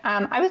 Okay.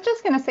 I was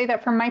just going to say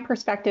that from my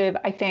perspective,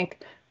 I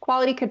think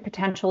quality could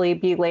potentially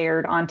be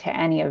layered onto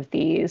any of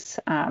these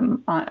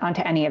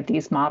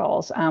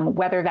models,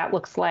 whether that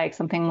looks like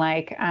something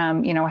like,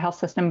 you know, a health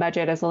system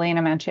budget, as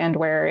Elena mentioned,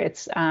 where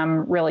it's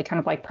really kind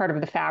of like part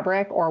of the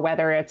fabric, or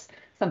whether it's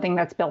something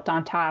that's built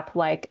on top,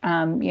 like,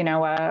 you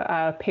know,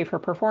 a pay for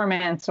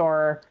performance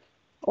or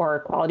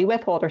quality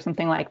withhold or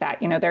something like that.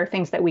 You know, there are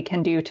things that we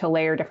can do to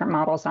layer different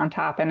models on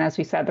top. And as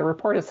we said, the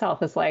report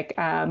itself is like,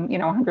 you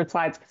know, 100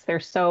 slides, because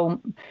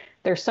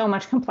there's so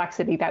much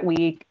complexity that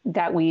we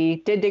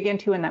did dig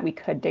into and that we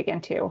could dig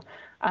into.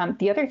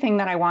 The other thing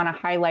that I want to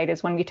highlight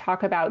is when we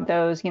talk about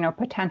those, you know,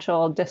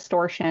 potential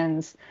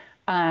distortions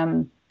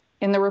in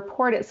the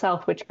report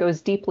itself, which goes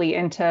deeply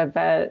into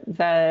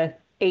the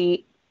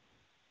 8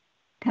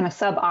 kind of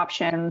sub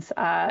options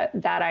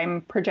that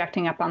I'm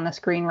projecting up on the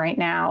screen right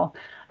now.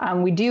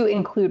 We do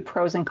include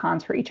pros and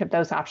cons for each of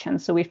those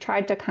options. So we've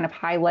tried to kind of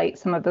highlight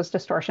some of those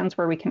distortions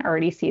where we can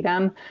already see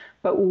them.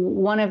 But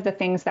one of the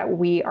things that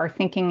we are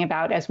thinking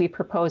about as we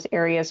propose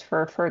areas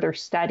for further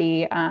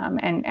study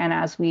and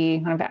as we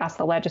kind of ask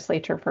the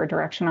legislature for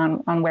direction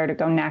on where to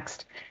go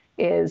next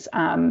is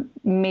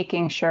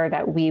making sure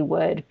that we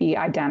would be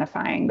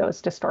identifying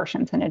those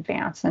distortions in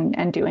advance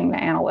and doing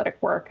the analytic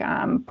work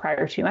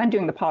prior to, and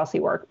doing the policy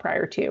work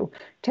prior to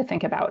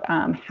think about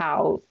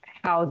how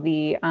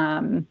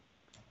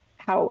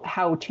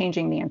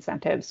changing the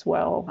incentives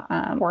will,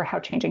 or how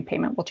changing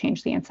payment will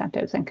change the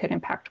incentives and could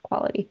impact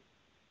quality.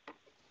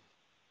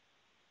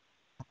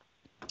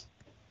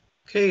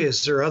 Okay,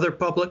 is there other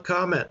public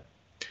comment?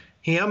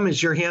 Ham,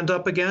 is your hand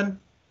up again?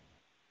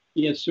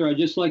 Yes, sir. I'd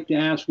just like to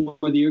ask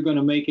whether you're going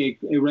to make a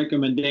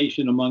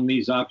recommendation among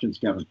these options,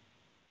 Kevin.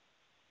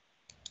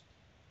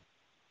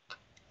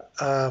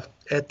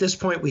 At this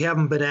point, we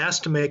haven't been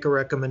asked to make a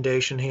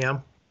recommendation,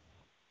 Ham.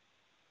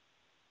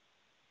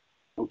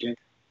 Okay.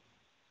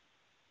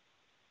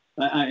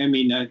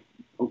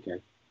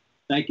 Okay.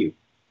 Thank you.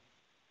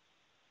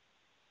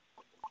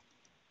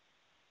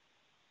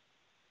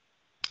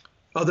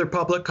 Other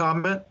public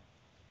comment?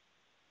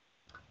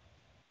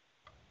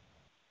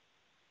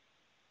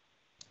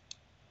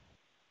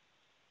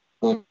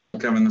 Well,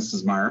 Kevin, this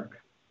is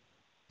Mark.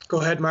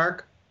 Go ahead,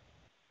 Mark.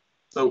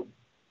 So,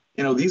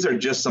 these are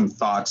just some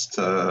thoughts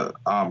to,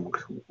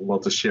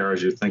 to share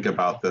as you think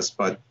about this.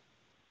 But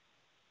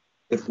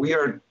if we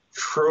are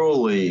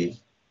truly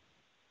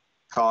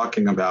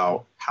talking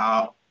about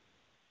how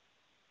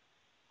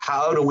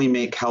do we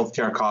make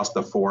healthcare cost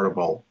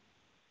affordable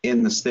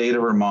in the state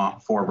of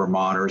Vermont for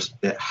Vermonters,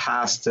 it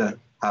has to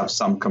have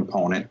some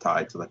component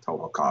tied to the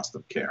total cost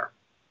of care.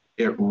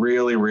 It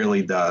really,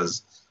 really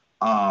does.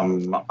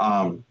 And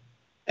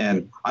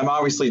I'm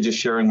obviously just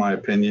sharing my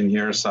opinion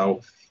here.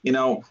 So,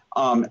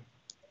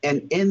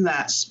 and in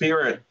that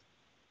spirit,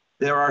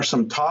 there are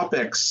some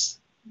topics,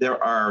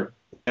 there are,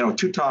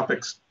 two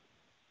topics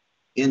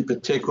in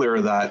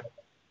particular that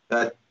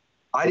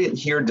I didn't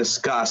hear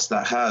discussed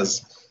that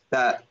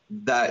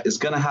is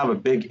going to have a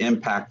big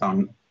impact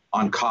on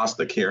cost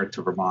of care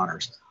to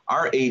Vermonters.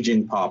 Our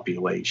aging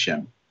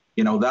population,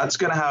 that's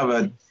going to have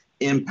an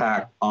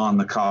impact on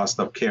the cost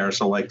of care.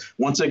 So like,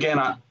 once again,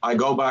 I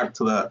go back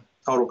to the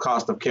total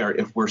cost of care.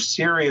 If we're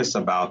serious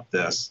about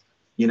this,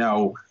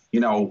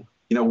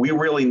 we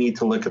really need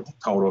to look at the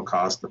total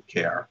cost of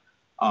care.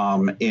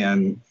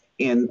 And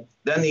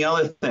then the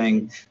other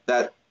thing,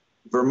 that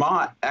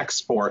Vermont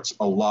exports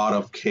a lot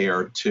of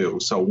care too.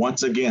 So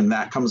once again,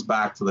 that comes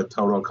back to the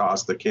total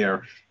cost of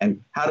care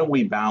and how do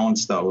we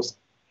balance those?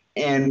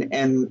 And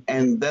then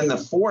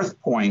the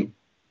fourth point,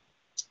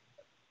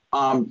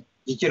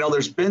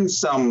 there's been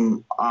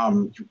some,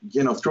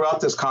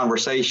 throughout this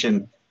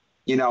conversation,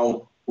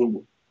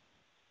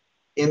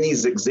 in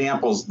these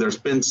examples, there's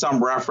been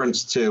some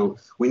reference to,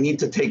 we need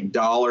to take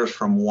dollars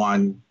from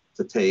one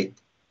to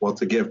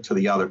give to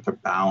the other to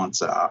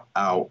balance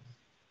out.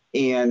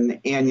 And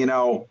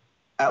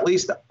at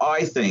least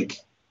I think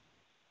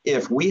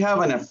if we have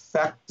an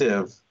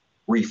effective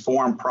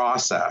reform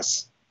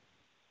process,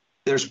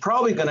 there's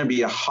probably going to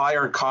be a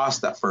higher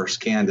cost at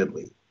first,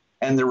 candidly.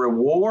 And the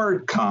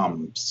reward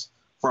comes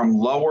from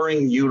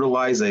lowering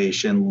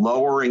utilization,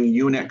 lowering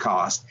unit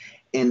cost.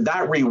 And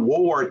that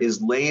reward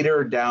is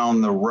later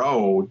down the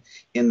road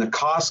and the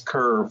cost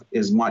curve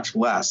is much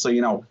less.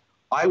 So,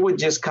 I would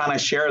just kind of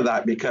share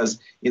that because,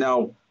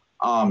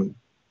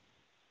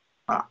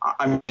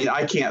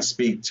 I can't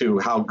speak to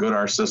how good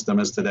our system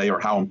is today or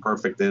how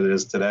imperfect it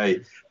is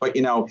today. But,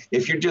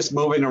 if you're just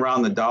moving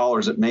around the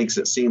dollars, it makes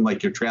it seem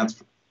like you're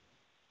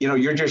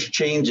you're just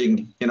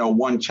changing,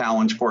 one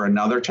challenge for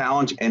another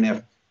challenge.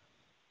 And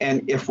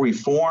if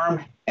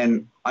reform,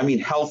 and I mean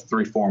health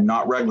reform,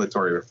 not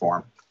regulatory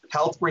reform,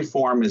 health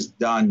reform is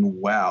done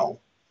well,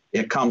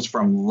 it comes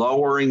from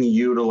lowering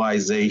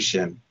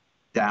utilization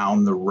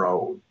down the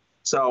road.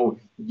 So,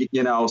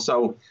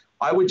 so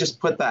I would just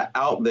put that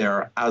out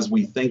there as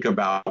we think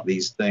about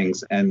these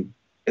things. And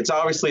it's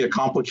obviously a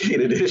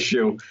complicated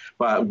issue,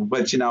 but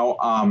so,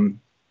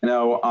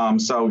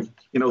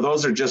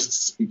 those are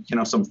just,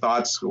 some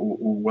thoughts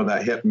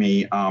that hit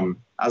me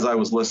as I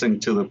was listening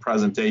to the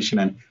presentation.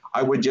 And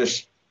I would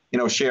just,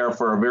 share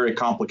for a very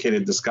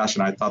complicated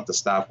discussion. I thought the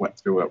staff went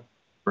through it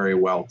very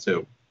well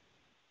too.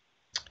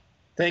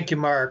 Thank you,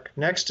 Mark.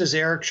 Next is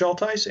Eric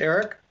Schulteis.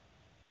 Eric.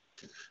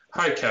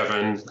 Hi,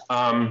 Kevin.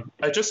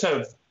 I just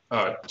have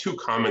two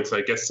comments.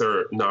 I guess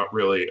they're not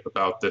really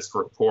about this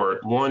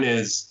report. One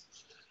is,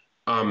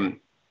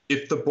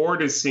 if the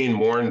board is seeing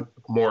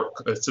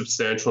a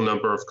substantial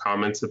number of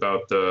comments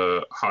about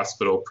the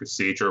hospital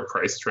procedure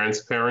price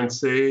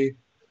transparency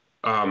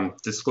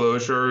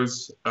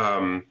disclosures,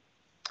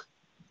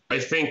 I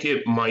think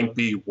it might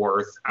be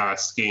worth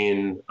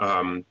asking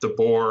the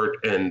board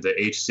and the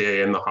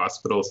HCA and the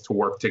hospitals to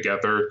work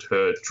together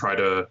to try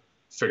to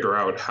figure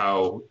out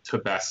how to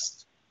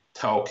best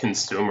tell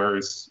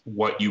consumers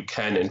what you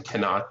can and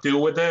cannot do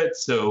with it.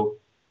 So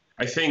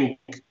I think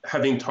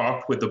having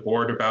talked with the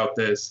board about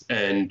this,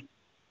 and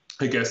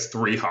I guess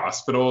 3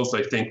 hospitals,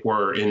 I think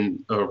we're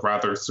in a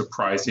rather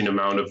surprising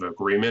amount of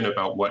agreement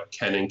about what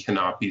can and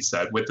cannot be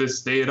said with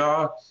this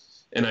data.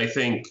 And I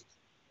think,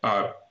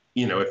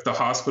 if the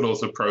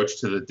hospital's approach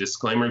to the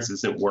disclaimers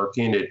isn't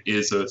working, it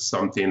is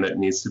something that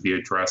needs to be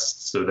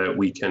addressed so that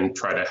we can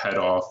try to head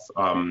off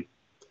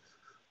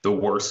the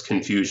worst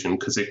confusion,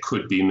 because it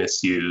could be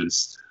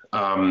misused.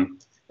 And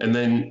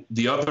then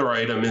the other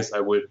item is I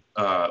would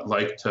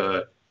like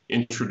to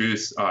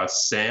introduce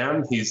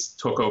Sam. He's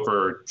took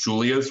over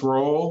Julia's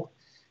role.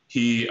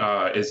 He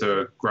is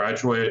a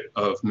graduate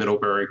of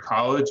Middlebury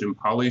College in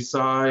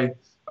poli-sci,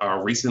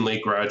 recently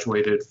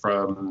graduated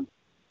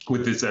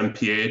with his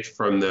MPH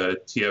from the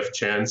T.F.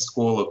 Chan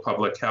School of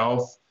Public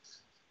Health.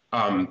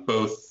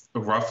 Both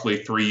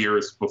roughly 3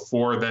 years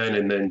before then.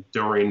 And then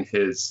during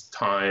his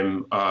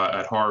time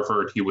at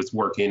Harvard, he was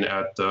working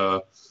at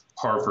the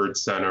Harvard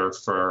Center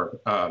for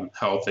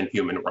Health and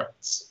Human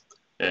Rights.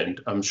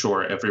 And I'm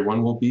sure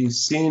everyone will be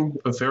seeing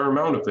a fair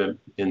amount of him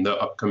in the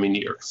upcoming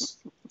years.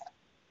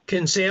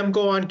 Can Sam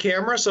go on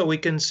camera so we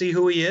can see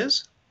who he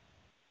is?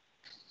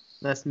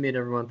 Nice to meet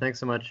everyone. Thanks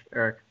so much,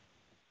 Eric.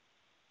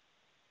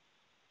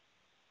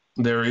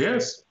 There he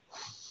is.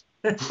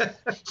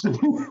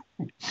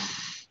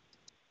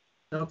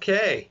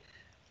 Okay.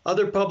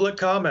 Other public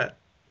comment?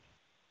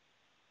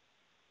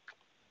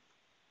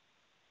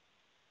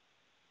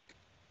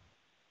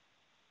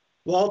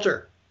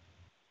 Walter.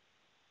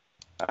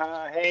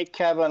 Hey,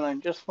 Kevin, I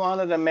just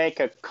wanted to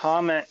make a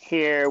comment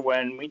here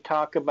when we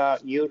talk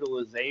about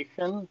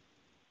utilization.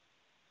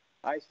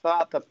 I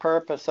thought the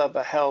purpose of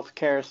a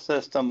healthcare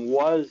system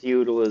was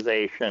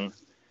utilization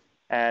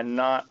and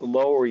not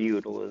lower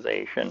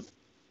utilization.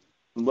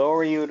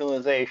 Lower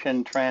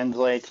utilization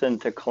translates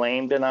into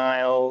claim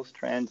denials,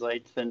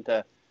 translates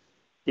into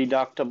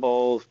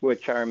deductibles,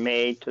 which are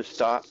made to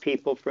stop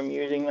people from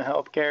using the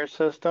healthcare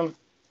system.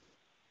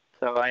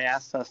 So I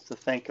asked us to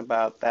think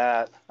about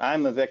that.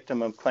 I'm a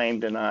victim of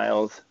claim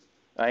denials.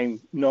 I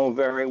know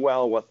very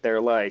well what they're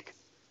like.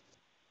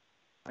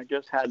 I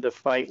just had to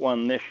fight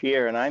one this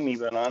year, and I'm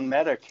even on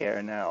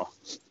Medicare now.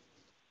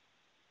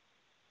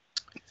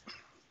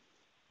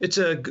 It's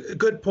a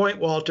good point,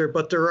 Walter,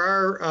 but there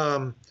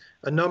are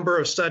a number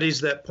of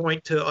studies that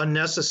point to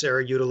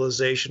unnecessary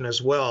utilization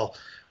as well.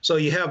 So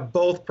you have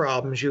both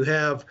problems. You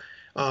have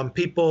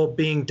people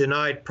being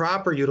denied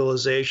proper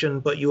utilization,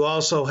 but you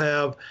also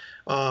have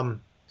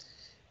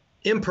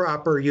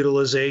improper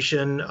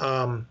utilization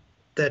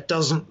that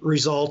doesn't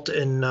result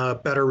in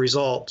better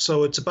results.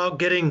 So it's about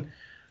getting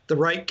the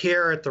right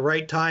care at the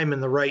right time in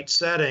the right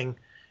setting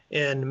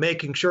and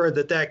making sure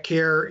that that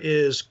care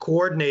is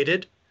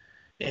coordinated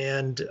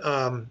and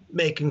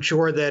making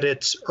sure that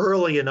it's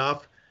early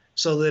enough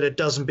so that it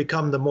doesn't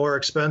become the more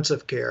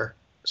expensive care.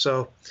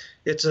 So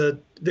it's a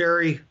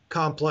very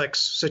complex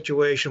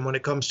situation when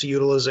it comes to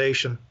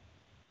utilization.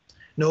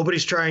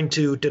 Nobody's trying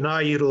to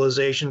deny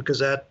utilization because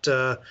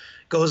that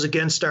goes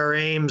against our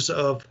aims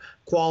of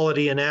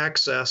quality and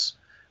access.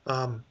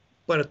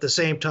 But at the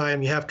same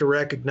time, you have to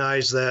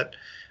recognize that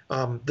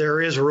there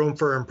is room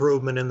for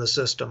improvement in the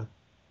system.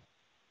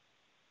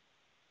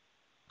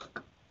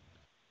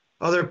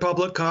 Other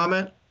public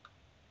comment?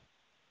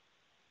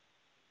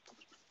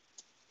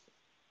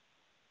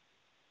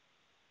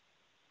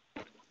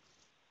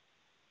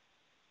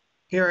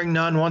 Hearing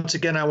none, once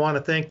again, I want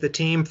to thank the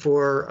team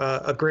for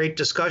a great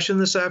discussion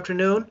this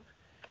afternoon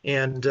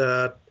and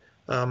a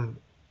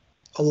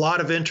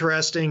lot of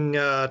interesting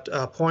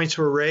points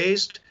were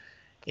raised,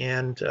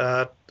 and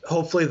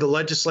hopefully the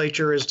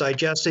legislature is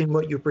digesting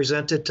what you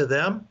presented to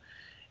them,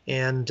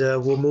 and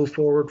we'll move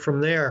forward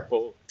from there.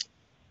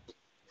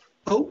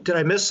 Oh, did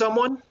I miss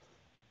someone?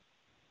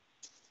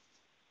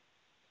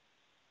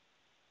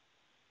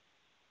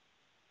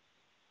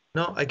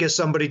 No, I guess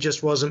somebody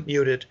just wasn't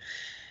muted.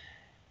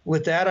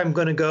 With that, I'm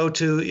going to go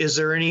to, is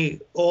there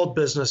any old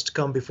business to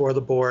come before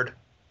the board?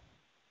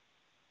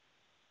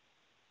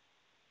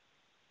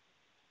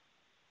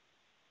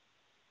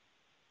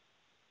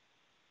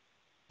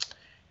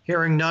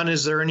 Hearing none,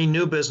 is there any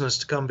new business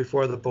to come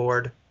before the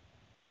board?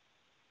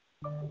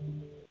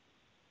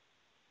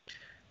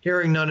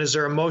 Hearing none, is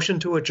there a motion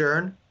to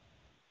adjourn?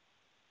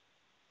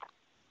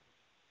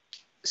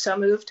 So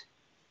moved.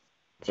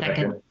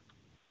 Second.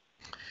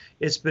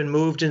 It's been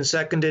moved and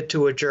seconded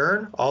to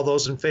adjourn. All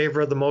those in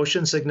favor of the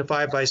motion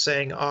signify by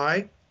saying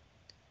aye.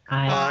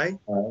 Aye.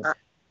 Aye.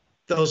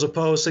 Those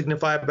opposed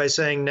signify by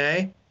saying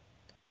nay.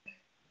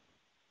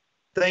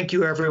 Thank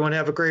you, everyone.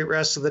 Have a great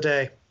rest of the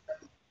day.